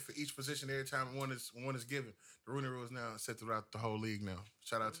candidate for each position every time one is given. The Rooney Rule is now set throughout the whole league now.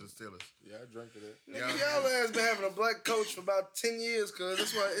 Shout out to the Steelers. Yeah, I drank to that. Nigga, y'all ass been having a black coach for about 10 years, cuz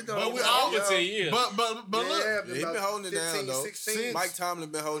that's why it don't. But we even- all Over 10 years. But look, Yeah, he been holding it down though. 16. Mike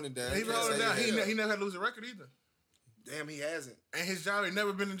Tomlin been holding it down. he been holding it down. He never had to lose a record either, Damn, he hasn't. and his job ain't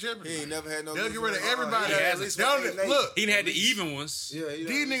never been in jeopardy. He ain't never had no. They'll get rid of losing everybody. He had at at least They'll- 8 and 8. look, He had the even ones. Yeah,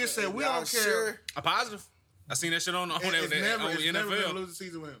 these niggas said we Y'all don't care. sure? A positive. I seen that shit on It's NFL. never been a losing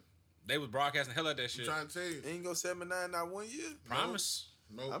season with him. They was broadcasting hell out that shit. I'm trying to tell you. Ain't go 7-9 not 1 year. Promise.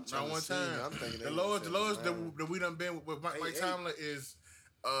 No, I'm not trying to one see, time. man. I'm thinking the they lowest was that we done been with Mike 8-8. Tomlin is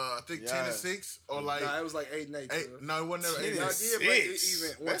I think 10-6 or like Nah, it was like 8 and 8. 8. No, it wasn't never 8. Y'all did break it even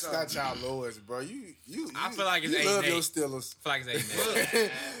one That's time. not y'all lowest, bro. You I feel like it's you 8 love and your 8. Steelers. I feel like it's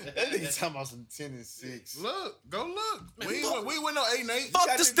 8 That nigga talking about some 10-6. Look, go look. We went no 8 and 8. Fuck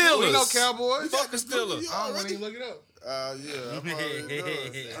the We Steelers. no Cowboys. Fuck the Steelers. I don't want to even look it up. Yeah, I'm already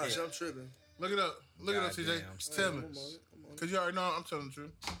done. Gosh, I'm tripping. Look it up. Look it up, CJ. Goddamn. Tell me. Because you already know I'm telling the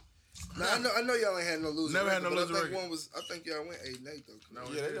truth. Nah, I know y'all ain't had no losing. Never had record, no but losing record. I think y'all went 8 and 8 though.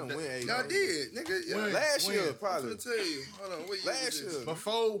 No, Yeah, they done win 8. Y'all did, nigga. Y'all, When? Last year, When? probably. I'm gonna tell you. Hold on, what year Last was this? year.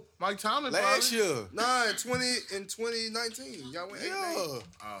 Before Mike Tomlin, Last probably. year. Nah, in 2019, y'all went 8 and 8. Yeah.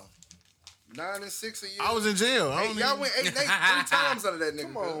 Oh. 9 and 6 a year. I was in jail. I Hey, don't y'all even- went 8 and 8 3 times under that nigga.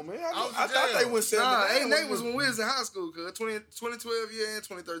 Come on, man. I was in thought jail. they went 7. Nah, 8 and 8 was when we was in high school, cuz 2012 year and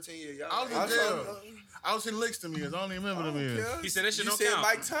 2013 year. Y'all I was in jail. I was in Lixton years. I don't even remember them years. He said that shit you don't said count.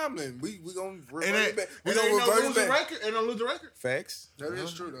 Mike Tomlin. We gonna revert And it back. We ain't gonna no revert it losing back. record. Ain't no losing record. Facts. That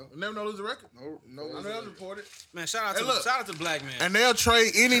is true though. Never no losing record. No, I know that was reported. Man, shout out Hey, to look. the black man. And they'll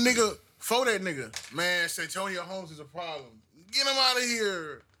trade any nigga for that nigga. Man, Santonio Holmes is a problem. Get him out of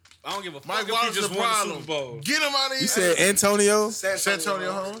here. I don't give a fuck Mike if he Wallace is just a won the problem. Super Bowl. Get him out of here. You said Antonio?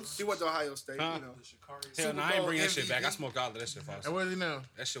 Santonio Holmes. He went to Ohio State, Huh? you know. Hell no, I ain't bringing that shit back. I smoked all of that shit, Fox. And where's he now?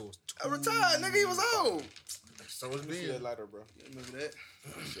 That shit was. I retired, nigga. He was old. So it's See me. that lighter, bro. Remember that?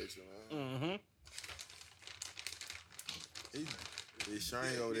 Appreciate you, man. Mm-hmm. He's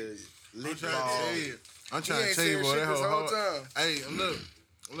shiny over there. I'm Lick trying to ball. tell you. I'm He trying to ain't tell you, saying boy. shit That this whole whole time. Hey,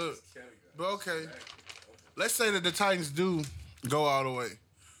 look. But okay. Let's say that the Titans do go all the way.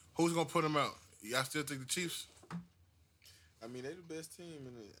 Who's gonna put them out? Y'all still think the Chiefs? I mean, they the best team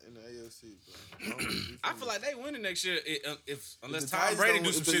in the AFC, bro. I feel like they winning next year unless the Tom Titans Brady don't-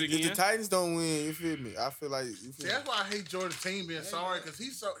 do some if the- shit again. If the Titans don't win, you feel me? I feel like you See, feel me? that's why I hate Jordan's team being sorry because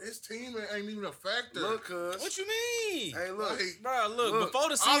his team ain't even a factor. Look, cuz. What you mean? Hey, look. Like, Bro, look, Look, before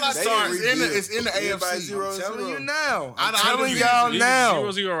the all I season see starts, is in the Everybody AFC. 0-0. I'm telling you now. I I'm don't telling division. y'all it's now.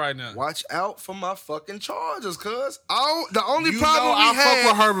 0-0 right now. Watch out for my fucking Chargers, cuz. The only You problem know we I had.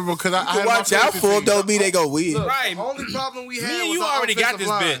 fuck with Herbert because I had Watch my out favorite for them, team. don't mean they gonna win. Look, Right. The only problem we had Me and was you our already got offensive this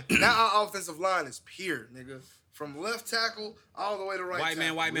line. bit. Now our offensive line is pure, nigga. From left tackle all the way to right White tackle.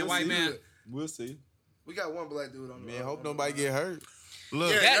 man, white man, We'll white see. man. We'll see. We got one black dude on the Man, hope on the nobody line. get hurt.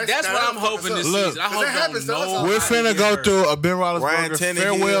 Look, Yeah, That's what I'm that'll fuck hoping us this up. Look, season. I 'cause hope that happens to us no all we're the finna go through a Ben Ryan Roethlisberger Tannehill.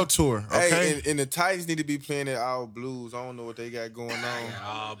 farewell tour. Okay, Hey, and the Titans need to be playing at our Blues. I don't know what they got going on.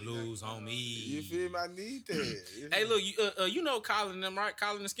 All blues on me. You feel me? I need that. Hey, look, you know Colin and them, right?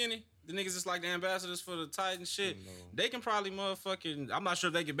 Colin and Skinny? The niggas is like the ambassadors for the Titans shit. They can probably motherfucking... I'm not sure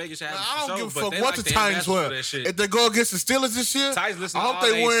if they can make it happen. I don't for give sure, a but fuck they what like the Titans ambassadors for wear. that shit. If they go against the Steelers this year, Titans listen I to hope all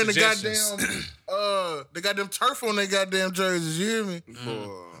they they wearing the suggestions. goddamn they got them turf on their goddamn jerseys. You hear me? Boy.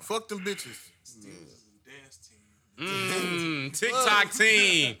 Fuck them bitches. Dance team. TikTok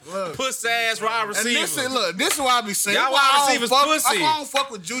team. Look. Puss ass wide And receivers. this is why I be saying. Y'all why wide I don't receivers fuck- pussy. I don't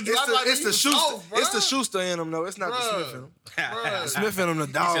fuck with Juju. I like It's the he's Schuster. soft, It's the bruh. Schuster in them, though. It's not the Bruh. Smith in them. Bruh. Smith in them, the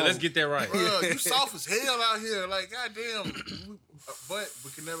He dog. said, let's get that right. Bruh, you soft as hell out here. Like, goddamn. But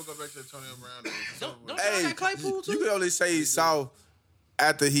we can never go back to Antonio Brown days. It's over with. Don't Hey, y'all got Claypool too? you can only say he's soft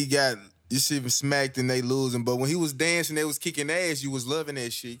after he got you see him smacked and they losing. But when he was dancing, they was kicking ass. You was loving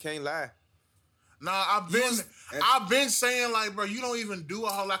that shit. You can't lie. Nah, I've been saying like, bro, you don't even do a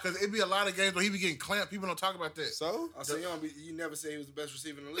whole lot because it be a lot of games where he be getting clamped. People don't talk about that. So I said, you never say he was the best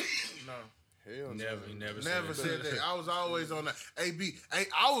receiver in the league. No, hell never said that. I was always on that. AB,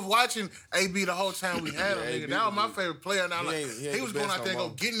 I was watching AB the whole time we had him. Yeah, Nigga. AB That was my was- favorite player. Now, he like, ain't he was the going best out there no and go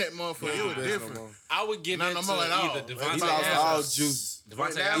more. getting that motherfucker. It was Best different. no more. I would give No, it no to more at all. either He Devontae lost Adams. all Adams. juice. Devontae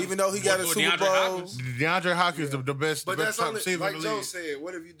Adams. Adams. Even though he got a Or Super DeAndre Bowl. Hopkins. DeAndre Hopkins the best, But the that's best top only, receiver like in the Joe league. said,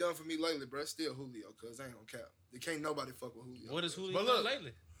 what have you done for me lately, bro? Still Julio, cuz I ain't gonna cap. There can't nobody fuck with Julio. What is Julio But look, done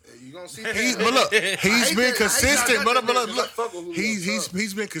lately? You gonna see But look, he's hate been that- consistent. I But got that look, nigga. look, Fuck with Julio,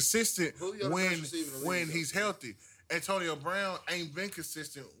 he's been consistent Julio the when best receiver in the league, he's healthy. Antonio Brown ain't been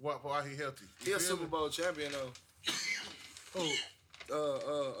consistent while he healthy. He You a feel Super me? Bowl champion though. Who?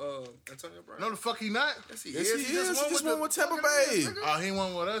 Antonio Brown. No, the fuck he not. Yes, he Yes, is. he is. He just won with Tampa fucking Bay. nigga. Oh, he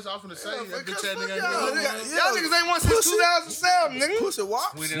won with us. I was finna say Yeah, that because bitch ass fuck nigga ain't y'all. been Y'all over. y'all niggas ain't won since Pussy. 2007, nigga. Pussy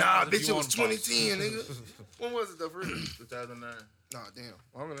walk. Nah, $20 if bitch, you it was want them 2010, nigga. When was it though, for real? 2009. Nah, damn.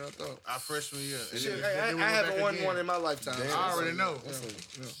 Longer than I thought. Our freshman year. And Shit, then we I went haven't back won again. one in my lifetime. Damn. I already know.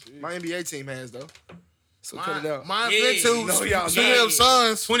 My NBA team has though. So cut it out. Mine Yeah. fit too. No, y'all Speaking not. of them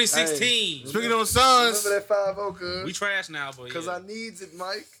Suns. 2016. Speaking of them Suns. Remember that 5-0, cuz? We trash now, but Because yeah. I needs it,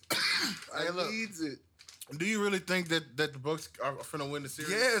 Mike. I Hey, look. needs it. Do you really think that the Bucks are finna win the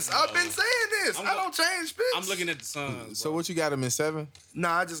series? Yes, I've been saying this. I'm I don't change picks. I'm looking at the Suns. So what you got him in 7?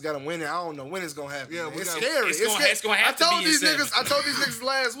 Nah, I just gotta win it. I don't know when it's gonna happen. Yeah, man. we It's gotta- scary. it's gonna have I to told be in these 7. niggas. I told these niggas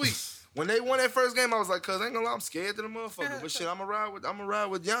last week when they won that first game. I was like, "Cuz I ain't gonna lie, I'm scared to the motherfucker." But shit, I'm gonna ride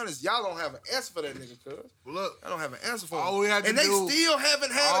with Giannis. Y'all don't have an answer for that nigga, cuz. Look, I don't have an answer for him. All we had to and they do- still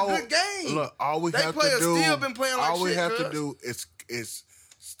haven't had a good game. Look, all we They have players to do. still been playing like all we shit, have to cuz. do is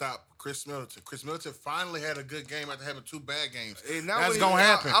stop Chris Middleton. Chris Middleton finally had a good game after having 2 bad games. And I That's wouldn't gonna even-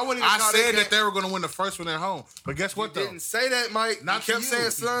 happen. I wouldn't even call said that that they were gonna win the first one at home, but guess what though? Didn't say that, Mike. Not you to kept you.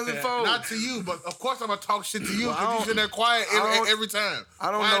 saying Suns and foes. Not to you, but of course I'm gonna talk shit to you Well, I because you don't- sit there quiet I don't- every time.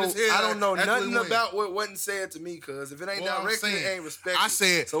 I don't Quiet know. as hell I don't know after we nothing win. about what wasn't said to me, cuz if it ain't Well, I'm directed, it saying, ain't respected. I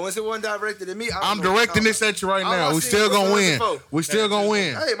said- so. Once it wasn't directed at me, I'm directing this at you right All now. I We seen still was gonna Suns win. and foes. We still gonna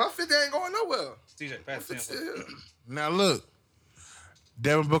win. Hey, my 50 ain't going nowhere. TJ, pass the Shit. Now look,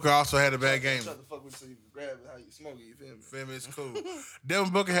 Devin Booker also had a bad game. Shut the fuck with so you can grab it how you smoke it. You feel me? Feel me? It's cool.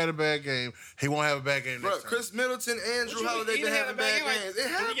 Devin Booker had a bad game. He won't have a bad game Bro, next time. Chris Middleton, Andrew Holiday been having bad games. It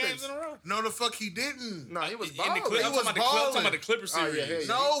 3 happens. games in a row. No, the fuck he didn't. No, he was In balling. the Clip, I'm was talking about the Clipper Oh, series. yeah, yeah.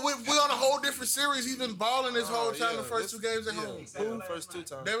 No, we on a whole different series. He's been balling this whole time. yeah, The first this- 2 games at yeah. home. Who? First 2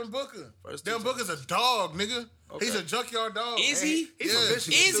 times. Devin Booker. First 2 Devin Booker's a dog, nigga. He's a junkyard dog. Is he? He's Yeah. from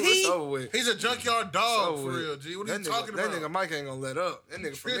Michigan. Is too. he? It's over with. He's a junkyard dog It's for over real, with. G. What are you That talking nigga, about? That nigga Mike ain't gonna let up. That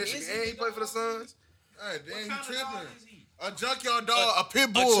nigga from tripping. Michigan. And he played for the Suns. Hey, damn, What you kind of tripping. dog is he? A junkyard dog, a pit A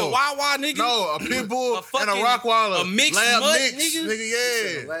bull. Chihuahua nigga? No, a pit bull A and a fucking- Rottweiler. a mixed Lab mutt, mix, nigga?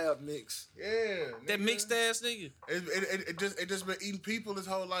 nigga. Yeah, Lab mix. yeah. That nigga. mixed ass nigga. It just been eating people his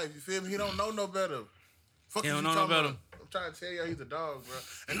whole life. You feel me? He don't know no better. Fuck He is don't you know no talking better. about? I'm trying to tell you, he's a dog, bro.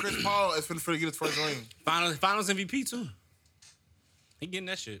 And Chris Paul is finna get his first ring. Finals MVP too. He getting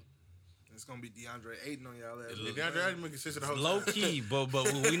that shit. It's gonna be DeAndre Ayton on y'all ass. Yeah, DeAndre Ayton consists of the whole Low time. key, but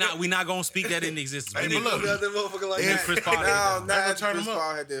we not gonna speak that into existence. Hey, We but need- look, That motherfucker like Yeah, that. Chris Paul. Now They gonna turn Chris him up.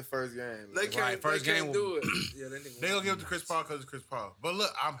 Paul had that first game. They can't, Right, first they can't game do it. Yeah, that nigga. They gonna give it to Chris Paul because it's Chris Paul. But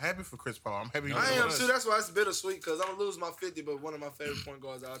look, I'm happy for Chris Paul. I'm happy. He's I doing am us. too. That's why it's bittersweet because I'm gonna lose my 50, but one of my favorite point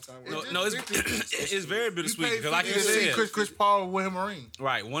guards of all time. No, it's very You bittersweet paid because, like you 50 to see said, Chris Paul win him a ring.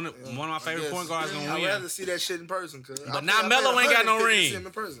 right, one of my favorite point guards gonna I'd win. rather see that shit in person. But now Melo ain't got no ring. In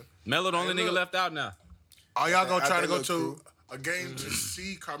person. Melo the only Hey, nigga look. left out now. Are y'all gonna I try to think go look to a game to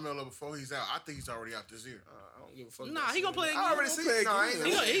see Carmelo before he's out? I think he's already out this year. I don't give a fuck. Nah, about he gonna seeing play it. again. I already He see gonna it. No, play I ain't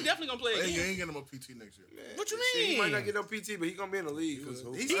again. He definitely gonna play He again. ain't getting him a PT next year. What you Shit, he might mean? not get no PT, but he gonna be in the league. He was He's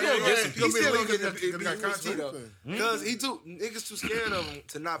hooping. still He gonna gonna get get. some- He's still gonna get because he got the contract. PT though, because he too niggas too scared of him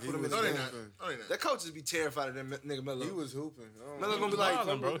to not put him in the No, they game. not. No, they not. That coaches be terrified of that nigga Melo. He was hooping. Melo He gonna was be like,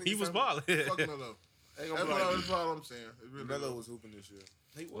 balling, bro. He was balling. Fuck Melo. They That's gonna be like, all I'm saying. It really Melo was. was hooping this year.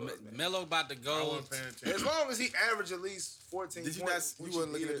 he was, man. Melo about to I go. wasn't paying attention. As long as he averaged at least 14 Did you points, not? we You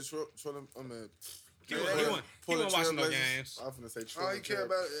wasn't should looking be at the He wasn't watching no games. I was gonna say. All you care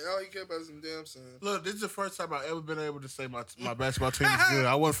about, is them damn son. Look, this is the first time I've ever been able to say my basketball team is good.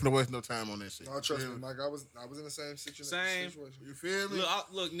 I wasn't finna waste no time on that shit. Oh, trust Yeah. me, Mike. I was in the same situation. Same. You feel me?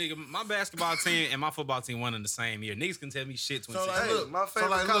 Look, nigga, my basketball team and my football team won in the same year. Niggas can tell me shit. So, like, 2016. Hey, look, my so, favorite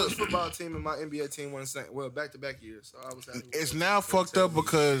like, college look. football team and my NBA team won the same. Well, back-to-back years. So I was happy. It's now fucked up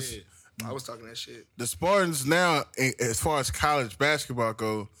because Shit. I was talking that shit. the Spartans now, as far as college basketball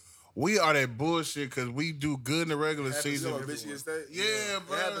go, we are that bullshit because we do good in the regular Happens to season. everyone. Michigan State. Yeah,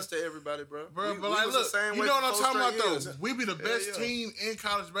 bro. It happens to everybody, bro. Bro, We but like, was the look, same you way know what for I'm 4 talking about, straight though? years. We be the best yeah. team in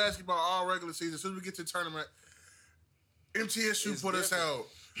college basketball all regular season. As soon as we get to the tournament, MTSU It's put us different. out.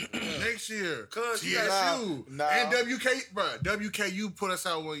 Next year, 'Cause you TSU Nah. and WKU put us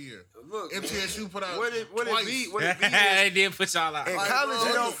out 1 year. Look, MTSU put out what it twice. be? What it be? They did put y'all out. In Like, college, bro, you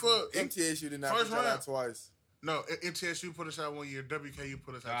what don't. the fuck? MTSU did not First put y'all round. out twice. No, MTSU put us out 1 year. WKU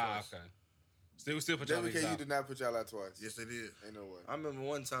put us out Ah, twice. okay. Still put y'all niggas WKU out. did not put y'all out twice. Yes, they did. Ain't no way. I remember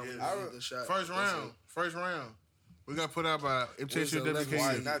one time when Yeah. we did the shot. First That's round. it. First round. We got put out by MTSU, Was it 11? WKU.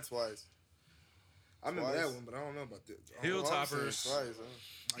 Twice, not twice. I remember Twice. that one, but I don't know about that. Hilltoppers. Twice,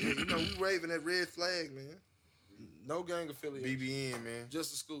 You know, we waving that red flag, man. No gang affiliation. BBN, man.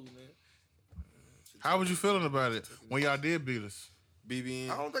 Just a school, man. How was you feeling about it when y'all did beat us? BBN.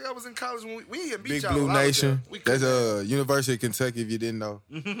 I don't think I was in college when we didn't beat Big y'all Blue when I was Nation. there. We That's couldn't. University of Kentucky. If you didn't know,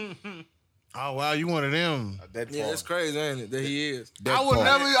 Oh wow, you one of them. that Yeah, far. it's crazy, ain't it? That he is. That I would far.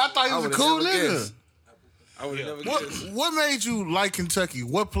 never. I thought he I was a would've cool never nigga. guessed. I would have never What guessed. What made you like Kentucky?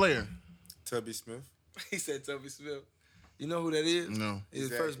 What player? Tubby Smith. He said Tubby Smith. You know who that is? No. He's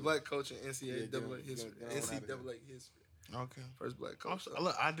the Exactly. first black coach in NCAA Yeah, get him history. out of here. NCAA history. Okay. First black coach.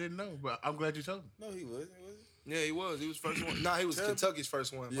 Look, I didn't know, but I'm glad you told me. No, he was. Yeah, he was. He was first one. Nah, he was Kentucky's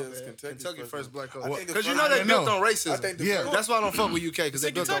first one. Yeah, my it was bad. Kentucky's Kentucky first first one. black coach. I think the Because you first- know I they didn't built know. on racism. I think the Yeah. first- That's why I don't fuck with UK because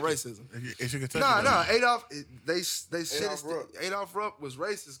they built on Kentucky. racism. It's your Kentucky. Nah, though. Adolf. They shit. Rupp. Adolf Rupp was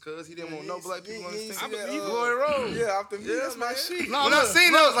racist because he didn't want no black people on his team. I believe Glory Road. Yeah, after me, Yeah, that's my man. shit. No, When I look,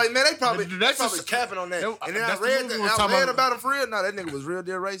 seen that, I was like, man, they probably That's just- capping on that. that- And then I that's the read movie that. we was I talking read about. about him for real. Nah, that nigga was real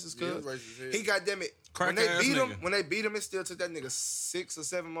deal racist. Yeah, Cause he was racist as hell. he goddamn it. When Crack they ass beat him, nigga. it still took that nigga 6 or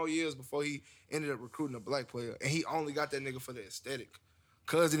 7 more years before he ended up recruiting a black player, and he only got that nigga for the aesthetic.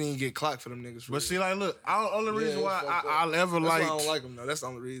 Cause he didn't get clocked for them niggas. For But see, like, look, only reason Yeah, why it's fucked up. I'll ever that's why I don't like like him though. That's the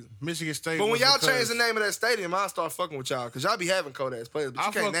only reason. Michigan State. But when was y'all because- change the name of that stadium, I'll start fucking with y'all. Cause y'all be having cold ass players, but you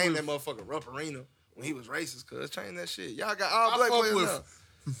I can't fuck name with- that motherfucker Rupp Arena when he was racist. Cause change that shit. Y'all got all I black fuck players with now.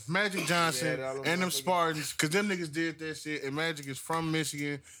 Magic Johnson Yeah, all them and them motherfuckers. Spartans, cause them niggas did that shit, and Magic is from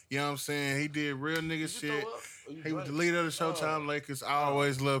Michigan. You know what I'm saying? He did real nigga shit. He was the leader of the Showtime Lakers. I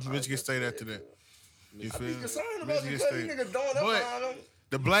always loved Michigan State after that. You I feel be me? concerned about Michigan because these State. niggas throwing up But- on them.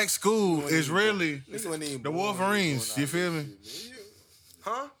 The black school is really Niggas wasn't even the born Wolverines. when You all feel this me? shit, man.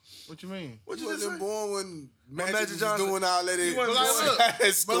 Huh? What you mean? What You you just wasn't say? born when Magic Magic was Johnson- doing all that. You But wasn't like, born look, at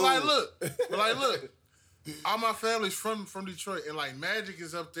but school. like, look. All my family's from Detroit, and like Magic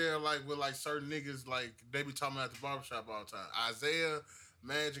is up there, like with like certain niggas, like they be talking about at the barbershop all the time. Isaiah,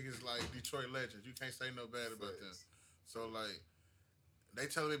 Magic is like Detroit legends. You can't say no bad about them. So like, they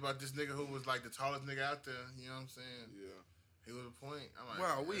telling me about this nigga who was like the tallest nigga out there. You know what I'm saying? Yeah. He was a point. I'm like,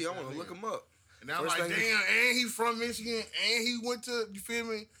 Wow, that's I that want to nigga. look him up. And now I'm First like, thing- damn, and he from Michigan, and he went to, you feel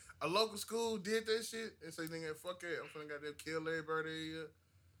me, a local school, did that shit, and say, nigga, fuck it, I'm finna goddamn kill everybody here.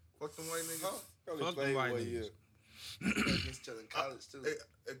 Fuck them white niggas. Probably Fuck played them white one niggas. year. Against each other in college too.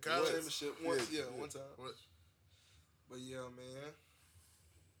 At college, Championship once, Yeah, one time. what? But yeah, man.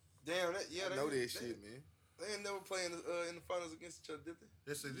 Damn, that yeah. I know that shit, man. They ain't never playing in the finals against each other, did they?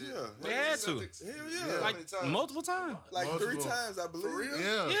 Yes, they did. Yeah. They had to. Hell yeah. How Like many times? multiple times. Like Multiple. 3 times, I believe. For real?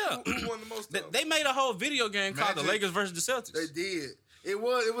 Yeah. Yeah. Who won the most? They, times? they made a whole video game called The Magic. Lakers versus the Celtics. They did. It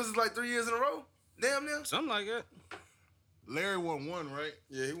was like 3 years in a row. Damn near. Something like that. Larry won one, right?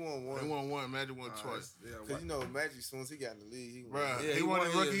 Yeah, he won one. He won one. Magic won twice. Yeah, Cause you know Magic, as soon as he got in the league, he won. Bruh, yeah, he won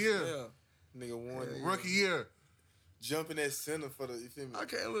his rookie year. Yeah. Nigga won. Rookie year. Jumping at center for the, you feel me? I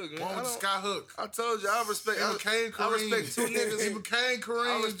can't look, man. One with the sky hook. I told you, I respect. He became I Kareem. respect two niggas. He became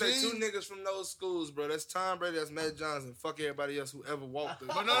Kareem. I respect G. two niggas from those schools, bro. That's Tom Brady. That's Magic Johnson. Fuck everybody else who ever walked.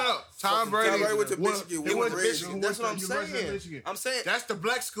 But no. Tom Brady. went to won- Michigan. He went to Reggie. Michigan. That's what I'm University of saying. Michigan. I'm saying. That's the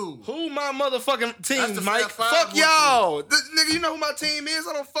black school. Who my motherfucking team, That's the Mike? Fab Five Fuck one y'all. Nigga, you know who my team is?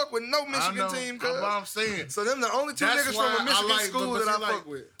 I don't fuck with no I Michigan know. team, That's what cuz. I'm saying. So them the only two That's niggas why from a I Michigan like- school but that I see, like, fuck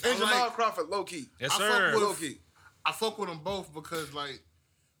with. I And Jamal like- Crawford, low key. Yes, I fuck sir. with- Low key. I fuck with them both because, like,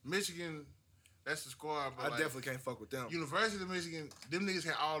 Michigan, that's the squad. But I like, definitely can't fuck with them. University of Michigan, them niggas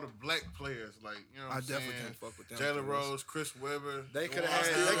had all the black players. Like, you know what I I'm saying? definitely can't fuck with them. Jalen Rose, Chris Webber. They could Dwayne have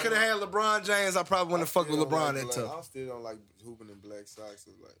had. Howard. They could have had LeBron James. I probably wouldn't have fucked with Still don't LeBron like that tough. I still don't like hooping in black socks.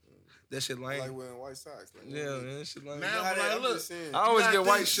 It's like, That shit I like lame. wearing white socks. Like, Yeah, man, that shit lame. Now, I, but like, I'm look, just saying. I always gotta get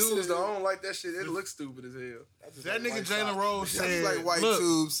white think- shoes though. I don't like that shit. It looks stupid as hell. I just That like nigga white Jalen socks. Rose I just said, like white look,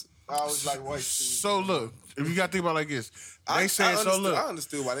 tubes. I always like white tubes. So look, if you gotta think about it like this, I they said, so understood- look, I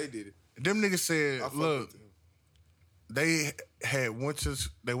understood why they did it. them niggas I said, fuck look, with them.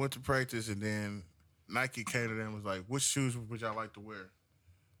 they went to practice and then Nike came to them and was like, which shoes would y'all like to wear?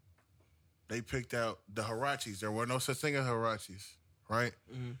 They picked out the Huaraches. There were no such thing as Huaraches, right?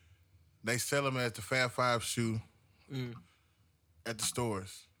 Mm-hmm. They sell them as the Fab Five shoe Mm. at the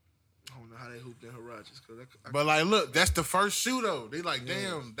stores. I don't know how they hooped in Huaraches. But like, look, that's the first shoe though. They like,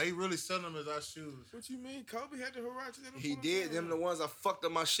 damn, they really sell them as our shoes. What you mean? Kobe had the Huaraches at the He point? did. Them the ones I fucked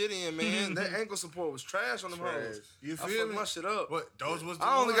up my shit in, man. That ankle support was trash on them Trash. hoes. You I feel fucked me? my shit up. What? Those was the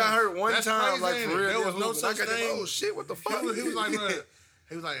I only ones. got hurt one That's time, crazy, like ain't for it? real. There was no hooping. I such got them, thing. oh shit, what the fuck? He was like, look,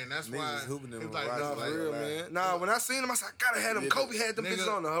 he was like, and that's Niggas why. was hooping them he was like, Huaraches Nah, like for real, that. man. Nah, when I seen them, I said, I gotta have them. Yeah, Kobe had them nigga-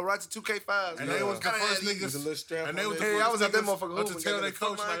 bitches on the Huarache 2K5s. And man. they was the Gotta have first these. There's a niggas. little strap And they on was the there. Hey, first I was at that niggas motherfucker to hooping, tell gotta their fuck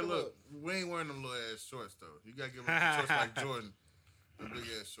coach, my like, ankle look, up. we ain't wearing them little ass shorts though. You gotta give them shorts like Jordan, the big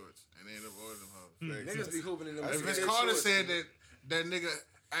ass shorts, and they end up ordering them hoes. Niggas be hooping in them. If Vince big Carter shorts, said man. that nigga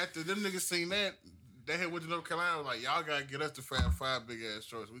after them niggas seen that, they had went to North Carolina was like, y'all gotta get us the Fab Five big ass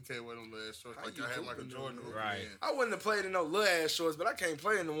shorts. We can't wear them little ass shorts How like you y'all had Michael hooping Jordan. them, hooping right? in. I wouldn't have played in no little ass shorts, but I can't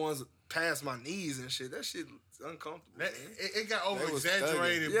play in the ones past my knees and shit. That shit uncomfortable. That, man. it got over was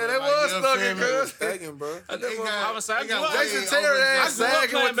exaggerated. Yeah, but they like, was you know what I'm thugging, saying? cuz. Tagging, bro. I It just got- I was saying, it got I grew up- way Jason over Terry ass I grew up sagging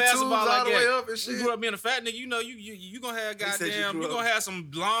playing with the tubes basketball all like the way that. up and You shit. grew up being a fat nigga. You know, you gonna have said you goddamn. grew You up. gonna have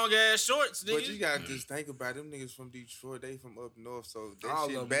some long ass shorts, But you nigga. gotta just think about them niggas from Detroit. They from up north, so that All of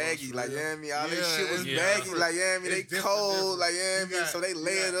shit them baggy. was Like, real. you know what I mean? All Yeah, that shit was it's baggy. different. Like, you know what I mean? They It's different, cold. different. Like, you know what I You mean? got- So they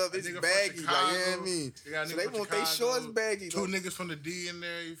lay it up. a It's nigga from baggy. Like, you know what I Chicago. mean? You got a So nigga they from want their Chicago, shorts baggy. Two Like, niggas from the D in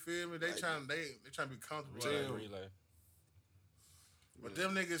there, you feel me? They trying to be comfortable. Relay. But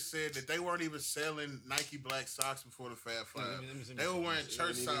them niggas said that they weren't even selling Nike black socks before the Fab Five. let me see. They were wearing they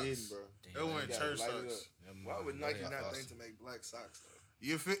church need it socks. hidden, bro. They were wearing You gotta church light it socks. Why would Nike not think to make black socks though?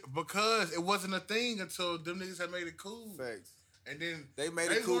 You feel, because it wasn't a thing until them niggas had made it cool. Facts. And then They made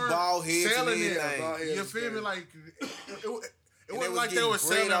it cool weren't ball heads and selling it. everything. Bald heads You is feel me? crazy. Like it they wasn't was like they getting were bread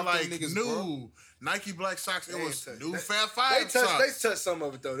selling off them like niggas, new bro. Nike black socks. It They was ain't new touch- Fab They Five socks. touched some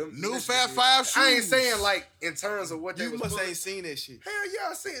of it though. Them New bitches Fab did. Five I ain't shoes. saying like in terms of what they You was must pulling. ain't seen that shit. Hell yeah,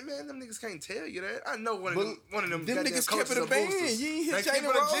 I seen it, man. Them niggas can't tell you that. I know one But of them Them goddamn niggas coaches kept it a of band. boosters. You ain't They hit keep Jalen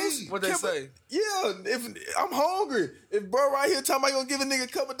it a Rose. G. What they Kept it- say? Yeah, if I'm hungry. If bro right here talking about you gonna give a nigga a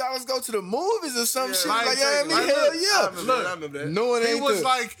couple dollars, go to the movies or some Yeah, shit. like, Like, yeah, I mean, like, hell look, I yeah. remember that. No, it He ain't was the,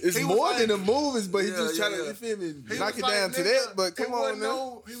 like- it's he was more like- than the movies, but he Yeah, just yeah, trying to, yeah. you feel me, He knock was it like, down to nigga, that. But it come on, wasn't man.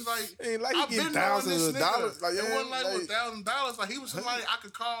 no, he was like, Ain't like he I've getting been knowing thousands this of nigga. dollars. Like, it yeah, wasn't like like- $1,000. Like he was somebody I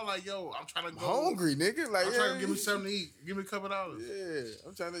could call. Like, yo, I'm trying to go. Hungry, nigga. Like, I'm yeah, trying to give me something to eat. Give me a couple dollars. Yeah,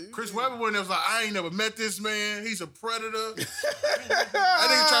 I'm trying to. Chris Webber went there was like, I ain't never met this man. He's a predator. That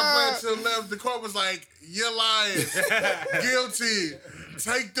nigga tried to play it to the left. The court was like, you're lying. Guilty.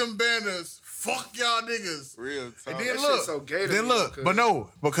 Take them banners. Fuck y'all niggas. Real And talk. then That look, shit so gay to then me, look, because- but no,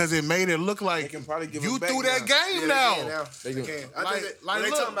 because it made it look They like can probably give you him back threw that now. game Yeah, now. they can now. They They can- can. I like- think that, like, they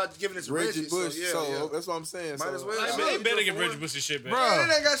look, talking about giving it to Reggie Reggie. Bush. So, yeah, So yeah. that's what I'm saying. Might So, as well. Hey, Yeah. man, they better Go get for Reggie it. Bush shit back. Bruh. Man,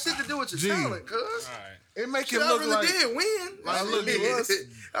 it ain't got shit to do with your Gee. talent, cuz. All right. It make Shit, it I look really like did win. Like, look,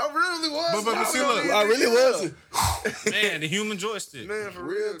 I really was. But see, look, I really was. Man, the human joystick. Man, for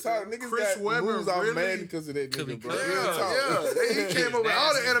Real real. talk, niggas Chris got Webber moves off really Madden because of that could be nigga, bro. crazy. Real talk. Yeah. He came up with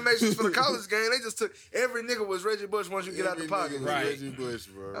all the Nasty. animations for the college game. They just took every nigga was Reggie Bush once you get out the Every pocket. nigga was Right. Reggie Bush,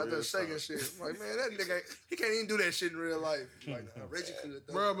 bro. Out there Real shaking talk. shit. I'm like, man, that nigga, he can't even do that shit in real life. Like, nah, Reggie could.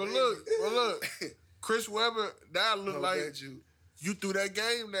 Bro, but look, Chris Webber, that look like you. you threw that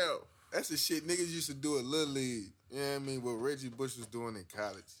game now. That's the shit niggas used to do at Little League. You know what I mean? What Reggie Bush was doing in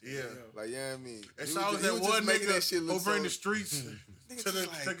college. Yeah. Like, you know what I mean? It's He was always just- he that was just one making that shit nigga look over in so- the streets Niggas to the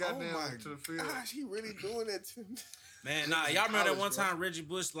just like, goddamn oh my to the field. gosh, he really doing that to me. Man, nah, y'all remember that college, one bro. time Reggie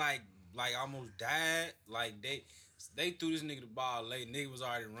Bush like almost died? Like they threw this nigga the ball late. Nigga was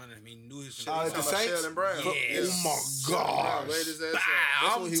already running him. He knew he was Shout out to Saints. Sheldon Brown. Yes. Oh my gosh. Laid his ass Bow. out.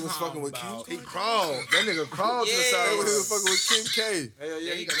 That's I'm when he was talking fucking with about- Kim. He crawled. That nigga crawled to the Yeah. That side. when he was fucking with Kim K. Hell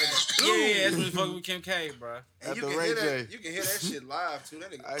yeah, he got that. Yeah, that's when he fucking with Kim K, bro. And you After can Ray hear J. that. You can hear that shit live too.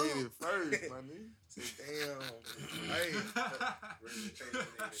 That nigga. I hit it first, my nigga. Damn. Hey.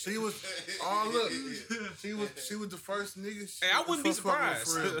 She was look. She was the first nigga. Hey, I wouldn't be fucking with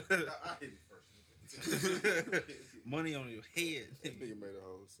surprised. for real. Money on your head. That nigga made a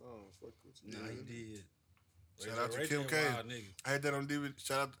whole song. Fuck with you. Nah, he did. Shout out to Ray Kim J K. wild nigga. I had that on DVD.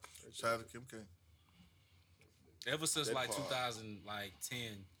 Shout out to Kim K. Ever since That like part. 2010,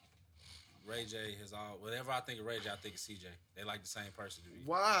 Ray J has all. Whenever I think of Ray J, I think of CJ. They like the same person to me.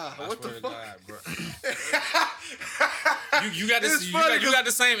 Wow. I What the swear to fuck? God, bro. you got It's this. You funny got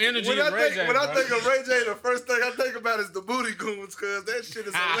the same energy When, as I Ray think, J. when I bro. think of Ray J, the first thing I think about is the booty goons, cause that shit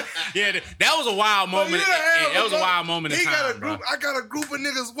is hilarious. Yeah, that was a wild But moment. you done had That was a LeBron. wild moment in He time, got a bro. group. I got a group of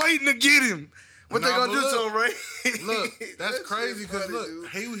niggas waiting to get him. What they Nah, gonna but do to look, him, Ray? Look, that's That crazy shit because funny, look,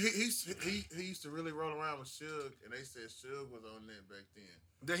 dude. he used to really roll around with Suge, and they said Suge was on that back then,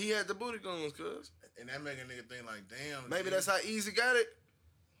 That he had the booty goons, cuz. and that make a nigga think like, damn. Maybe G. that's how Easy got it.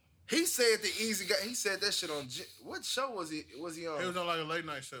 He said that shit on what show was he on? He was on like a late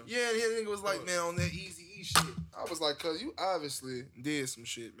night show. Yeah, and his nigga was like, man, on that Easy E shit. I was like, cuz you obviously did some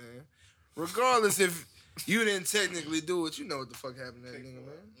shit, man. Regardless if you didn't technically do it, you know what the fuck happened to that nigga,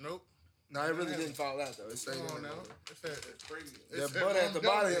 man. Nope. No, it really didn't fall out though. It stayed Come on in now. there. That butt at the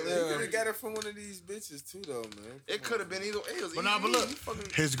bottom, You yeah. could have got it from one of these bitches too, though, man. It could have been either. It was But nah, but Eazy-E. look, You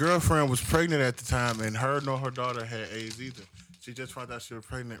fucking- his girlfriend was pregnant at the time, and her nor her daughter had AIDS either. She just found out she was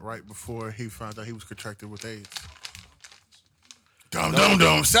pregnant right before he found out he was contracted with AIDS. Dumb.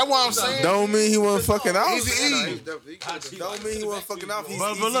 That's what I'm saying. Don't mean he wasn't fucking off. Easy-E. Don't mean he wasn't fucking off. He's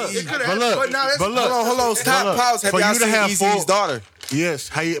But look, Eazy-E. could've- but look, but now that's- but look, Hold on. Stop. look, Pause. Have for y'all you to seen have Eazy-E's full- daughter? Yes,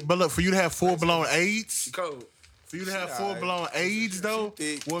 but look, for you to have full blown AIDS, Cold. for you to have full blown AIDS though,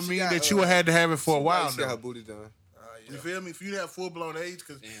 thick. would She mean got, that you would have to have it for a while She got her now. booty done. You feel me? For you to have full blown AIDS,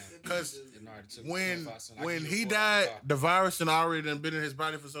 because when when he died, the virus had already done been in his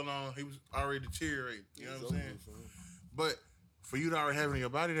body for so long, he was already deteriorating. You know what I'm saying? But for you to already have it in your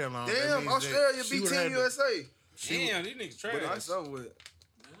body that long, that Damn, means Australia that she beat would've Team had to- USA. Damn, these niggas trash. That's over with.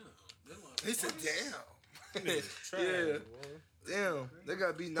 He said, damn. Yeah. Damn. They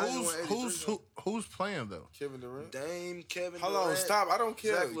got beat 91-83. Who's playing though? Kevin Durant. Dame, Kevin Hold Durant. on, stop. I don't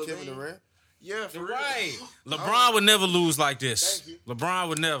care. Zach Kevin LaVine. Durant. Yeah, for You're real. right. LeBron would never lose like this. Thank LeBron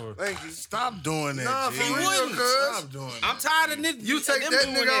would never. Thank you. Stop doing that. Nah, G. for He real, wouldn't. cuz. Stop doing I'm that. tired of niggas. You take them that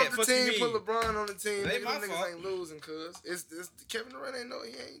doing nigga that. off the Fuck team, you put mean? LeBron on the team. It ain't my Niggas fault. ain't losing, cuz. It's Kevin Durant ain't no.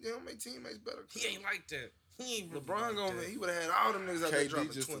 They don't make teammates better. He ain't like that. He ain't really LeBron like gonna. that. He would have had all them niggas out there KD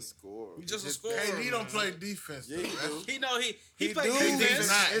dropping just 20. a scorer. He just a scorer. KD don't man. play defense. Yeah, though. he That's- do. He know he He play do. defense. He's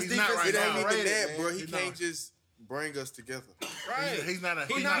not. His He's not defense right It ain't now. even Overrated, that, man. bro. He He's can't not. just bring us together. Right. He's not a.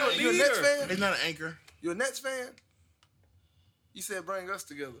 He He's not not. a You a leader. Nets fan? He's not an anchor. You a Nets fan? You said bring us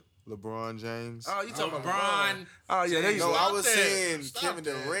together. LeBron James. Oh, you talking about LeBron. Oh yeah, there you No, go. I was that. saying Stop Kevin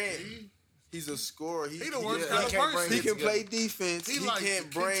that, Durant. G. He's a scorer. He the worst Yeah, kind he of can't person. bring He it can together. play defense. He He like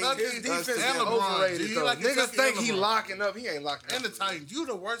can't bring Kentucky. His us defense is and together. LeBron, overrated G. though. Like Niggas Kentucky think and he LeBron. locking up. He ain't locking And up. the Titans. You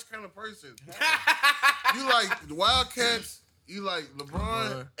the worst kind of person. You like the Wildcats. You like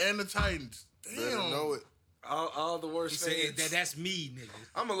LeBron and the Titans. Better Damn. know it. All the He worst said fans. that's me, nigga.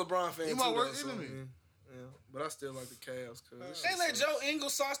 I'm a LeBron fan He too. my though, worst so, enemy. yeah, but I still like the Cavs. Cause They let Joe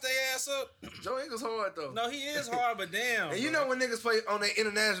Ingles sauce their ass up. Joe Ingles hard though. No, he is hard, but damn. And you know when niggas play on their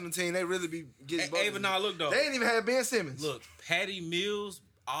international team, they really be getting. Hey, but nah, look though. They ain't even had Ben Simmons. Look, Patty Mills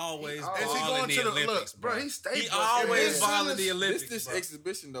always He balling always- in going the to the- Olympics, look, bro. bro, he stay. He busting. always Ben balling Simmons- the Olympics. This bro.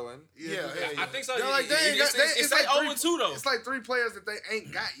 exhibition though, ain't it? I think so. They're like they ain't got. It's like 0-2 though. It's like 3 players that they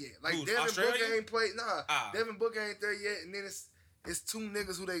ain't got yet. Like Who's, Devin Australia? Booker ain't played. Nah, Ah. Devin Booker ain't there yet, and then it's 2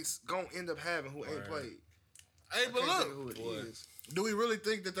 niggas who they gonna end up having who ain't Right. played. Hey, but Can't look, think of who it Boy. is. do we really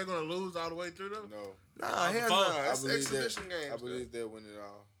think that they're gonna lose all the way through though? No. Nah, hell Fuck. nah. I It's believe exhibition that. games. I believe they'll win it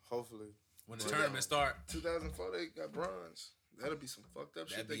all. Hopefully. When the tournament start. 2004, they got bronze. That'll be some fucked up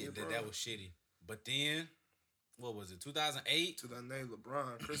shit. That was shitty. But then, what was it? 2008. 2008,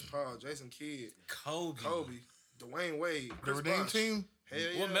 LeBron, Chris Paul, Jason Kidd, Kobe, Dwayne Wade, The Chris Redeem Bosh. team? Hell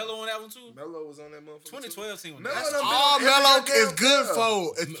yeah. What Melo on that one too? Melo was on that motherfucker. 2012 team. Melo That's done All been on Melo every is goddamn good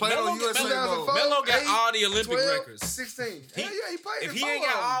club. for. It's playing on USA mode. 2004, Melo got 8, all the Olympic 12, records. 16. Hell yeah, he played If in he 4 ain't of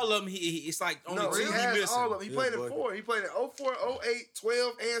got them. all of them, it's like only No, two he he has missing. all of them. He played in boy. 4. He played in 04, 08,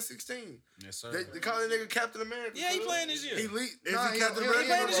 12, and 16. Yes, sir. They call that nigga Captain America. Yeah, he cuz. playing this year. He lead. Is Nah, he he Captain ain't America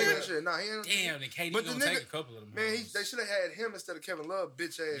playing this this year? year. Nah, he ain't. Damn, then KD But the gonna take nigga- a couple of them. Man, hoes. they should have had him instead of Kevin Love,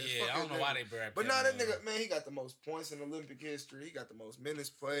 bitch ass. Yeah, Fuck I don't that know why nigga. they grabbed But him, nah, that man. nigga, man, he got the most points in Olympic history. He got the most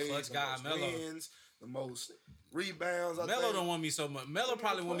minutes played, Clutch the guy, most Melo. wins, the most rebounds. Melo don't want me so much. Melo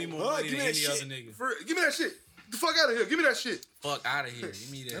probably want me more Huh, money give than me that any other shit. nigga. Give me that shit. The fuck out of here. Give me that shit. Fuck out of here.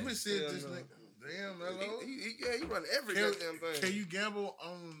 Give me that. Let me see if Hell this no. nigga. Damn, Melo. He run every goddamn thing. Can you gamble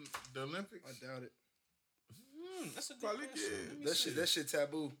on the Olympics? I doubt it. That's a good Probably question. can. Let me That see. shit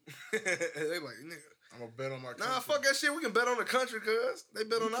taboo. They like, nigga. I'm going to bet on my country. Nah, fuck that shit. We can bet on the country, cuz. They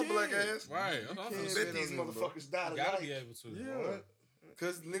bet on our can. black ass. Right. I'm can't gonna bet say Bet these on them, bro. motherfuckers die you gotta be tonight. able to. Yeah.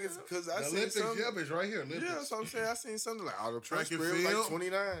 Cause niggas, cause I The seen Olympics, something. yeah, it's right here. Olympics. Yeah, that's what I'm saying. I seen something like all the Track track and spread like field.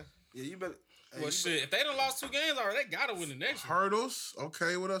 29. Yeah, you better. Hey, Well, you shit. If they done lost 2 games already, they gotta win the next one. Hurdles.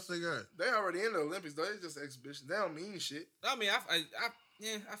 Okay, what else they got? They already in the Olympics though. It's just exhibition. They don't mean shit. I mean, I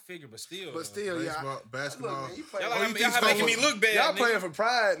figure, but still. But still, yeah. Baseball, basketball. Look, man, you play, y'all, Oh, you y'all think making so? me look bad. y'all nigga. playing for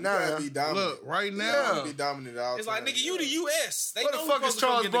pride You now. gotta be dominant. Look, right now, You gotta be dominant all It's like, time. nigga, you the U.S. They Where know the who fuck is supposed to come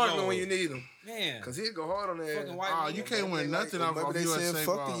Charles get the Barkley gold. when you need him? Man, Cause he'll go hard on that. fucking white. oh, man. you can't win Like, nothing well, off of maybe they saying USA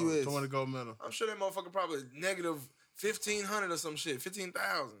fuck the ball US. to win the gold medal. I'm sure that motherfucker probably negative 1,500 or some shit,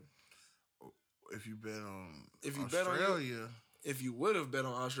 15,000. If you bet on If you bet on Australia, If you would have bet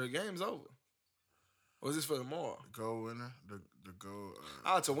on Australia, game's over. Or is this for tomorrow? the gold winner, the gold.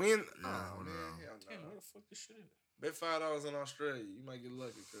 To win? Yeah, Oh, hold man. on. Hell Damn, no. where the fuck this shit at? Bet $5 on Australia. You might get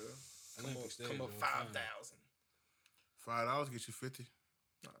lucky, cuz. Olympics, there you Come up go, 5,000. $5 get you 50.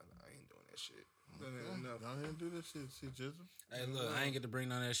 Nah, I ain't doing that shit. That ain't enough. Go ahead and do this shit. See, Jizzle. Hey, look, I ain't get to bring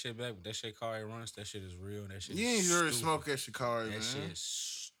none of that shit back, but that shit Kari runs. That shit is real. That shit You is ain't heard stupid. smoke at Shikari, man. That shit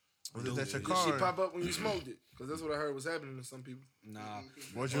is Was it that stupid. This shit Shikari? pop up when you smoked it. Because that's what I heard was happening to some people. Nah.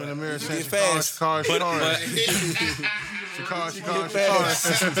 Was you in the mirror saying get fast. Shikari, But Shikari?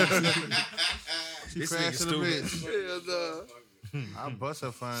 She This fast nigga to the stupid. bitch. Yeah, I bust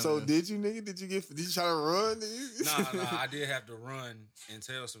her fine. So did you, nigga? Did you try to run? Nigga? nah, I did have to run and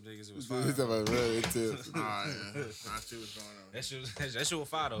tell some niggas it was He's fire. talking about run it too. Alright, yeah. I see what's going on. That shit was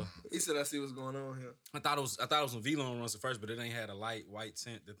fire though. He said, I see what's going on here. I thought it was some V-Long runs at first, but it ain't had a light white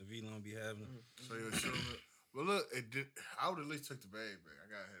tint that the V-Long be having. So you show it. But look, it did. I would at least took the bag back. I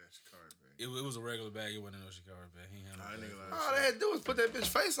gotta have that Shikari bag. It was a regular bag. It wasn't no Shikari bag. He ain't had no Nah, that bag. nigga like All they had to do was put that bitch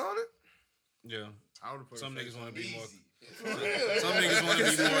face on it. Yeah. I would have put Some a niggas face want on to be it. more. Some niggas want to be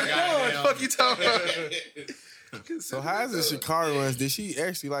more What the goddamn. fuck you talking about? So how is the Shikari runs? Did she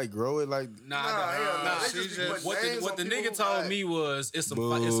actually like grow it like? Nah, hell nah. They she just be just- putting What the names on nigga people told who me was it's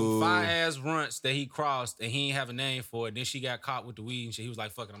some fire ass runts that he crossed and he ain't have a name for it. Then she got caught with the weed and shit. He was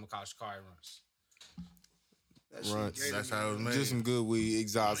like, "Fuck it, I'm gonna call it Shikari runts." That shit Runs. gay to That's me. how it was made. Just some good weed,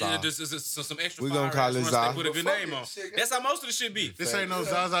 exhaust Yeah, off. just some extra. We gonna fire call ass it runts Za. They put a good Fuck name it, on. shit. That's how most of the shit be. This ain't no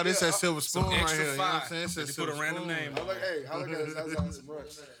Zaza. This that silver spoon right extra here. You know what I'm fire. saying? It's that They put a silver random spoon. name I look, hey, I look at it. That's on some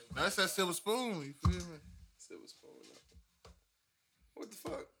brunch. That's that silver spoon. You feel me? Silver spoon. What the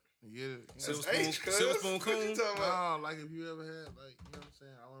fuck? You get it? Silver That's spoon, H, cuz. silver spoon, What you coon. talking about? No, like if you ever had, like, you know what I'm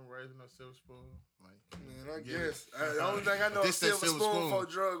saying? I wasn't raised with no silver spoon. Like, Man, I get it. guess. The only thing I know This is that silver silver spoon spoon. for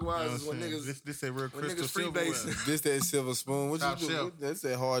drug You know wise what is when I'm saying? niggas. This that real when crystal niggas silverware. freebasing. This that silver spoon. What Top you do? shelf. That's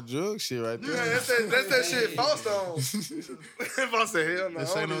that hard drug shit right there. Yeah, that's that shit Foster on. Foster, hell no.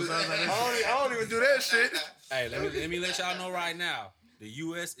 This I ain't don't no even- Zaza. I don't even do that shit. Hey, let me let y'all know right now. The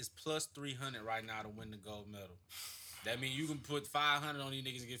U.S. is plus 300 right now to win the gold medal. That means you can put 500 on these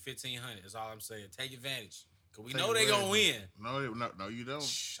niggas and get 1,500. That's all I'm saying. Take advantage. Because we Take know they going to win. advantage. No, you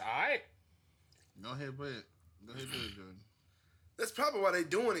don't. All right. Go ahead, play it. Go ahead, do it, Jordan. That's probably why they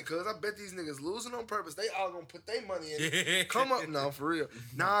doing it, cuz I bet these niggas losing on purpose. They all gonna put their money in it. Come up. No, for real.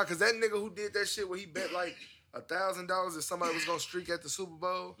 Nah, cause that nigga who did that shit where he bet like $1,000 if somebody was gonna streak at the Super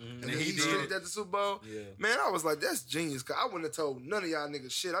Bowl, and then he he did streaked it. at the Super Bowl. Yeah. Man, I was like, that's genius. Cause I wouldn't have told none of y'all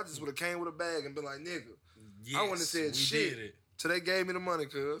niggas shit. I just would have came with a bag and been like, nigga. I wouldn't have said we shit. did it. So they gave me the money,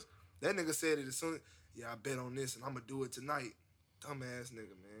 cuz. That nigga said it as soon as, yeah, I bet on this and I'm gonna do it tonight. Dumbass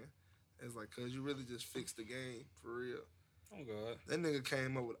nigga, man. It's like, cuz you really just fixed the game, for real. Oh, God. That nigga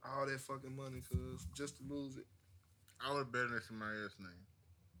came up with all that fucking money, cuz, just to lose it. I would have bet in somebody else's name.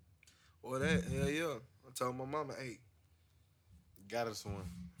 Or that, hell yeah. I told my mama, hey, Got us one.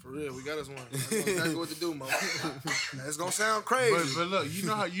 For real, we got us one. I know exactly what to do, man. It's gonna sound crazy. But look,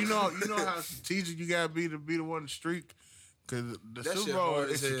 you know how strategic you gotta be to be the one to streak. Cause the That Super shit Bowl hard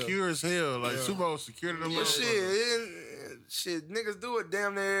is as hell. secure as hell. Like Super Bowl is secure to them. But motherfuckers. shit, niggas do it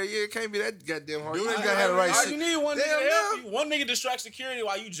damn near. Yeah, it can't be that goddamn hard. Do You it. just gotta have the right All shit. you need one nigga Damn, to help yeah. you. One nigga distract security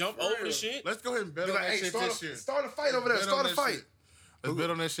while you jump over the real. shit. Let's go ahead and bet Be on like, that hey, shit this year. start a fight over there. Bet on Start a that fight. shit. Let's bet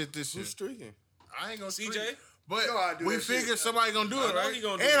on that shit this year. Who's streaking? I ain't gonna CJ? streak. But You know I do we that shit. figure somebody gonna do it, I know right? he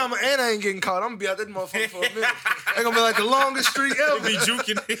gonna do And I ain't getting caught. I'm gonna be out that motherfucker for a minute. Ain't gonna be like the longest streak ever. be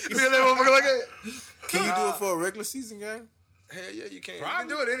juking Be niggas. that motherfucker like that. Can you do it for a regular season game? Hell yeah, you can. Probably. You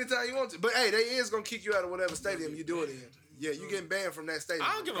can do it anytime you want to. But hey, they is gonna kick you out of whatever stadium you do it in. Yeah, you getting banned from that stadium.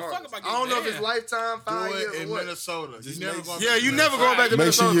 I don't give a fuck regardless. about I don't know if getting it's lifetime, 5 Do years, it or in what. Minnesota. Just You never make- going Yeah, you never going back to Make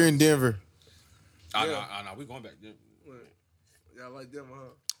Minnesota. sure you're in Denver. Oh, no, we going back. Y'all like them, huh?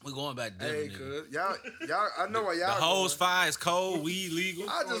 We going back there. Hey, cuz y'all, I know why The y'all. hose going. fire is cold, weed legal.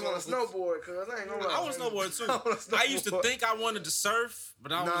 I just want to snowboard, cuz I ain't gonna lie. I want to snowboard too. wanna I used to snowboard. think I wanted to surf,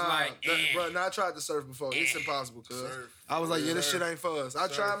 but I was like, bro, I tried to surf before. It's impossible, cuz. Surf. I was like, yeah, this Surf. shit ain't for us. I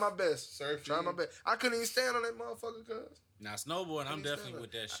tried my best. Surf. Tried my best. I couldn't even stand on that motherfucker, cuz. now snowboarding, I'm definitely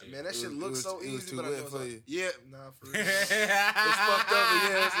with that shit. Man, that shit It looks was- so it was easy, too but I wet know it's for not. you. Yeah, nah, for real. It's fucked up, but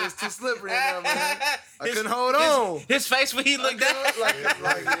yeah, it's too slippery in there, man. I couldn't hold on. His face when he looked down.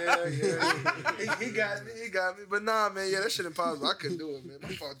 Yeah. He got me. But nah, man, yeah, that shit impossible. I couldn't do it, man. My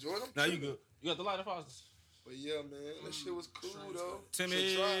fault, Jordan. Now you good. You got the lighter, Foster? But yeah, man, that shit was cool, though. Timmy,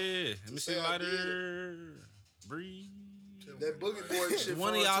 Should try. let me see say the I did lighter. Breathe. That boogie boy shit.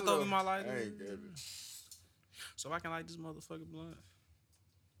 One of fun, y'all too, throw though. me my I lighter. ain't get it. So I can light this motherfucking blunt.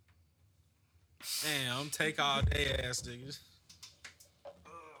 Damn, take all day ass niggas.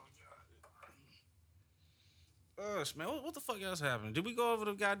 Oh, man, what the fuck else happened? Did we go over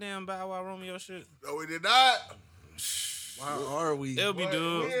the goddamn Bow Wow Romeo shit? No, we did not. Why are we? It'll be We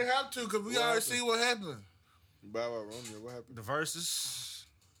done. didn't have to because we already see what happened. Bow Wow Romeo, what happened? The verses.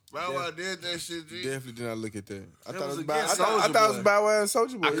 Bow Wow did that shit, G. Definitely did not look at that. I It thought was it was Bow. I against thought it Soulja was Boy. Bow Wow and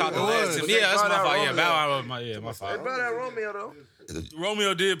Soulja Boy. I caught the it last was. tip. They Yeah, that's brought my out fault. Yeah, Romeo. Bow Wow was my They fault. brought out Romeo, though.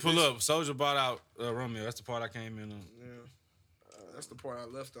 Romeo did pull up. Soldier bought out Romeo. That's the part I came in on. Yeah. That's the part I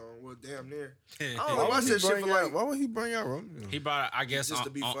left on. Well, damn near. He I don't Why watch would, he that shit bring for like. why would he bring out Romeo? brought out, I guess, Just to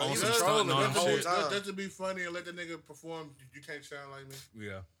be on funny. some He was stunting trolling on the him whole shit. time. Just to be funny and let the nigga perform. You can't sound like me.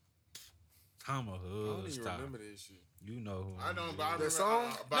 Yeah. I'm a I hood don't even style. remember this shit. You know who I don't. But I That remember,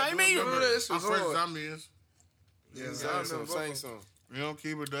 song? But Nah, I you do mean you remember remember this I'm was fresh hard. as I'm is. Yeah, Sing some, sing some. You don't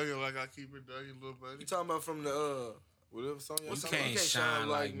keep it duggy like I keep it duggy, little buddy. You talking about from the Whatever song y'all You talking can't about. shine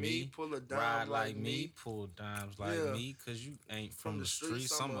like me, pull a dime ride like me. pull dimes like Yeah. me, cause you ain't from the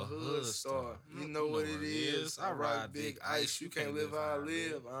streets. I'm a hood star. You know what it is. I ride big ice. You can't live how I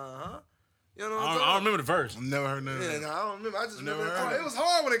live. You know what I'm I talking don't remember the verse. I've never heard none of Yeah, that. nah, I don't remember. I just Never remember that heard part. it. It was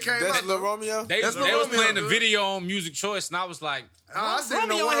hard when it came That's out. Lil though. Romeo? They That's was Romeo, playing the dude. video on Music Choice, and I was like, I seen it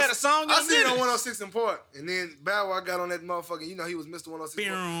Romeo on ain't had a song. I in seen it on minutes. 106 in Park, and then Bow Wow got on that motherfucker. You know he was Mr. 106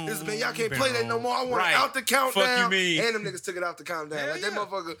 in Park. This man, y'all can't play that no more. I want Right. it out the countdown. Fuck you mean. And them niggas took it out the countdown. Hell Like that yeah.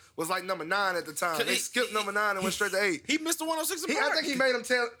 motherfucker was like number 9 at the time. They skipped number 9 and went straight to 8. He missed the 106 in I Park. think he made him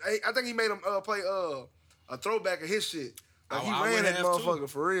tell. I think he made him play a throwback of his shit. Like he I ran would that have motherfucker too.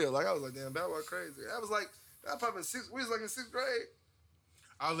 for real. Like I was like, damn, Bow Wow crazy. I was like, I probably in sixth. We was like in 6th grade.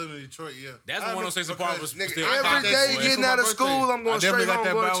 I live in Detroit, yeah. That's the 106 in Park was Nigga, still. I got Every that day shit getting for out my of school, birthday. I'm going I straight definitely home,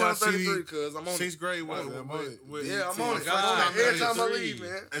 got going that to Bow Wow Channel CD 33 because I'm on it. Sixth grade was Yeah, I'm on it. God, I'm on it every time I 33. leave,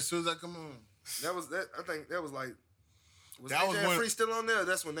 man. As soon as I come on. That was that. I think that was like. Was That was AJ when- Free still on there?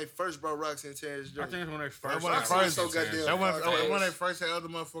 That's when they first brought Roxy and Terrence I Jones. think it's when they That first. when I Roxy was first, so goddamn that when fast. they first had other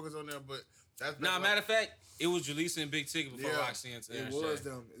motherfuckers on there, but that's Nah, matter of fact, it was Julissa and Big Ticket before Yeah. Roxy and It Terrence was J.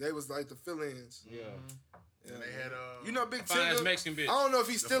 them. They was like the fill-ins. Yeah. Yeah. And they had You know, Big Fine ass Tigger. Mexican bitch. I don't know if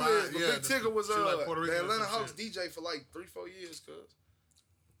he still fine- is, but yeah, Big the- Tigger was she like Puerto the Rican or Atlanta some Hawks shit. DJ for like 3-4 years, cuz.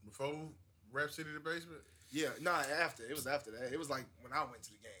 before Rap City the Basement. Yeah, nah, after. It was after that. It was like when I went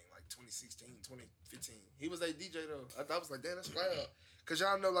to the game, like 2016, 2015. He was a DJ though. I was like, damn, that's wild. Cause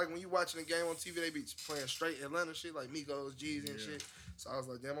y'all know, like when you watching the game on TV, they be playing straight Atlanta shit, like Migos, G's and shit. So I was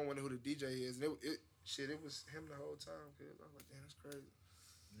like, damn, I wonder who the DJ is. And it was him the whole time. Cause I was like, damn, that's crazy.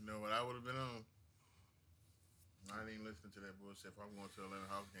 You know what I would have been on? I ain't even listening to that bullshit. If I'm going to Atlanta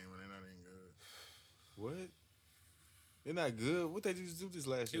Hawks game and they're not even good. What? They're not good. What they just do this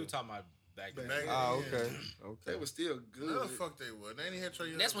last He year? was talking about back then. Back Ah, then, okay. yeah. Okay. They was still good. No, the fuck they would. They ain't had Trey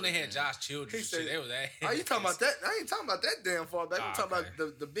Young. That's when they had Josh Childress. He and said- shit. They was that. Are you talking about that? I ain't talking about that damn far back. I'm Ah, talking okay.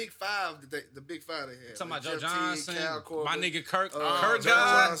 about the big five. The big five they had. Talking Like about Joe Jeff Teague, Johnson, Cal Corbin, my nigga Kirk, Joe Kirk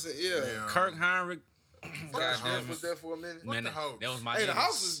God, Johnson, yeah. Yeah. Kirk Heinrich, Goddamn. was there for a minute. Man, the that, Hawks? that was my Hey, the niggas.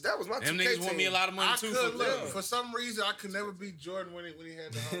 Hawks that was my Them 2K niggas won me a team. lot of money I too. could For look. real. For some reason, I could never beat Jordan when he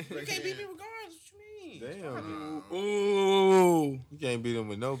had the Hawks. You can't beat me regardless. What you mean? Damn. Ooh. You can't beat him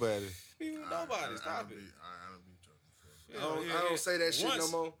with nobody. Beat me with nobody. Stop it. I don't beat Jordan. Yeah, I don't say that shit no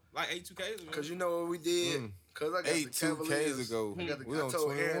Once, more. Like 8-2Ks ago. Cause you know what we did? Cause I got 8 the Cavaliers. 2Ks ago. I, got the, We I on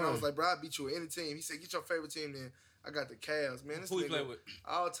told Aaron, I 21. was like, bro, I beat you with any team. He said, get your favorite team then. I got the Cavs, man. This Who you nigga, play with?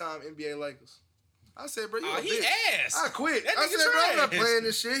 all-time NBA Lakers. I said, bro, you Oh, a he bitch. ass. I quit. That I nigga said, bro, I'm not trash. playing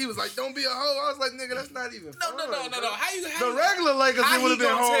this shit. He was like, don't be a hoe. I was like, nigga, that's not even No. fun, bro. How you? The regular Lakers How would he have been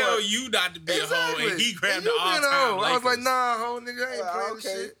gonna hard. tell you not to be a hoe and he grabbed And the you been a all-time hoe. Lakers? I was like, nah, hoe, nigga, I ain't playing this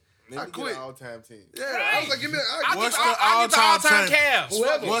okay. shit. Let I me quit. get an all-time team. Yeah, I was like, give me I What's get the I get the all-time all-time team? Cavs.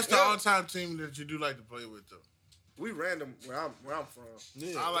 Whoever. What's the Yeah. all-time team that you do like to play with, though? We random where I'm from.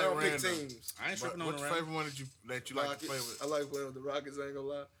 Yeah. I We like don't pick random. teams. I ain't But tripping on what's the your round. favorite one that you like to play with? I like playing with the Rockets, I ain't gonna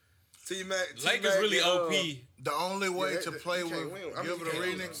lie. T-Mac. Lakers really OP. The only way Yeah, to that- play you with can't win. I mean, Gilbert you can't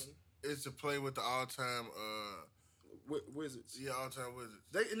Arenas is to play with the all-time Wizards. all-time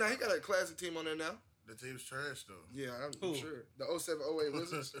Wizards. Now he got a classic team on there now. The team's trash though. Yeah, I'm Who? sure. The 07-08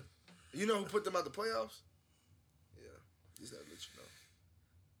 Wizards. You know who put them out the playoffs? Yeah. Just had to let you know.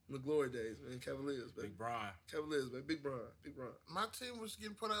 The glory days, man. Cavaliers, baby. Big Brian. Cavaliers, baby. Big Bron. My team was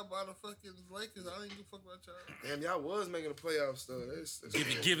getting put out by the fucking Lakers. I didn't give a fuck about y'all. Damn, y'all was making the playoffs, though. That's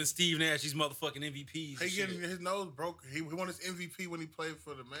Giving Steve Nash these motherfucking MVPs. He and shit. getting his nose broke. He won his MVP when he played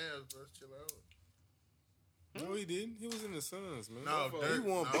for the Mavs. Bro, chill out. No, he didn't. He was in the Suns, man. No, he Dirk-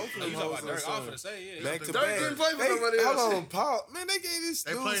 won no. both of Oh, them. you talking hoes about in the Dirk? I was Suns. finna say, yeah. Back to Dirk back. didn't play for nobody else. Hold on, Paul. Man, they gave this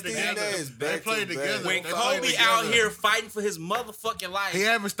They dude played Steve together. Nash They back played to together. back. When They Kobe played out together. here fighting for his motherfucking life. He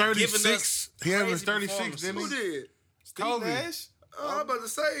averaged Giving 36. us He averaged crazy 36, didn't Who he? did? Steve Kobe. Nash? I'm about to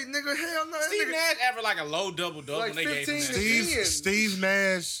say, nigga, hell no. that Steve nigga- Nash averaged like a low double-double Like when they gave him 15 that. Steve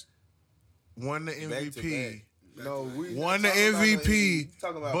Nash won the Back to MVP. back. No, we Won the talking about MVP,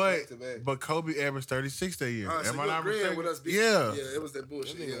 talking about but back to back. but Kobe averaged 36 that year. All right, so Am I you not agreeing mistaken? with us? Yeah. Yeah, it was that That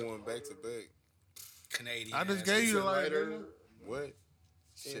bullshit. nigga Yeah. won back to back. Canadian. I just ass. gave you the like. Later. What?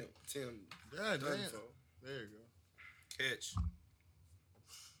 Tim. God damn. Dunfo. There you go. Catch.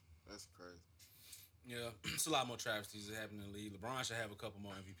 That's crazy. Yeah, it's a lot more travesties that happen in the league. LeBron should have a couple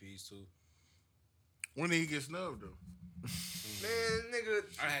more MVPs too. When did he get snubbed though? Man, nigga.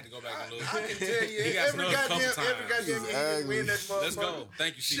 I had to go back and look. I can tell you, He got every snubbed a couple goddamn times. nigga win that motherfucker. Let's go.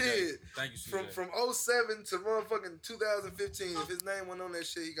 Thank you, CJ. Shit. Thank you, CJ. From 07 to motherfucking 2015, if his name went on that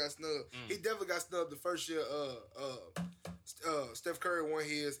shit, he got snubbed. He definitely got snubbed the first year. Steph Curry won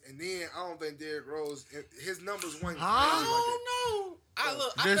his, and then I don't think Derrick Rose. His numbers weren't crazy I like that. don't know. I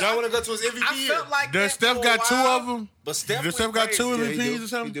look. Does- Y'all want to go to his MVP I year? felt like Does that Steph for a got two while, of them? But Steph, Does Steph got two Yeah, he MVPs do. or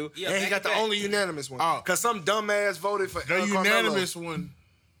something? He do. Yeah, and he back got to the back. only unanimous one. Oh. Cause some dumbass voted for The Carmelo. unanimous one.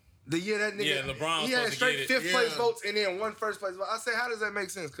 The year that nigga, Yeah, LeBron he had supposed to straight get it. fifth place Yeah. votes and then one first place vote. I say, how does that make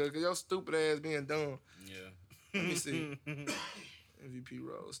sense? Cause your stupid ass being dumb. Yeah. Let me see. MVP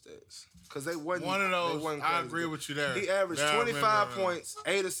Rose stats. Cause they wasn't One of they those. wasn't I crazy. agree with you there. He averaged Yeah, I 25 remember that. points,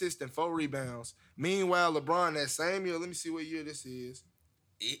 8 assists, and 4 rebounds. Meanwhile, LeBron that same year, let me see what year this is.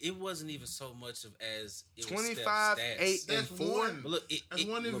 It wasn't even so much of as it was 25, Steph's stats. 8, and That's 4. one. But look, That's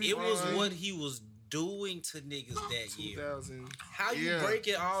one it MVP. was what he was doing to niggas that year. 2000. How you Yeah.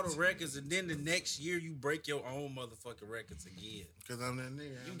 breaking all the records and then the next year you break your own motherfucking records again? Because I'm that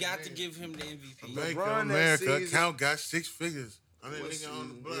nigga. You got to give him the MVP. America, LeBron that America season- count got 6 figures. I'm that What nigga on the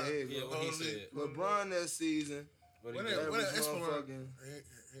season? block. Yeah, Yeah, what he said. LeBron that season, What he What did. that- what that- averaged that's what- motherfucking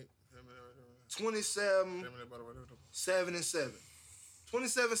 27, 7, and 7.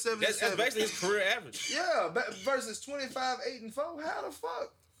 27, 7, and That's 7. basically his career average. Yeah, versus 25, 8, and 4. How the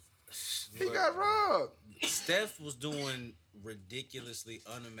fuck? He got robbed. Steph was doing ridiculously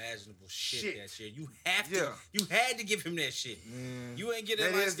unimaginable shit, Shit. that year. You have to. Yeah. You had to give him that shit. You ain't get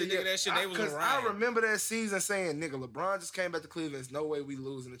that, That light is skin the nigga that shit. They was Because alright. I remember that season saying, nigga, LeBron just came back to Cleveland. There's no way we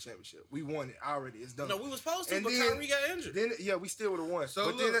losing the championship. We won it already. It's done. No, we was supposed to, And but then- Kyrie got injured. Then yeah, we still would have won. So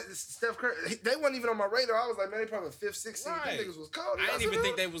but look- then Steph Curry, they wasn't even on my radar. I was like, man, they probably 5th, 6th seed. Right. Them niggas was cold. I didn't even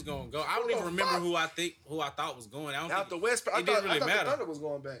think they was gonna go. I don't Who even the remember fuck? who I thought was going. I don't out the think West. I it thought, didn't really I thought matter. the Thunder was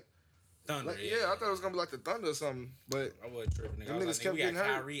going back. Thunder. Like, yeah, I thought it was gonna be like the Thunder or something. But I wasn't tripping. Nigga. Them I was niggas like, nigga, kept we got getting hurt.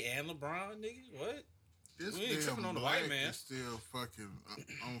 Kyrie and LeBron, nigga. What? This We ain't damn tripping on the black white man. is still fucking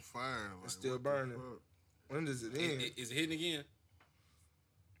on fire. Like, It's still what the burning. fuck? when does it end? Is it hitting again?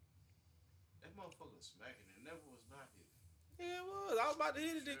 That motherfucker smacking it never was not hit. Yeah, it was. I was about to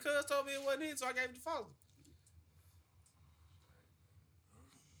hit it. Then Cuz told me it wasn't hit, so I gave it to Foster.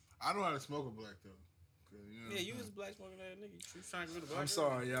 I know how to smoke a black though. know. Yeah, you was a black smoking ass nigga. You trying to get rid of black. I'm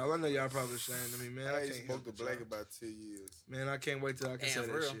sorry, y'all. I know y'all probably ashamed of me, man. I I ain't can't smoked a help black it, about 10 years. y'all. Man, I can't wait till I can Damn, say for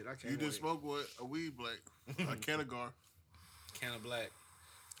that real? shit. I can't You wait. just smoke what? A weed black. A Canagar. Can of black.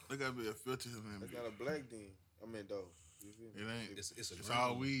 There gotta be a filter in there. That's not a black thing. I mean, though. You feel me? It ain't. It's a It's green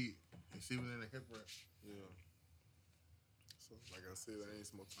all one. weed. It's even in the hip wrap. Yeah. So, like I said, I ain't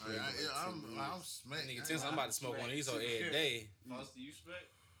smoked a I, black in like 10 I'm years. smacked. Nigga, since I'm about to smoke one of these whole every day. Foster, you smack?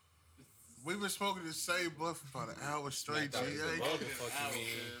 We've been smoking the same blunt for about an hour straight, G. Smacked out the I bug. Fuck you,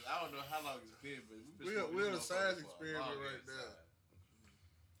 man. I don't know how long it's been, but we've been We're smoking on a this science motherfucker for a experiment long right ass now. time.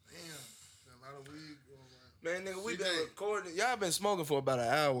 Damn. A lot of weed going around. Man, nigga, we CJ. been recording. Y'all been smoking for about an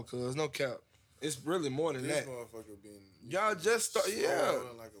hour, cuz. No cap. It's really more than This that. motherfucker been. Y'all just start. Yeah.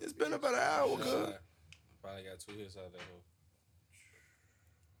 rolling like a It's been bitch. about an hour, Yeah, cuz. Probably got 2 hits out of that hoe.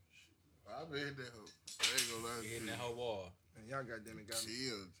 I've been hitting that hoe. I ain't gonna lie to You you. hitting that whole wall. Man, y'all goddamn it got me.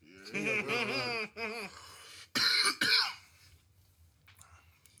 Chill, yeah.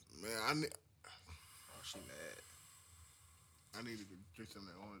 Man, I need Oh, she mad. to go drink some of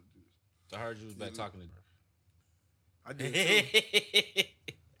that orange juice. I heard you was back talking to I did too.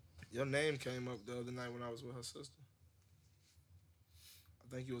 Your name came up the other night when I was with her sister.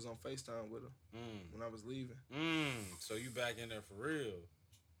 I think you was on FaceTime with her when I was leaving. So you back in there for real.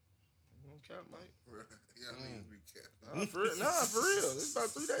 Don't cap, Mike. Yeah, I need to be careful. For real. This is about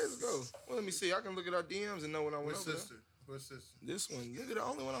 3 days ago. Well, let me see. I can look at our DMs and know when I went What over there. sister? What sister? This one, nigga, the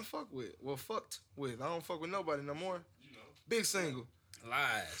only one I fuck with. Well, fucked with. I don't fuck with nobody no more. Big single.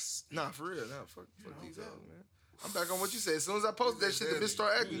 Lies. Nah, for real. Nah, fuck these hoes, man. I'm back on what you said. As soon as I posted that shit, the bitch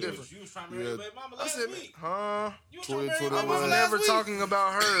start acting different. You was trying to marry your baby mama I last said, week. huh? You was trying to marry your 2021. I baby was mama never last week. talking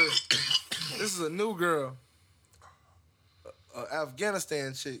about her. This is a new girl.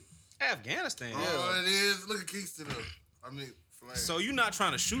 Afghanistan chick. Afghanistan. Oh, it is. Look at Kingston up. I mean, Flame. So you not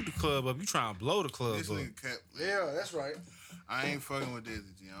trying to shoot the club up, you trying to blow the club This up. nigga cap. Man. Yeah, that's right. I ain't fucking with Dizzy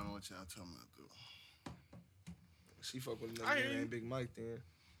G. I don't know what y'all talking about, though. She fuck with I another hear man you. named Big Mike then.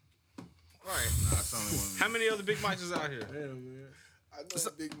 Right. Nah, it's only one. How many other big mics is out here? Damn, man. I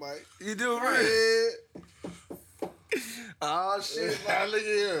know Big Mike. You do Right. right. Oh shit, man. Look at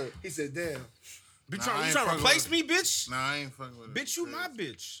here. He said, damn. You Nah, I trying ain't to fucking replace with me, bitch? Nah, I ain't fucking with her. Bitch, you my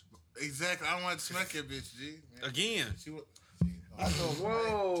bitch. Exactly. I don't want to smack that bitch, G. Again. She wa- I know.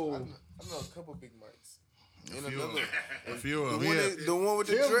 Whoa. I know a couple Big Mics. And few of another. A few The of one, them. that, the one with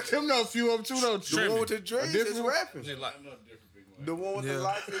the Tim, dread. Tim know a few of them, too, though. The one with the dreads different is one? rapping. Just like, I know different big one. The one with Yeah. the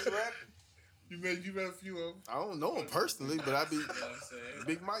lights is rapping. You met a few of them. I don't know him personally, but I be You know what I'm saying?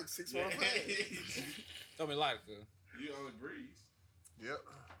 Big Mike 615. tell me like, cuz. You only breeze. Yep.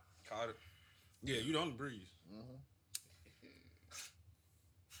 Caught it. Yeah, you don't breeze.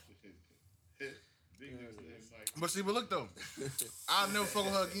 Big niggas named Mike. But see, but look, though. I'll never fuck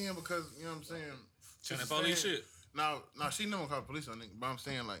with her again because, you know what I'm saying? Trying to To police sustain- shit. No, she never called the police on it. But I'm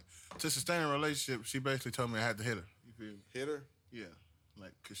saying, like, to sustain a relationship, she basically told me I had to hit her. You feel me? Hit her. Yeah.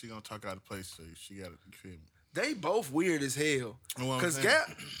 Like, because she going to talk out of place, so she got to, you feel me? They both weird as hell. Know what I'm Cause saying? Gap,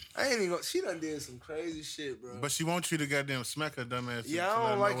 I ain't even gonna, she done did some crazy shit, bro. But she wants you to goddamn smack her dumb ass. Yeah, to I let her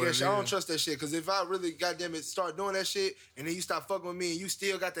don't know like what that it shit. I don't is. trust that shit. Cause if I really goddamn it start doing that shit and then you stop fucking with me and you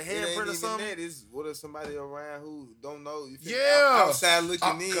still got the It ain't handprint or even something. that. It's what if somebody around who don't know? You feel me? Yeah. Outside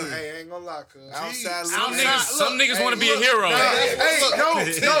looking in. Hey, I ain't gonna lie, cuz. Outside Some looking niggas, in. some niggas want to be a look, hero.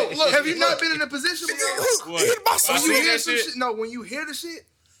 No, look, have you not been in a position before? What? I When you seen hear that some shit. shit, no, when you hear the shit,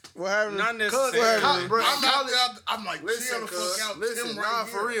 What happened? Not cuz, necessarily. bro, I'm y'all- out there. I'm like, Listen, chill the cuz. fuck out. Listen, Tim nah, right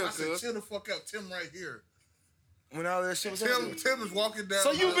for here. real, I said, cuz. chill the fuck out. Tim right here. when all that shit was Tim happening. is walking down.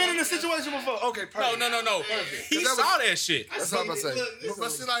 So you've been in a situation before? Okay, perfect. No. He That was- saw that shit. That's what I'm about to say.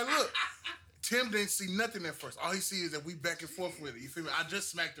 But see, like, look, Tim didn't see nothing at first. All he sees is that we back and forth with it. You feel me? I just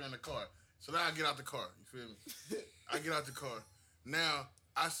smacked her in the car. So now I get out the car. You feel me? I get out the car. Now,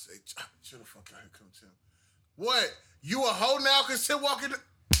 I say, chill the fuck out. Here come Tim. What? You a hoe now because Tim walking...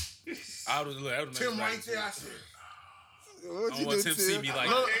 I would have Tim right there. I said... What I you want do, Tim to see me like,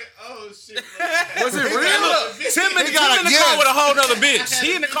 Look, Oh shit! Was it real? look, Tim in the got a car with a whole nother bitch.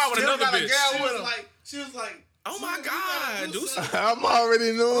 He in the car with Tim another got a bitch. gal She with was him. like, she was like, Oh my God, dude. I'm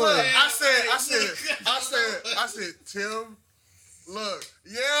already knowing. Look, I said, Tim, look,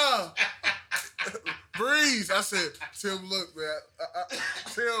 yeah. Breeze. I said, Tim, look, man.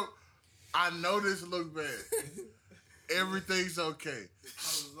 Tim, I know this look bad. Everything's okay. I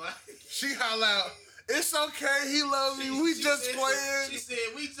was like, She holla out, it's okay, he loves me, we just She playing. said,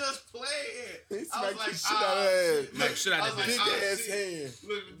 we just playing. He I was smacked like, the shit out of her. Like, shit out I of was that Big like, bitch. oh, ass shit. hand.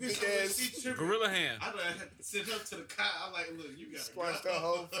 Look, Big bitch, ass she tripping. Gorilla hand. I done sent her to the car. I'm like, look, you got Squashed her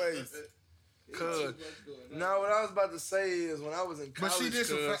whole face. Cuz. Now, what I was about to say is when I was in But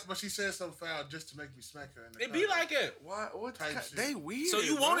college, but she said something foul just to make me smack her. In the It be like it. what Type kind- shit. they weird. So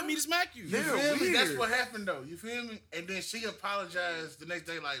you bro. wanted me to smack you? You They're feel me? That's weird. what happened though. You feel me? And then she apologized the next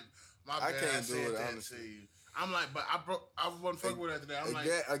day, like, my I bad. can't do said it, that honestly. to you. I'm like, but I wasn't fucking with her today. I'm like,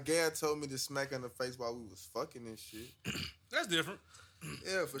 A guy told me to smack her in the face while we was fucking and shit. That's different.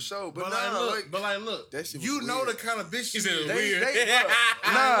 Yeah, for sure. But, but nah, look, That shit was you know weird. the kind of bitch she He said is. weird.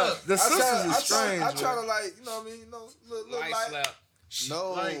 nah, the I sisters try, is strange. I try bro. to like, you know what I mean? You know, look Light like, slap.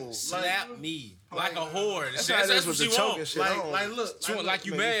 no. Like, Slap me like a whore. That's That's how it is what with she the choking want. shit. look, She want like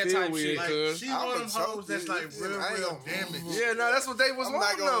you Make me mad feel type weird, shit. like Cuz. she I'm one a of them hoes choke, that's dude. like You feel me? real, I ain't real gonna- damaged. Yeah, no, that's what they was I'm not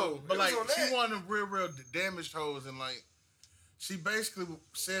wanting gonna- though. But It like was on she that. one of them real damaged hoes, and like she basically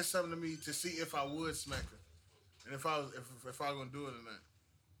said something to me to see if I would smack her, and if I was gonna do it or not.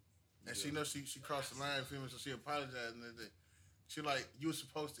 And she knows she crossed the line, feel me? So she apologized and everything. She like, you were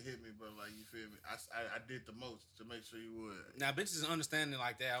supposed to hit me, but like, you feel me? I did the most to make sure you would. Now bitches understanding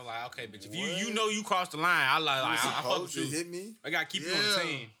like that. I'm like, okay, bitch. If you know you crossed the line, I I fuck with supposed to you. hit me? I gotta keep you on the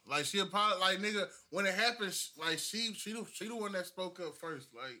team. Like she apologized, like nigga, when it happened, like she the one that spoke up first.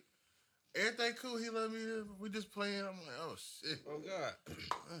 Like everything cool, he let me. We just playing. I'm like, oh shit. Oh God,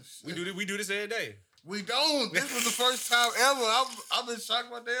 Oh, shit. we do this every day. We don't. This was the first time ever. I've been shocked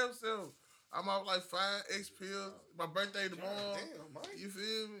my damn self. I'm out like 5 X pills. My birthday tomorrow. Damn, Mike. You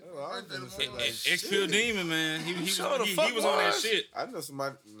feel me? Oh, I My birthday was finna say, tomorrow. like, X-Pill Demon, man. He Sure the was fuck he was on that was. shit. I know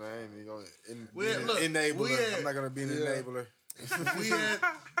somebody. No, I ain't even gonna Look, enabler. we had- I'm not gonna be an enabler. we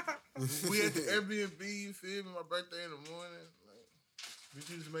had the Airbnb. You feel me? My birthday in the morning. Like, bitch,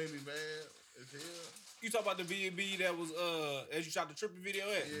 you just made me bad as hell. You talk about the B&B that was as you shot the tripping video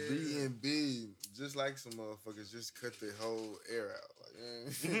at. B&B, just like some motherfuckers, just cut the whole air out.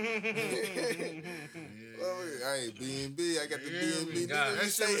 Like, well, I ain't B&B. I got the Yeah, B&B. God. Nigga, That you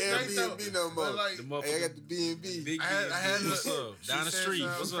say shit was great, Airbnb no But more. like, The Hey, I motherfucker. got the B&B. Big I had what's to up? Down the she said street.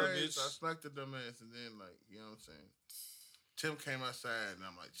 something What's up, crazy, bitch? So I smacked the dumbass, and then like, you know what I'm saying? Tim came outside, and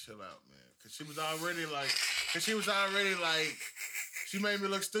I'm like, chill out, man, because she was already like, she made me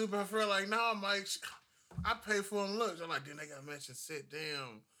look stupid. For her, like, nah, Mike, I paid for them looks. I'm like, then they got mentioned, sit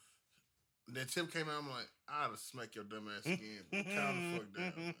down. Then Tim came out, I'm like, I'd have smacked your dumb ass again. Calm the fuck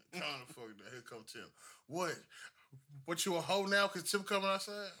down. Man. Calm the fuck down. Here come Tim. What you a hoe now? Cause Tim coming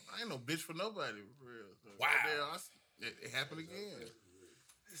outside? I ain't no bitch for nobody, for real. So, Wow. It happened again.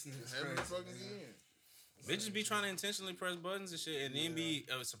 It happened fucking again. Bitches be trying to intentionally press buttons and shit, and then be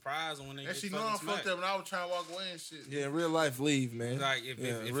surprised when they And get she know fucking I fucked smacked. up, and I was trying to walk away and shit. Yeah, in real life, leave, man. Like if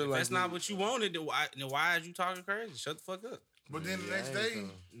real life, that's not leave. what you wanted, then why is you talking crazy? Shut the fuck up. But then the next day,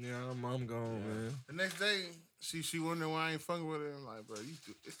 Yeah, I'm gone, man. she wondering why I ain't fucking with her. I'm like, bro,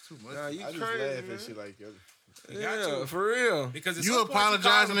 it's too much. Nah, you I just crazy, laugh man. at shit like that. You got Yeah, to. for real. Because at You some point call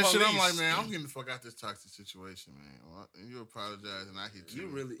apologizing the and shit. I'm police. like, man, I'm getting the fuck out this toxic situation, man. Well, you apologize and I hit you. You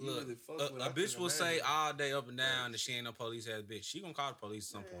really Look, fuck with a bitch will say all day up and down that she ain't no police ass bitch. She gonna call the police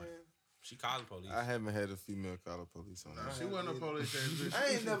at some point. She called the police. I haven't had a female call the police on that. She wasn't a police ass bitch.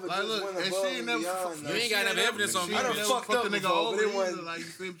 I ain't never Like, just look, went and above she ain't and never. beyond, You ain't got enough evidence on She me. I done never fucked fucked up the nigga before, over but it either. wasn't- Like, you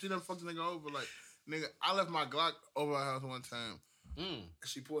feel me? She never fucked the nigga over. Like, nigga, I left my Glock over her house one time.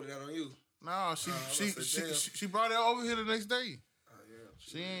 She pulled it out on you. No, she brought it over here the next day. Oh, yeah.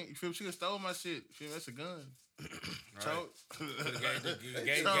 She ain't. You feel me? She done stole my shit. You feel me? That's a gun. Choke.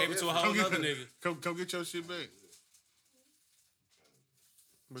 Gave it to a whole nother nigga. Come get your shit back.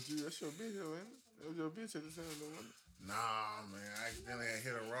 But that's your bitch, though, ain't it? That was your bitch at the time, though, wasn't it? Nah, man. I accidentally had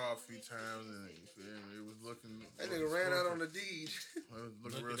hit a raw a few times, and you feel me? It was looking. That nigga ran out on the deed. It was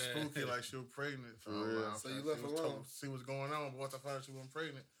looking Look real at that. spooky, like she was pregnant. For real. So you left alone. See what's going on, but once I found out she wasn't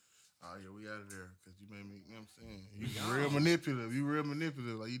pregnant, oh yeah, we out of there because you made me. You know what I'm saying? You real manipulative. You real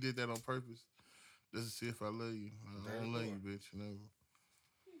manipulative. Like you did that on purpose, just to see if I love you. I don't love you, bitch. You know.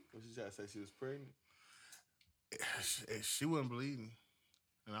 What she tried to say? She was pregnant? She wasn't bleeding,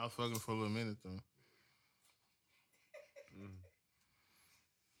 and I was fucking for a little minute though.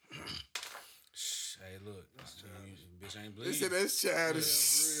 Hey, look, bitch ain't They bleeding. said that's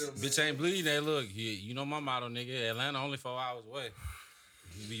childish. Bitch ain't bleeding. Hey, look, you know my motto, nigga. Atlanta only 4 hours away.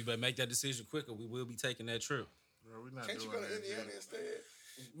 You better make that decision quicker. We will be taking that trip. Bro, we not Can't you doing go to that, Indiana Jay. instead?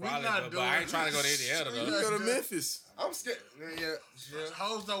 We Probably, not but doing I ain't trying to go to Indiana You though. go to Memphis. I'm scared. Yeah.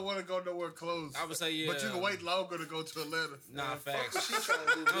 Hoes don't want to go nowhere close. I would say yeah. But you can wait longer to go to Atlanta. Nah, facts. She trying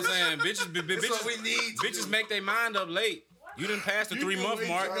to do You know what I'm saying? Bitches, That's what we need to bitches do. make their mind up late. You didn't pass the You 3 can month wait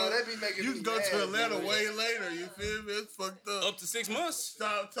mark. to Bro, they be making You me can go mad, to Atlanta bro. way later. You feel me? It's fucked up. Up to 6 months.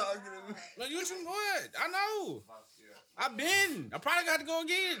 Stop talking to me. Like, you what? I know. I've been. I probably got to go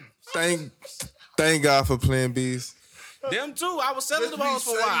again. Thank God for Plan B's. Them too. I was selling them hoes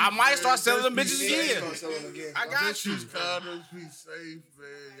for a while. I might start selling them bitches again. I got you. Use condoms, be safe,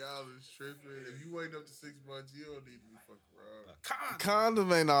 man. Y'all is tripping. If you wait up to 6 months, you don't need to be fucking around.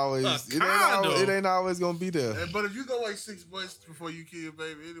 Condom ain't always. condom. It ain't always gonna be there. But if you go wait 6 months before you kill your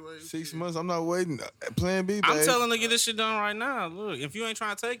baby, anyway. 6 months. I'm not waiting. Plan B, babe. I'm telling her to get this shit done right now. Look, if you ain't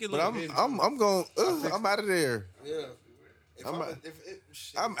trying to take it, But look. I'm going. I'm out of there. Yeah. I'm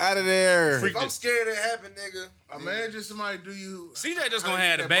out of there. If I'm scared it happen, nigga. Imagine somebody do you. CJ just gonna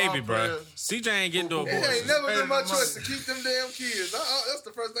have the baby, bro. CJ ain't getting no It ain't abortion. never been my choice to keep them damn kids. That's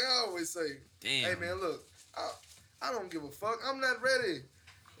the first thing I always say. Damn. Hey man, look, I don't give a fuck. I'm not ready.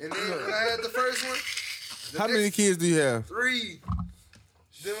 And then when I had the first one, How many kids do you have? 3.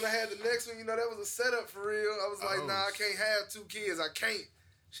 Then when I had the next one, that was a setup for real. I was like, nah, I can't have 2 kids. I can't.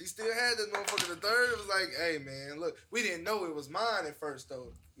 She still had this motherfucker. The third, it was like, hey man, look, we didn't know it was mine at first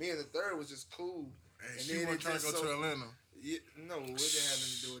though. Me and the third was just cool. And And she then wasn't it trying to just go to Atlanta. Yeah, no, it didn't have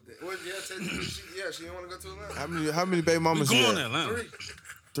nothing to do with that. Well, she didn't want to go to Atlanta. How many baby We mamas you going to have? Atlanta. 3.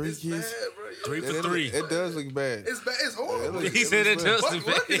 3 It's kids. bad, bro. Yeah. 3 for It 3. It does look bad. It's bad. It's horrible. He said it just Fuck, as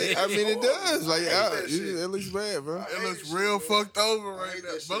look at bad. it. I mean, it does. Like, I hate that shit. it looks bad, bro. I It hate looks that real shit, man. fucked over I right hate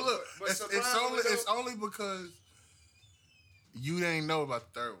now. that But shit. look, But it's surprisingly, only because you didn't know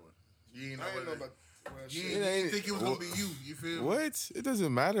about the third one. You didn't know, I didn't know about about. Well, You shit. didn't think it was gonna be you. You feel me? What? It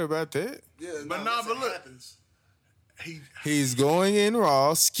doesn't matter about that. Yeah, But no, but look. happens. He's going in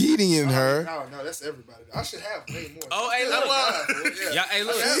raw, skeeting in her. No, that's everybody. I should have way more. Oh, hey, Still look. have more, yeah. Yeah, hey,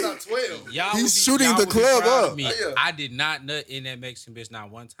 look. I should have about 12. Y'all He's would be- shooting y'all the would be club proud of up. me. Yeah. I did not nut in that Mexican bitch not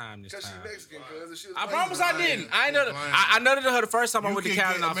one time this Because time. she Mexican, cuz. She was I black. promise I didn't. I ain't nutted. lying. I nutted her the first time I You went to can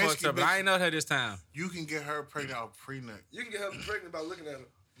Cali and get I a fucked Mexican her, but I bitch. ain't nut her this time. You can get her pregnant out pre-nut. You can get her pregnant by looking at her.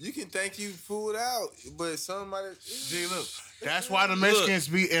 You can think you fooled out, but somebody. Gee, look, that's why the Mexicans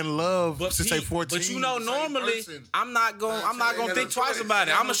be in love since they 14. But you know, the same normally person. I'm not gonna ain't think no twice choice. about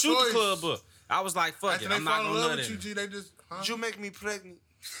it. Ain't I'm no gonna shoot the choice. club up. I was like, fuck After it, they I'm not fall in gonna love nut with you, in. G, they just. Huh? You make me pregnant.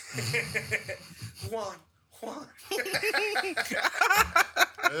 Juan.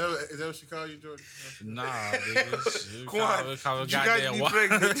 Is that what she called you, Jordan? Nah, nigga. Quan, Call it you got goddamn me what?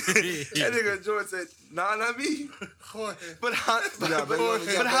 pregnant. That nigga George said, nah, not me. Jorge. But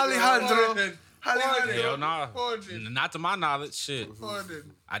Jorge. Alejandro. Alejandro. Hell nah. Jordan. Not to my knowledge, shit.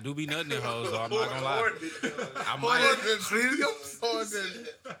 Jordan. I do be nutting in hoes, though. I'm not gonna lie. I might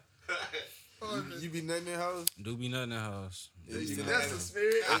You be nutting in hoes? do be nutting in hoes. That's the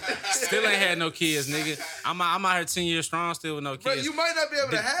spirit. Still ain't had no kids, nigga. I'm out here 10 years strong, still with no kids. But you might not be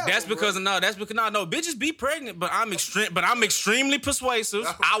able to have That's them, because no, bitches be pregnant, but I'm extremely persuasive.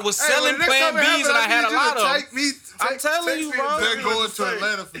 I was selling Plan Bs and I had a lot of them. I'm telling you, bro. They're going to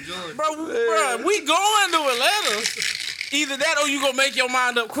Atlanta for Jordan. Bro, we going to Atlanta. Either that or you gonna make your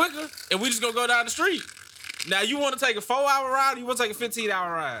mind up quicker and we just gonna go down the street. Now, you want to take a 4-hour ride or you want to take a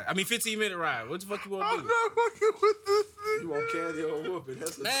 15-hour ride? I mean, 15-minute ride. What the fuck you want to do? fucking with this You want candy or whooping?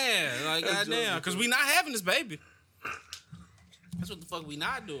 That's a Man, like, goddamn. Because we not having this baby. That's what the fuck we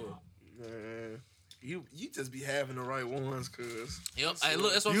not doing. Man, you just be having the right ones, cuz. Yep. Hey,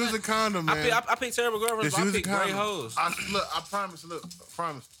 look, that's what I'm Use a saying. condom, man. I pick terrible girlfriends, Just but I use a pick great condom. hoes. I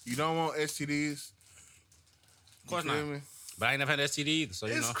promise. You don't want STDs. Of course You feel not. me? But I ain't never had STD either, so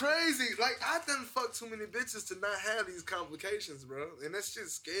you It's know. crazy. Like, I done fucked too many bitches to not have these complications, bro. And that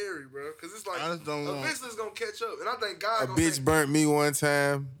shit's scary, bro. Because it's like, I just don't want- eventually it's going to catch up. And I think God A gonna bitch say, burnt me one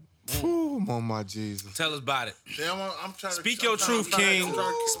time. Whew, on my Jesus. Tell us about it. Damn, I'm trying to Speak your truth, King.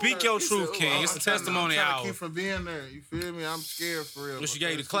 Speak your truth, King. It's a testimony I'm trying hour. to keep from being there. You feel me? I'm scared for real. What she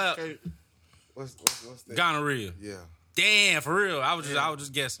gave you, the clap? What's that? Gonorrhea. Yeah. Damn, for real. I was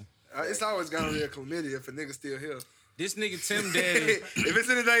just guessing. it's always gonorrhea chlamydia if a nigga still here. This nigga Tim Daddy. If it's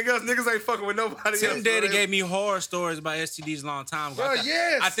anything else, niggas ain't fucking with nobody else. Tim Daddy bro. gave me horror stories about STDs a long time ago. Bro,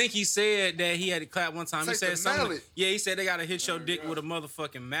 yes. I think he said that he had to clap one time. Take he said the something. mallet. Yeah, he said they gotta hit your dick with a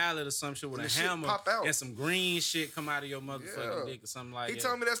motherfucking mallet or some shit with And a the shit hammer pop out. and some green shit come out of your motherfucking Yeah. dick or something like He that.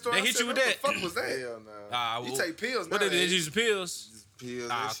 told me that story. They I hit said, you with what that? the fuck was that? Hell no. You take pills What they did? nowadays. Use pills? Pills.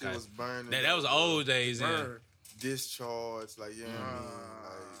 Ah, That shit okay. was burning. That was old days. Yeah. Burn. Discharge. Like, you know what I mean?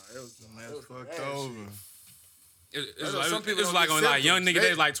 It was That's fucked bad over. shit. It I was know like, some people it was don't like get on like young symptoms. nigga They-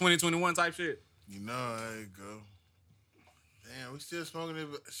 days, like 2021 type shit. You know, there you go. Damn, we still smoking it.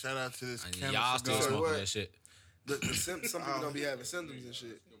 But shout out to this. And Cannabis y'all still cigar. smoking what? that shit. Some people don't be having symptoms and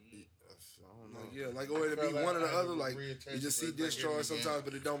shit. I don't know. Yeah, like or it'll be one or the other. Like you just see discharge sometimes,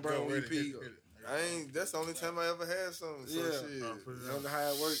 but it don't burn when you pee. That's the only time I ever had something. So Yeah. shit. You don't know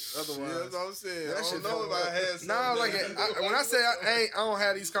how it works. Yeah, Otherwise, that's what I'm saying. that I shit don't know if I had something. Nah, like when I say I don't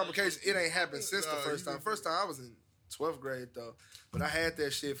have these complications, it ain't happened since the first time. First time I was in 12th grade though, but I had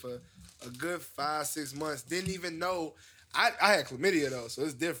that shit for a good 5-6 months. Didn't even know. I had chlamydia though, so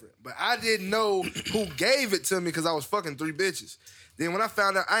it's different. But I didn't know who gave it to me because I was fucking 3 bitches. Then when I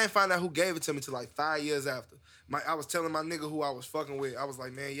found out, I didn't find out who gave it to me till like 5 years after. I was telling my nigga who I was fucking with. I was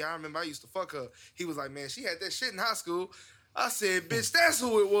like, man, yeah, I remember I used to fuck her. He was like, man, she had that shit in high school. I said, bitch, that's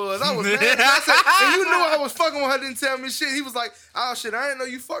who it was. I was mad. I said, and you knew I was fucking with her, didn't tell me shit. He was like, oh shit, I didn't know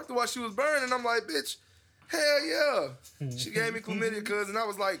you fucked her while she was burning. I'm like, bitch, hell yeah. She gave me chlamydia, cuz, and I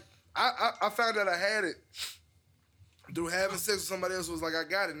was like, I found out I had it through having sex with somebody else. Was like, I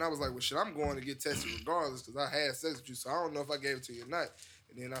got it, and I was like, well, shit, I'm going to get tested regardless because I had sex with you, so I don't know if I gave it to you or not.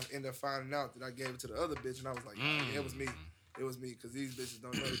 And then I ended up finding out that I gave it to the other bitch, and I was like, yeah, it was me. It was me, because these bitches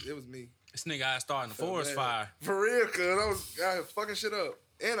don't know it was me. This nigga I starting the forest fire. For real, cuz I was fucking shit up.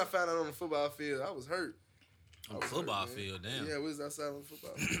 And I found out on the football field. I was hurt. On the football field, damn. Yeah, we was outside on the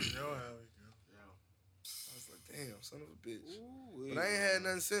football field. Yo, I was like, damn, son of a bitch. Ooh, but I ain't had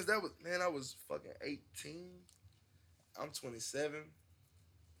nothing since. I was fucking 18. I'm 27.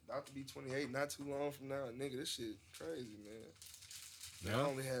 About to be 28 not too long from now. Nigga, this shit crazy, man. Yeah. I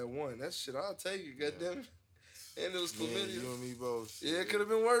only had one. That shit, I'll take it, goddammit. And it was chlamydia. You and me both. Yeah, it could have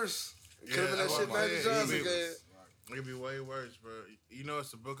been worse. It could have been that shit Magic Johnson got. It could be way worse, bro. You know,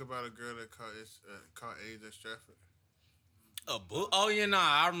 it's a book about a girl that caught AIDS at Stratford. A book? Oh yeah, nah.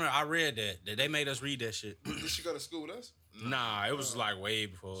 I remember. I read that. They made us read that shit. Did she go to school with us? Nah, it was like way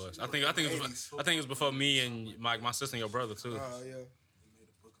before us. I think it was before me and my sister and your brother too. Oh yeah. They made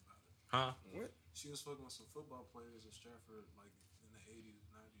a book about it. Huh? What? She was fucking with some football players at Stratford, like in the 80s,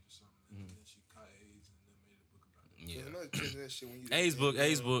 90s or something, and then she caught AIDS and then made a book about it. Yeah. That shit when you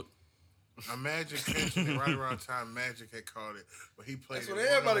AIDS book. Magic catching it right around time Magic had called it, but he played. That's it when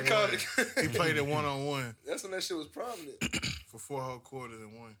everybody called it. He played it 1-on-1. That's when that shit was prominent. For 4 whole quarters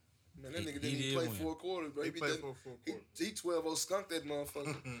and won. Man, that nigga didn't even play 4 quarters, bro. He played 4 quarters. He 12-0 skunked that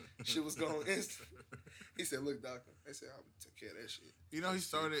motherfucker. Shit was going instant. He said, "Look, doctor." They said, "I'll take care of that shit." You know, he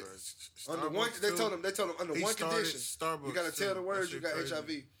started under one. They told him under one condition. Starbucks you gotta tell the world you got crazy.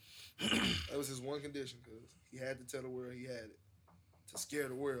 HIV. That was his one condition, because he had to tell the world he had it to scare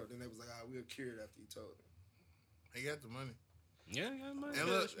the world. Then they was like, we'll cure it after he told them. He got the money. Yeah, money. And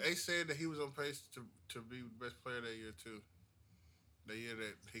look, they said that he was on pace to be the best player that year too. The year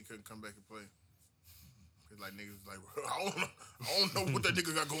that he couldn't come back and play. Cause like niggas was like, I don't know what that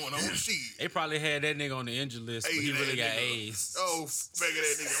nigga got going on. Shit. They probably had that nigga on the injured list, but he really got AIDS. Oh, figure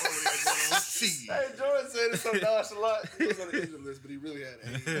that nigga only got going on. Shit. Hey, Jordan said it so nonchalant. He was on the injury list, but he really had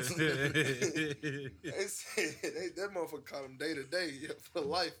AIDS. They said that motherfucker called him day to day for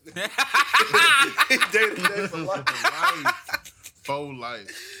life. Day to day for life. For life.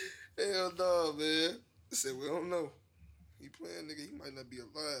 Hell no, man. They said, we don't know. He playing, nigga. He might not be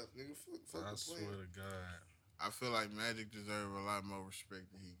alive, nigga. Fuck I the swear plan. to God. I feel like Magic deserves a lot more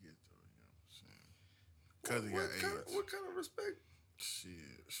respect than he gets, though. You know what I'm saying? Because he got AIDS. What kind of respect? Shit.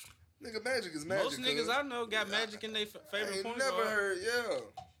 Nigga, Magic is Magic. Most niggas I know got Magic in their I favorite ain't point never guard. heard, yeah.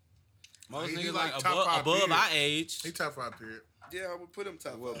 Most He niggas did like like top five above period. our age. He top 5 period. Yeah, I would put him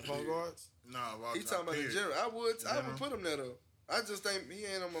top What, five, point period. guards? Nah, He talking about in general. I would put him there, though. I just think he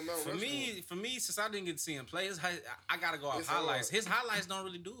ain't on my Mount For Rushmore. me, since I didn't get to see him play, I gotta go off It's highlights. hard. His highlights don't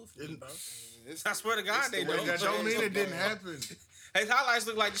really do it for me, bro. It's- I swear to God, it's they the way don't. That don't mean it didn't happen. His highlights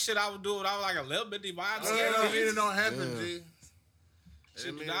look like the shit I would do when I was like a little bit vibes. That don't mean it don't happen, Yeah. G. Shit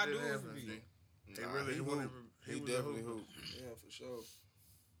It mean did not it didn't do it happen, for me. G. He Nah, really he wanted. hooped. He was a definitely hooper. hooped. Yeah, for sure.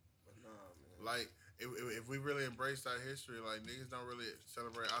 But nah, man. Like, if we really embraced our history, like, niggas don't really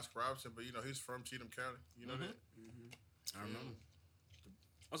celebrate Oscar Robertson, but, you know, he's from Cheatham County. You know that? I remember.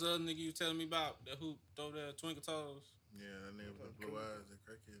 What's the other nigga you telling me about that hoop over there, Twinkle Toes? Yeah, that nigga with blue eyes, that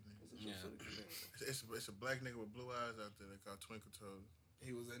crackhead nigga. Yeah. It's a black nigga with blue eyes out there. They call Twinkle Toes.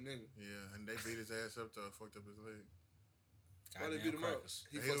 He was that nigga. Yeah, and they beat his ass up though, fucked up his leg. Why they beat him up? Crackers.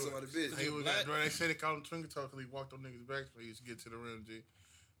 He fucked somebody's bitch. He was black? they say they called him Twinkle Toes because he walked on niggas' backs, but he used to get to the rim. G,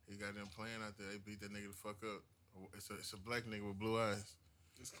 he got them playing out there. They beat that nigga the fuck up. It's a black nigga with blue eyes.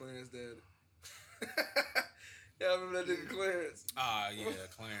 It's Clarence daddy. Yeah, I remember that nigga Clarence. Ah, yeah,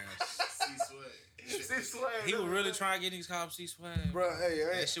 Clarence. See Swag. He was really trying to get these cops see swag. Bro, hey,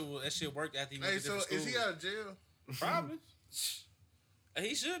 That shit worked after he went Hey, to so different is he schools. out of jail? Probably.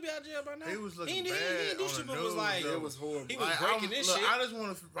 He should be out of jail by now. He was looking he bad didn't do on shit, the but was news, like, though. it was horrible. he was Like, breaking this look, shit I just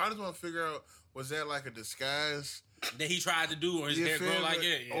want to figure out, was that like a disguise? that he tried to do, or his You hair feel grow me? like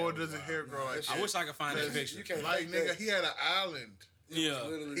it. Yeah. Or does his hair grow like that? I wish I could find that picture. You can't Like, fake nigga, that. he had an island. Yeah.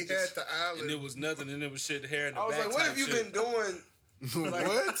 Literally He just- had the island. And there was nothing, and there was shit hair in the I was back. like, what type have you shit. been doing? What?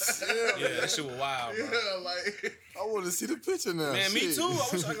 Yeah, that shit was wild, bro. Yeah, like I want to see the picture now. Man, me Shit. too. I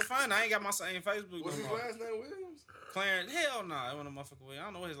wish I could find it. I ain't got my same Facebook What's no his more. last name? Williams? Clarence, hell no. That wasn't a motherfucker Williams. I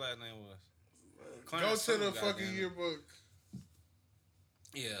don't know what his last name was. Go Clarence to the something, fucking goddamn it. yearbook.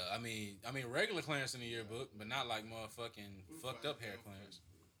 Yeah, I mean, regular Clarence in the yearbook, but not like motherfucking fucked up hair Clarence.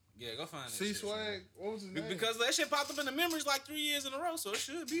 Yeah, go find it. C Swag. What was his name? Because that shit popped up in the memories like 3 years in a row, so it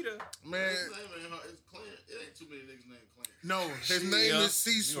should be there. Man, His name ain't hard. It's Clarence. It ain't too many niggas named Clarence. no, his name Yeah. is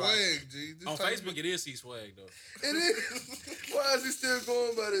C You Swag, right. G. This On type Facebook, it is C Swag though. It is. Why is he still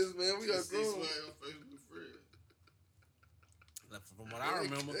going by this, man? We got It's grown. C-Swag on Facebook Fred. Like, from what I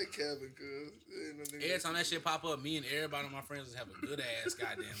remember, That Kevin, cuz. Ain't no nigga every time that shit pop up, me and everybody of my friends just have a good ass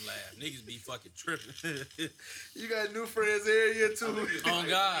goddamn laugh. Niggas be fucking tripping. You got new friends every year, too. On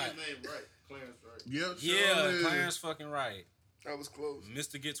God. His name right. Clarence right. Yep. Yeah, sure is. Clarence fucking right. I was close.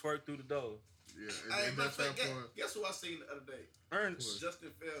 Mr. Gets worked through the door. Yeah, Hey, and matter that's of fact, that point. guess who I seen the other day? Ernest. Justin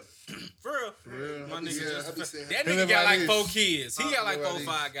Felder. For real. For real. My I be nigga seeing- just I be seeing that him. nigga got like Him 4 like this. kids. He got like him 4 like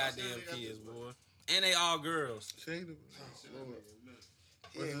 5 this. goddamn kids, boy. And they all girls. Shade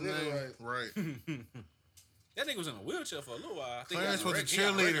He ain't living right. Right. That nigga was in a wheelchair for a little while. I think Clarence he got was a wreck- he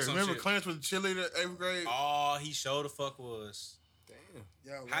got wrecked or cheerleader. some Remember, shit. Clarence was a cheerleader 8th grade? Oh, he sure the fuck was.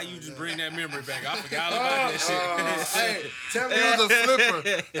 Y'all How lying, you just man. bring that memory back? I forgot about that shit. Hey, tell me. He was a flipper.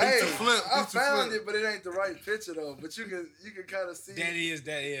 Hey, It's a flip. I It's a found flip. it, but it ain't the right picture though. But you can kind of see. That is.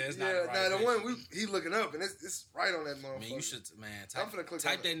 It's not yeah, the right now the picture. one he looking up and it's right on that motherfucker. Man, you should, man. I'm Type, finna click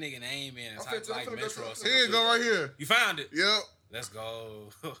type on that nigga name in and I'm type finna like go to- Metro I'm or finna something. Here you go right here. You found it. Yep. Let's go.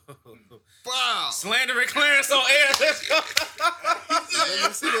 Wow. Slandering Clarence on air. Let's go. Let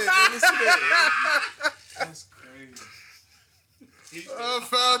me see that. Let me see that. That's crazy. I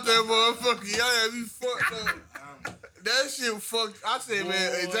found that motherfucker. Y'all had me fucked up. That shit fucked. I said,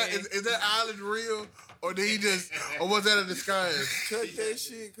 man, is that island real? Or did he just, or was that a disguise? Cut that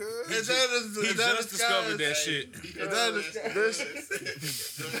shit, cuz. Is that a, He is that a just discovered that disguise? shit. Is that a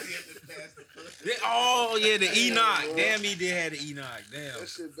disguise? Oh yeah, the Enoch. Damn, he did have the Enoch. Damn. That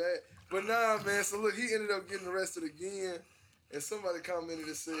shit bad. But nah, man. So look, he ended up getting arrested again, and somebody commented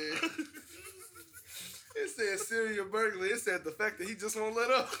and said, it said serial burglary. It said the fact that he just won't let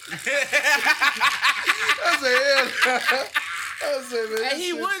up. I said, yeah. I said, man, Hey, this he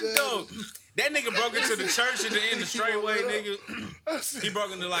shit wouldn't though. childish. That nigga broke into the church in the straightway, nigga. He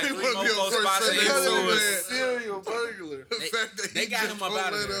broke into like He 3 wouldn't be mofo on first spots and Sunday he so was. bad. Serial burglar. The fact that they he got just him up won't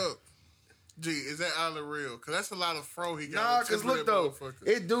out of let there. up. Gee, is that island real? Cause that's a lot of fro he got. Nah, on cause tip of look that though, motherfucker.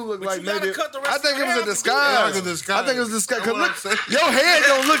 it do look But like you gotta maybe. cut the rest I think of it the was a hair. disguise. Like a disguise. I think it was a disguise. That's Cause what I'm look, saying. your head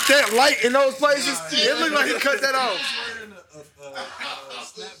don't look that light in those places. It looked like he cut that off. Wearing a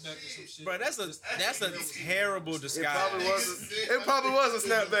snapback or some shit. Bro, that's a terrible It disguise. probably was a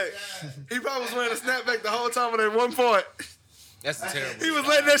snapback. He probably was wearing a snapback the whole time on that one part. That's a terrible. He was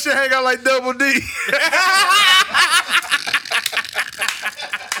letting that shit hang out like Double D.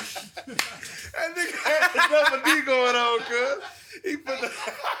 That nigga had Double D going on, cuz. He put the.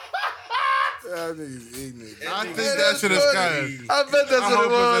 That nigga's ignorant. I think Man, that's a funny. disguise. I bet that's I what it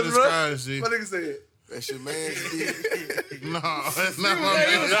hope was, it's a bro. disguise, G. What nigga said? That's your man's dick. No, that's not my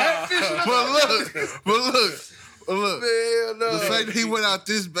He man. was catfishing. But look. Hell no. The fact that he went out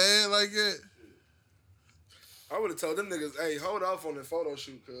this bad like that. I would have told them niggas, hey, hold off on the photo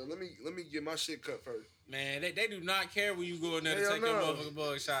shoot, cuz. Let me get my shit cut first. Man, they do not care when you go in there to Hell take your no. motherfucking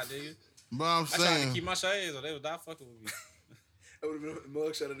bug shot, nigga. But I'm I tried to saying, keep my shades or they was not fucking with me. That would have been the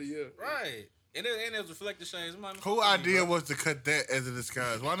mugshot of the year. Right. And it was reflective shades. who idea was to cut that as a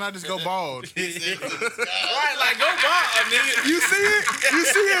disguise? Why not just go bald? Right, like go bald, nigga. You see it? You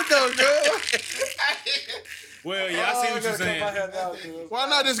see it though, girl. Well, yeah, I see what you're saying. Why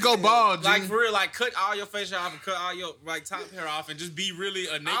not just go bald, G? Like for real, like cut all your facial hair off and cut all your like top hair off and just be really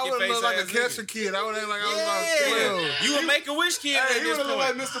a naked I would face look like a ass cancer nigga. kid. I would act like I was Yeah, about 12. you a Make a Wish kid Hey, at he this would have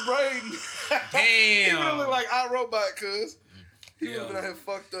point. looked like Mr. Braden. He would have Damn. looked like iRobot, cuz. He would Yeah. have been out here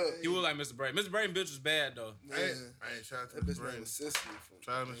fucked up. He would like Mr. Braden. Mr. Braden bitch was bad though. Man, I ain't shout out to that Mr. bitch Braden. named Cicely.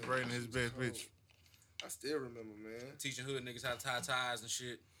 Shout out to Mr. Braden and his best bitch. I still remember, man. Teaching hood niggas how to tie ties and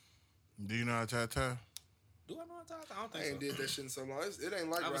shit. Do you know how to tie? Do I know how to tie ties? I don't I think ain't so. did that shit in so long. It ain't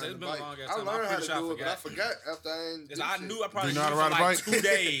like I was saying, riding it's a been a bike. long ass I time. I'm learned how pretty to sure I do it, but I forgot. forgot after I ain't. Cause do I shit. knew I probably Do you knew know for how to ride a like bike? 2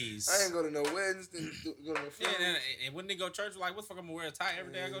 days. I ain't go to no weddings. Didn't go to no Yeah, funerals. and when they go to church, like, what the fuck I'm gonna wear a tie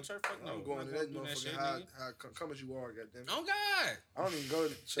every day I go to church? Fuck no. I'm going to I'm that not doing motherfucking shit, high, nigga. come as you are, goddamn. Oh God, I don't even go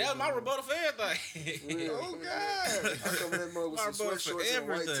to church. that was my no more. rebuttal for everything. Real. Oh, God. I come in that mug with My some rebuttal sweat for shorts and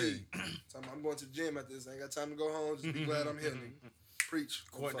a white everything. tee. I'm going to the gym after this. I ain't got time to go home. Just be glad I'm here, nigga. Preach.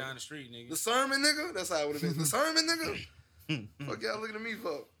 Court motherfucker. down the street, nigga. The sermon, nigga? That's how it would have been. The sermon, nigga? Fuck y'all looking at me for?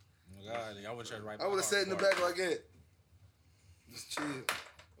 Oh God, nigga, I went to church right. I would have sat in the back like that. Just chill.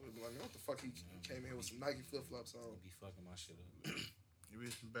 I would be like, man, what the fuck? He came in here with some Nike flip flops on. Be fucking my shit up. You be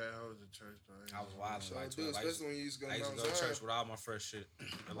some bad hoes at church, though. I was wild So like I do, 12. especially when you used to go I used to Mount go to Zion. church with all my fresh shit.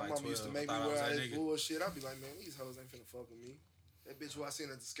 At My like mama 12, used to make me thought I wear was all that this nigga. bullshit. I'd be like, man, these hoes ain't finna fuck with me. That bitch who I seen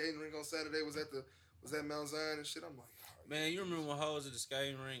at the skating rink on Saturday was at Mount Zion and shit. I'm like, Man, you remember when hoes at the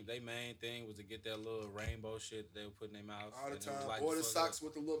skating rink, they main thing was to get that little rainbow shit that they would put in their mouth. all the and it was time. like Or the fuck socks up.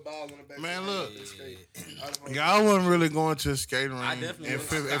 with the little ball on the back. Man, of look. the skate. All them hoes- Y'all wasn't really going to a skating I rink definitely in was.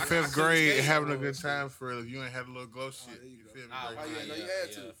 fifth, I in fifth couldn't grade skate. having a good time for real. If you ain't had a little glow shit, there you you go. feel me? Oh, yeah, yeah, no, you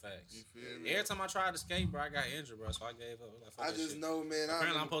had to. Facts. You feel me? Every time I tried to skate, bro, I got injured, bro, so I gave up. Like, fuck I that just shit. know, man.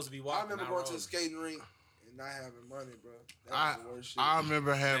 Apparently, I'm supposed to be I walking. remember not going to the rolling. skating rink and not having money, bro. That I was the worst shit. I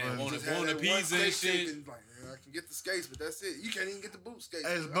remember having. Man, wanna- Just had wanna that one pizza and skate shit. and like, man, I can get the skates, but that's it. You can't even get the boot skates.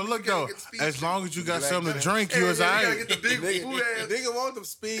 As, bro. but I look mean, you though, can't get the speed as skates. long as you got Black something to man. drink, you Yeah, was yeah, you alright. gotta get the big boot ass. Nigga want them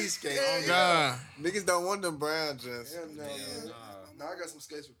speed skates. Yeah, God. Niggas don't want them brown joints. Hell no, man. nah. Nah, I got some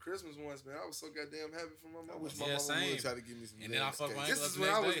skates for Christmas once, man. I was so goddamn happy for my I mama. wish my Yeah, mama same. would try to give me some. And then I fuck my This ankle is up when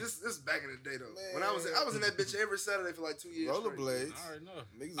the I next was. day. This is back in the day though. Man. When I was in that bitch every Saturday for like 2 years. straight. rollerblades. I already know.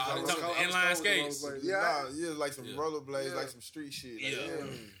 Niggas Oh, was they on talking I was inline cold with skates. rollerblades. Yeah, yeah, like some Yeah. rollerblades, Yeah. like some street shit. Like, Yeah.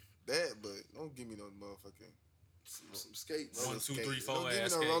 That, but don't give me no motherfucking Some skates. One, two, skates. three, four Don't give me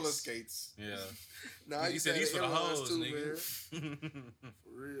ass no skates. roller skates. Yeah. Nah, You said these for the hoes, too, nigga. man.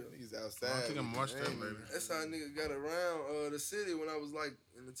 For real. Niggas I outside. think I'm with watched the that game. later. That's how a nigga got around the city when I was like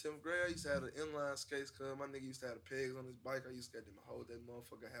in the 10th grade. I used to have the inline skates cause my nigga used to have the pegs on his bike. I used to get them to hold that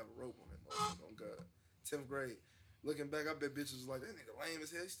motherfucker, have a rope on that motherfucker. On God. 10th grade. Looking back, I bet bitches was like, that nigga lame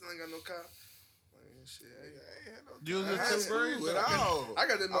as hell. He still ain't got no car. Man, shit. I ain't had no You was in high 10th school grade? at all. I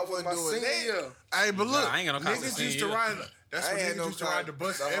got that I motherfucker wasn't my doing senior that. year. Hey, but look, Nah, I ain't got no car niggas since used to senior ride. That's I when ain't had niggas no used to car ride the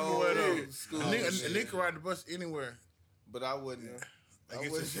bus the whole everywhere though. year. A School nigga, a shit. nigga could ride the bus anywhere. But I wouldn't. I I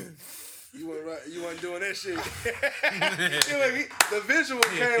guess wouldn't. You wasn't doing that shit. The visual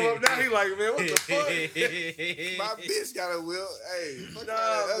came up. Now he like, man, what the fuck? My bitch got a wheel. Hey, fuck Nah,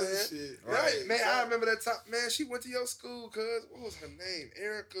 all that other man. shit. Right, man. I remember that time. Man, she went to your school, cuz. What was her name?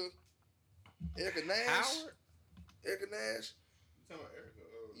 Erica Nash? Howard? Erica Nash? You talking about Erica?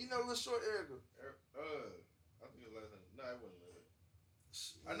 You know, little short Erica. I think it was last name. No, it wasn't Lily.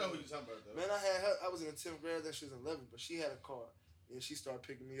 I know who you're talking about though. Man, I was in the 10th grade, then she was in 11th, but she had a car. And she started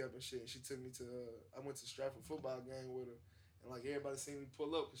picking me up and shit. And she took me to, I went to Stratford football game with her. And like everybody seen me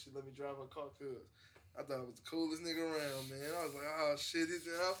pull up because she let me drive her car, cuz. I thought I was the coolest nigga around, man. I was like, oh shit, this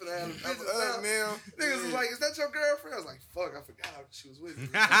I'm finna have a bitch now. now. Niggas was like, is that your girlfriend? I was like, fuck, I forgot she was with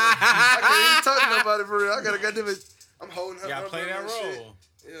me. I can't even talk to nobody for real. I gotta get them. I'm holding her. You gotta play umbrella that and shit. role.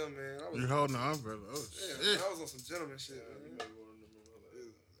 Yeah, man. You holding the umbrella. Oh Yeah, shit. man, I was on some gentleman shit, man.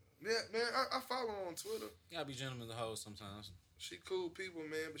 Yeah, man, I follow her on Twitter. You gotta be gentlemen to hoes sometimes. She cool people,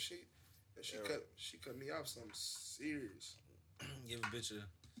 man, but she cut me off something serious. Give a bitch an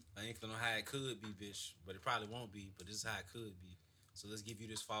inkling on how it could be, bitch. But it probably won't be, but this is how it could be. So let's give you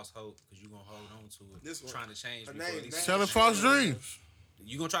this false hope because you're gonna hold on to it. This one. Trying to change Her me for at name, least Selling false dreams.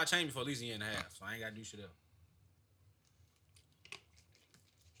 You gonna try to change me for at least a year and a half, so I ain't gotta do shit else.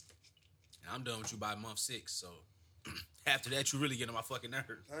 And I'm done with you by month 6, so after that you really get on my fucking nerves.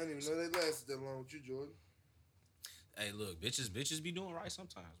 I didn't even know they lasted that long with you, Jordan. Hey, look, bitches be doing right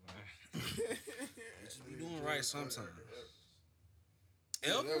sometimes, man. Bitches be doing right sometimes. Yeah,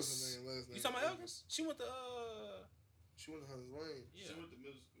 that was Elkins? her name last name. You talking about Elkins? She went to She went to Hunter's Lane. yeah. She went to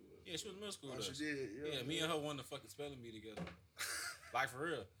middle school. Yeah, she was in middle school Oh, with she us. did. Yeah, me and her won the fucking spelling bee together. Like for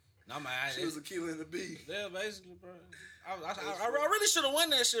real. And I'm like, She was Aquila and the Bee. yeah, basically, bro. I really should have won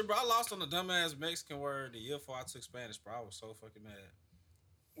that shit, bro. I lost on the dumbass Mexican word the year before I took Spanish, bro. I was so fucking mad.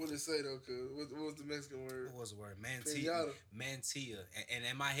 What did it say though? Cause what was the Mexican word? What was the word? Pinata. Mantilla. And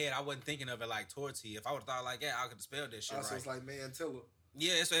in my head, I wasn't thinking of it like tortilla. If I would have thought like that, I could have spelled that shit Also, right. it's like Mantilla.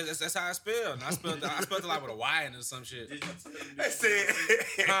 Yeah, that's how I spelled. And I spelled it like with a Y in it or some shit. Did you tell them? I said.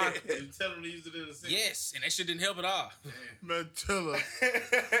 Huh? Did you tell them to use it in a sentence? Yes, and that shit didn't help at all. Mantilla.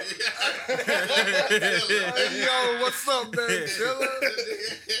 Hey, yo, what's up, Mantilla?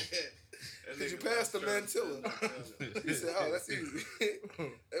 That Did you nigga pass the was trying to Mantilla? tell them. He said, "Oh, that's easy."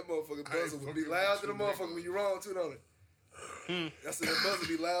 That motherfucking buzzer would be loud to the motherfucker when you wrong too, don't it? I said that buzzer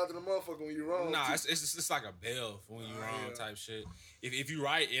be loud to the motherfucker when you wrong. Nah, too. it's like a bell for when you wrong yeah. type shit. If you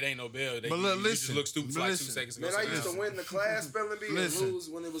right, it ain't no bell. But look, you listen, just look stupid for but like listen. 2 seconds. Man, I used to win the class spelling bee and Listen. lose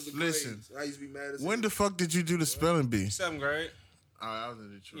when it was the Listen. grades. I used to be mad as When hell. the fuck did you do the spelling bee? 7th grade. Oh, I was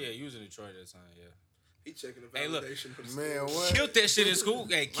in Detroit. Yeah, you was in Detroit at the time. Yeah, He checking the Hey, look. validation for the Man, school. what? killed that shit in school.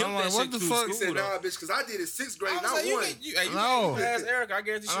 Hey, killed I'm that like, shit what the through fuck? He school. said, though. "Nah, bitch, because I did it 6th grade, I was not like, one." No. You ask Eric, I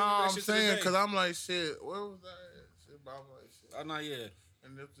guarantee she No, that I'm shit saying today. because I'm like shit. Where was I? At? Shit, Bob like shit. Oh, no, yeah.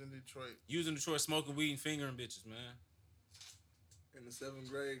 And it's in Detroit. You was in Detroit smoking weed and fingering bitches, man. In the 7th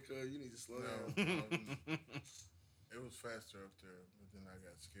grade, cuz you need to slow No, down. it was faster up there, but then I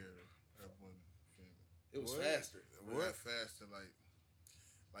got scared of when It was What? faster. What faster, like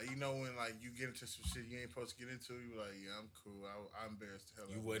you know when like you get into some shit you ain't supposed to get into, you like, yeah, I'm cool. I embarrassed the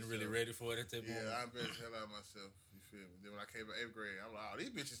hell out You of wasn't really myself. ready for it at that moment. Yeah, I embarrassed the hell out of myself. You feel me? Then when I came to 8th grade, I'm like, oh, these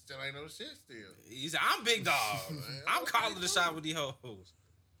bitches still ain't no shit still. He said, I'm big dog. I'm calling the shot with these hoes.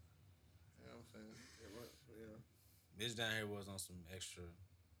 You know what I'm saying? Bitch down here was on some extra,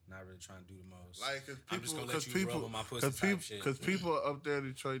 not really trying to do the most. Like, I'm just gonna let you rub on my pussy type shit. Because people up there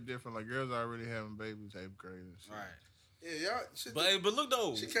in Detroit different. Like, girls already having babies 8th grade and shit. Right. Yeah, y'all. Shit, But look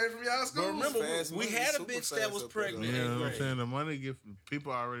though, she came from y'all school. but remember Fast we money, had a super bitch fast that was up there, pregnant. You in know eighth what I'm grade. saying? The money get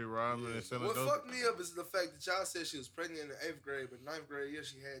people already robbing and selling What those. fucked me up is the fact that y'all said she was pregnant in the 8th grade, but 9th grade, yeah,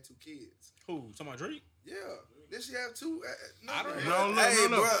 she had 2 kids. Who? Talking about Drake? Yeah. Did she have 2? I don't grade? know. No, Hey,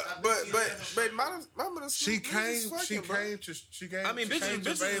 no. but my middle school She came. niggas She fucking, bro. came to. I mean, she came to bitches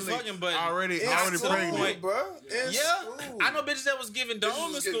was Bailey fucking, but already In school, pregnant. bro. In yeah, school. I know bitches that was giving Bitches dome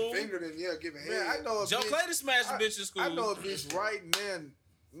in was getting school. fingered and giving Man, I head. know a Joe bitch. Clayton smashed a bitch in school. I know a bitch right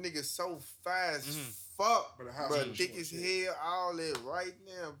now, nigga, so fast Mhm. fuck, But the bro. house was Thick short, as yeah. hell, all that right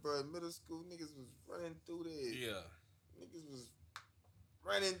now, bro. Middle school niggas was running through that. Yeah. Niggas was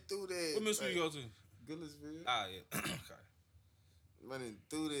running through that. What middle school you go to? Goodlettsville. Ah, yeah. Okay. Running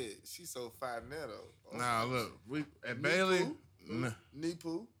through that. She so fine now though. Nah, look, we at Nipu? Bailey. Nah.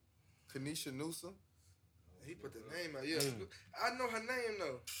 Nipu, Kanisha Newsom. He put the name out. Yeah. I know her name,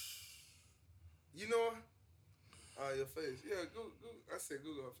 though. You know her? Your face. Yeah, Google. I said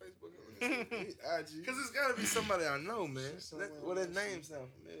Google her Facebook. IG. Because it's got to be somebody I know, man. She's somewhere Well, that on name that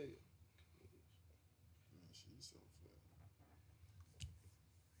sounds familiar. She's so fine.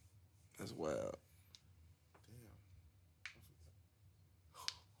 That's wild.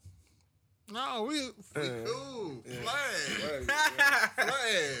 No, we Yeah. cool. Yeah. Flag. Right.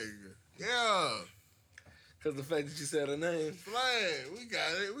 Flag. Yeah. Because the fact that you said her name. Flag. We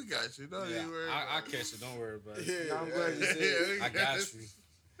got it. We got you. Don't Yeah, even worry. I about it. catch it. Don't worry about it. Yeah, I'm glad you said Yeah, we I got you.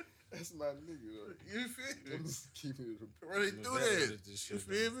 That's my nigga though. You feel me? I'm just keeping it. Running The through better that. that this You shit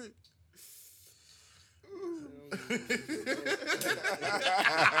feel me?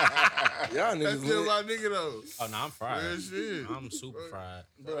 Y'all That's niggas still lit. my nigga though. Oh no, I'm fried. Real shit. I'm super fried.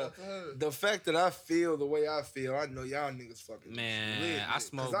 Bruh, the fact that I feel the way I feel, I know y'all niggas fucking Man, lit, I lit.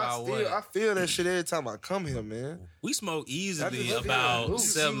 smoke 'Cause about still, what? I feel that shit every time I come here, man. We smoke I easily just feel about it. You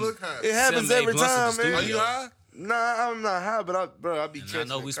 7. look high. It happens 7, 8 every blunts at time, the man. Are studio. you high? Nah, I'm not high, but I be And catching I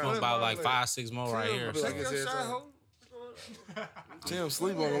know it we kinda. smoke about like Chill, 5, 6 more right here. Chill, So. Take your Like I shot, said, ho. Tim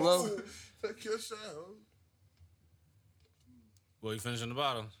sleep on the low. Take your shot, ho. Well, you finishing the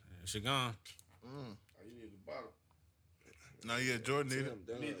bottle? She gone. You need the bottle. No, yeah, Jordan need it.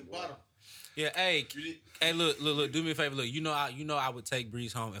 You need the bottle. Yeah, hey, look, do me a favor. Look, you know, I would take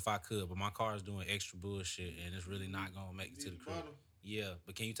Breeze home if I could, but my car is doing extra bullshit, and it's really not gonna make it to the crib. bottle. Yeah,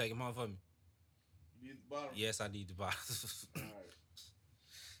 but can you take him home for me? You need the bottle. Yes, I need the bottle. All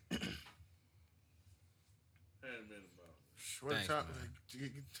right. Hand me the bottle. What Thanks, top? man.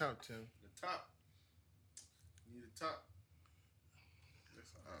 Get the top, Tim. The top. You need the top.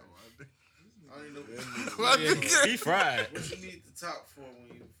 I don't even know My Yeah, nigga. he fried. what you need the top for when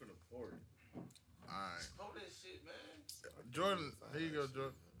you finna pour it. Alright. Hold that shit, man. Jordan, here you go,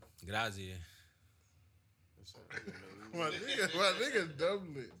 Jordan. Gracias. My nigga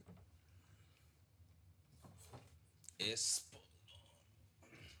double it. It's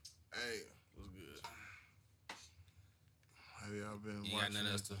Hey, was good. have y'all been You got watching?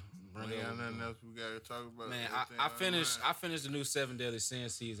 nothing else to bring We got up? nothing else we gotta talk about. Man, Everything I finished the new 7 Deadly Sin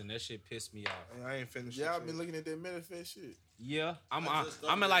season. That shit pissed me off. I ain't finished. Y'all it been yet. looking at that manifest shit. Yeah, I'm just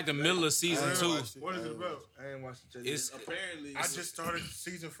in like the middle of season I ain't 2. watched What is it about? I ain't watched it yet. It's Apparently, I just started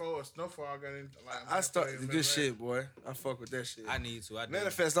season 4 of Snowfall. I got in. Like, I started good shit, boy. I fuck with that shit. I need to. I do.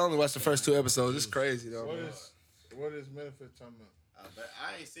 Manifest. I only watched the first 2 episodes. It's crazy though. What man. is Manifest talking about?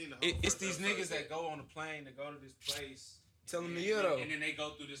 I ain't seen the whole It's first these episode niggas yet. that go on the plane to go to this place. Telling and me, then- yeah, though. And then they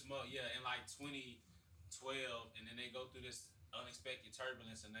go through this, in like 2012, and then they go through this unexpected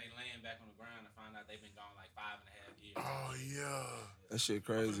turbulence, and they land back on the ground and find out they've been gone like 5.5 years. Oh yeah. That shit I'm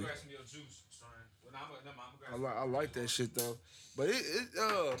crazy. gonna grab some of your juice, son. Well, I'm gonna grab I like that shit though. But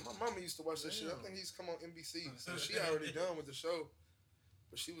my mama used to watch that shit. I think he's come on NBC. So she already done with the show.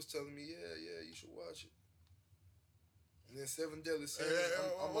 But she was telling me, yeah, you should watch it. And then 7 Deadly Sins.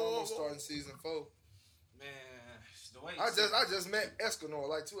 I'm almost starting season 4. Man, the way I just met Escanor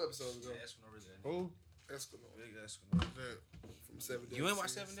like 2 episodes ago. that's when I really. Who? Escanor Big Escanor. from 7 Deadly You ain't watch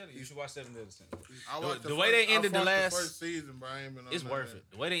Sins. 7 Deadly. You should watch 7 Deadly Sins. I watched the way they ended the I watched last- the first season, but I ain't been on It's that worth yet.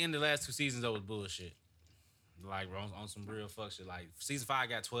 it. The way they ended the last 2 seasons though was bullshit. Like on some real fuck shit. Like season 5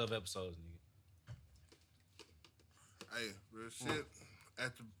 got 12 episodes, nigga. Hey, real shit.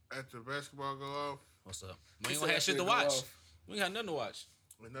 After basketball go off, What's up? We ain't gonna have shit to watch. We ain't got nothing to watch.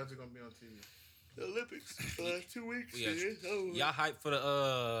 there's nothing gonna be on TV. The Olympics. 2 weeks. Yeah. Y'all hype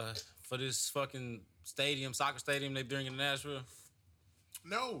for for this fucking soccer stadium they bring in Nashville?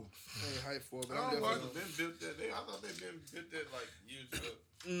 No, I ain't hyped for it, but I I'm don't definitely watch Been built that. I thought they been built that like years ago.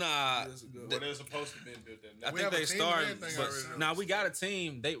 Nah. Well, they're supposed to be built that. I Now. think have a they team started, and everything but already. now we got a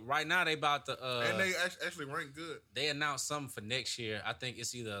team. They right now they about to and they actually rank good. they announced something for next year. I think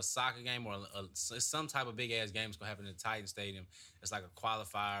it's either a soccer game or it's some type of big ass game that's gonna happen in the Titan Stadium. It's like a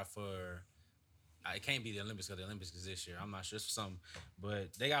qualifier for. It can't be the Olympics because the Olympics is this year. I'm not sure. It's for something,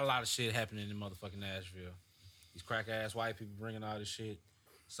 but they got a lot of shit happening in motherfucking Nashville. These crack ass white people bringing all this shit.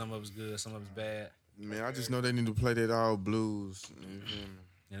 Some of it's good, some of it's bad. Man, I just know they need to play that all blues.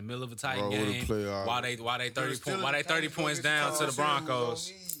 In the middle of a Titan Roll the game, play out. why they 30 still in why they the 30 Titans, points go get down your to the team.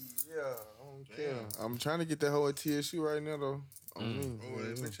 Broncos? Yeah, I don't care. I'm trying to get that whole at TSU right now, though. On me. Oh,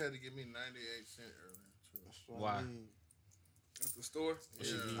 that bitch had to give me 98 cents earlier. Too. Why? at the store.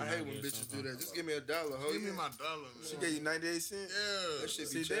 Yeah. I hate when bitches do that. Just give me $1, ho. Give me my dollar, man. She gave you 98 cents? Yeah. That shit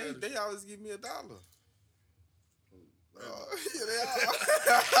See, be childish. they always give me $1. Yeah, they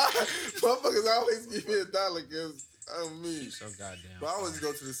motherfuckers always give me $1 because I'm me. So goddamn. But I always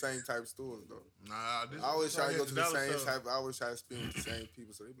go to the same type stores though. Nah, this I always try to go to the same stuff. type. I always try to spend with the same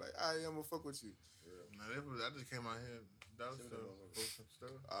people. So they be like, "I am gonna fuck with you." Nah, I just came out here, dollar store.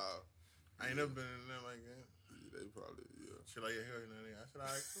 Uh, I ain't never been in there like that. yeah, they probably Shit like, yeah, hell, you know, I said,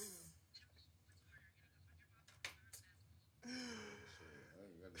 all right, cool.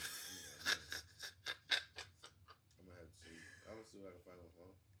 I'm gonna have to see. I'm gonna see what I can find on my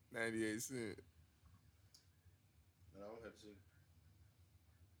phone. 98 cents. But I'm gonna have to see.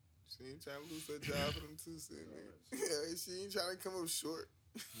 She ain't trying to lose her job for them 2 cents. Nigga. Yeah, she ain't trying to come up short.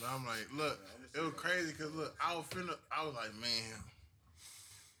 But I'm like, look, it was crazy because, look, I was like, man,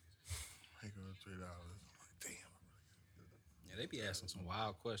 I go $3. I'm like, damn. Yeah, they be asking some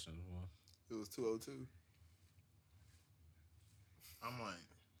wild questions. Boy. It was 202. I'm like,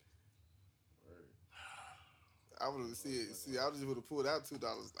 I would have see, I just would have pulled out $2.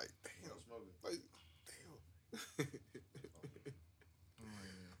 Like, damn. Like, damn. I'm like,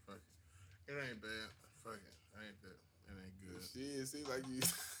 yeah, fuck it. It ain't bad. Fuck it. Ain't that. It ain't good. Shit, seems like you.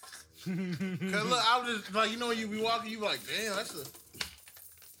 Cause look, I was just like, you know, when you be walking, you be like, damn, I'm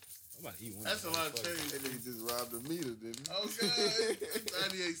about to eat one. that's a lot of change. That nigga just robbed a meter, didn't he? Oh God,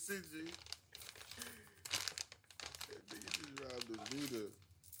 98 cents, G. That nigga just robbed a meter.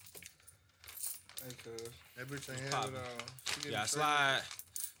 Hey, cuz. That bitch ain't had poppin'. it all. She getting Yeah, straight. slide.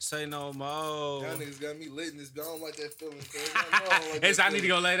 Say no more. Y'all niggas got me lit in this bitch. I don't like that feeling, cuz. I know I don't like It's that I need to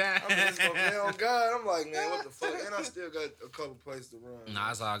go lay down. I'm just gonna man on God. I'm like, man, what the fuck? And I still got a couple places to run. Nah,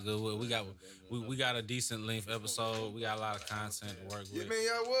 it's all good. We got a decent length episode. We got a lot of content to work Yeah, with. man,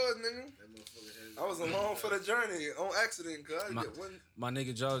 y'all was, nigga. I was along for the journey on accident, cuz. I My- get one. My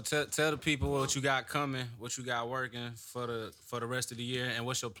nigga Joe, tell the people what you got coming, what you got working for the rest of the year, and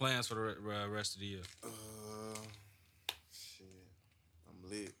what's your plans for the rest of the year. Shit. I'm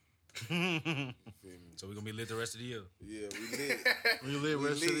lit. So You feel me? we're gonna be lit the rest of the year. Yeah, we lit. When you live We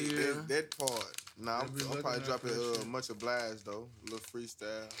rest of the lit. year. That part. Nah, They I'm be probably looking dropping at that shit. much of blast though. A little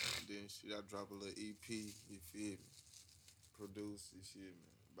freestyle. And then shit, I drop a little EP. You feel me? Produce and shit, man.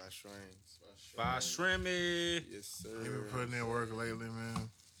 By Shrines. By Shrimmy. Yes, sir. You been putting in work lately, man.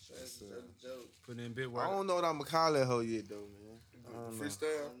 Yes, sir. Putting in big I work. don't know what I'm gonna call that hoe yet though, man. I don't know.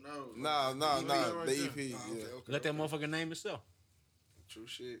 Freestyle. Nah. right The there. EP. Yeah. Let that motherfucker name itself. True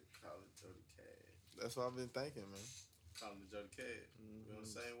shit. Call it Jody Cad. That's what I've been thinking, man. Call him Jody Cad. We on the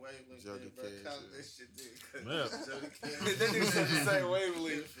same wavelength. Jody then, bro. Cad, Call yeah. that shit, dude. Yeah. Jody Cad. That nigga said the same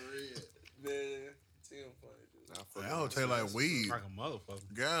wavelength. For real. Man, Tim funny, dude. Nah, fuck That it. hoe taste like weed. Like a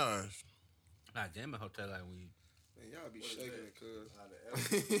motherfucker. Gosh. God damn it, hotel like weed. Man, y'all be shaking it, cuz.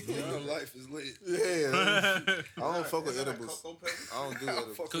 Yeah. Y'all life is lit. Yeah. I don't fuck with edibles. I don't do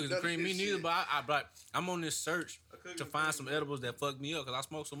edibles. Fuck Cookies with and cream, me that neither. shit. But I'm on this search to find some edibles that fuck me up because I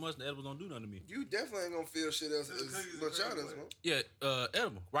smoke so much the edibles don't do nothing to me. You definitely ain't gonna feel shit else Cookies and but y'all cream, done smoke. Yeah,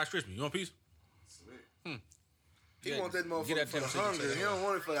 edible, Rice Krispie. You want a piece? He Yeah, want that get motherfucker that for the 10% hunger. check. He don't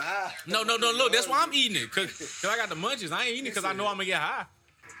want it for the high. No. Look, that's why I'm eating it. Cause I got the munchies. I ain't eating it because I know I'm gonna get high.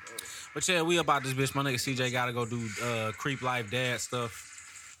 But yeah, we about this bitch. My nigga CJ gotta go do creep life dad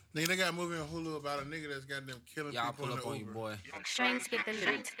stuff. Nigga, they got a movie on Hulu about a nigga that's got them killing Y'all people pull in up the on you, Uber. boy. Strings get the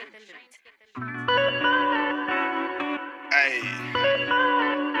loot. Hey,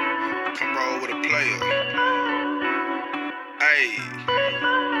 come roll with a player. Hey,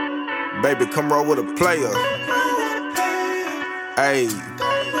 Baby, come roll with a player. Ayy,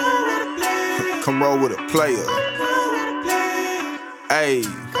 come roll with a player. Ayy,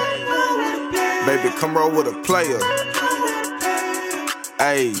 baby, come roll with a player.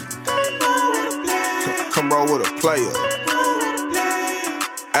 Ayy, come roll with a player.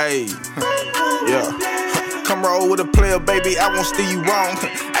 Ayy, yeah. Come roll with a player, baby, I won't steer you wrong.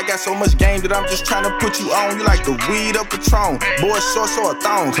 I got so much game that I'm just trying to put you on. You like the weed or Patron, boy, short, so a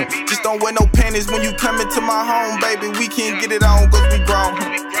thong. Just don't wear no panties when you come into my home, baby. We can't get it on, cause we grown.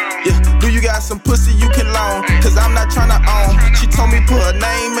 Yeah, do you got some pussy you can loan? Cause I'm not trying to own. She told me put her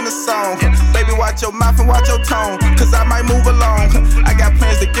name in the song. Baby, watch your mouth and watch your tone, cause I might move along. I got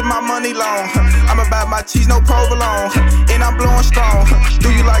plans to get my money long. I'm about my cheese, no provolone. And I'm blowing strong. Do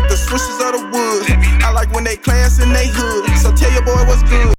you like the swishes of the wood? I like when they class in they hood. So tell your boy what's good.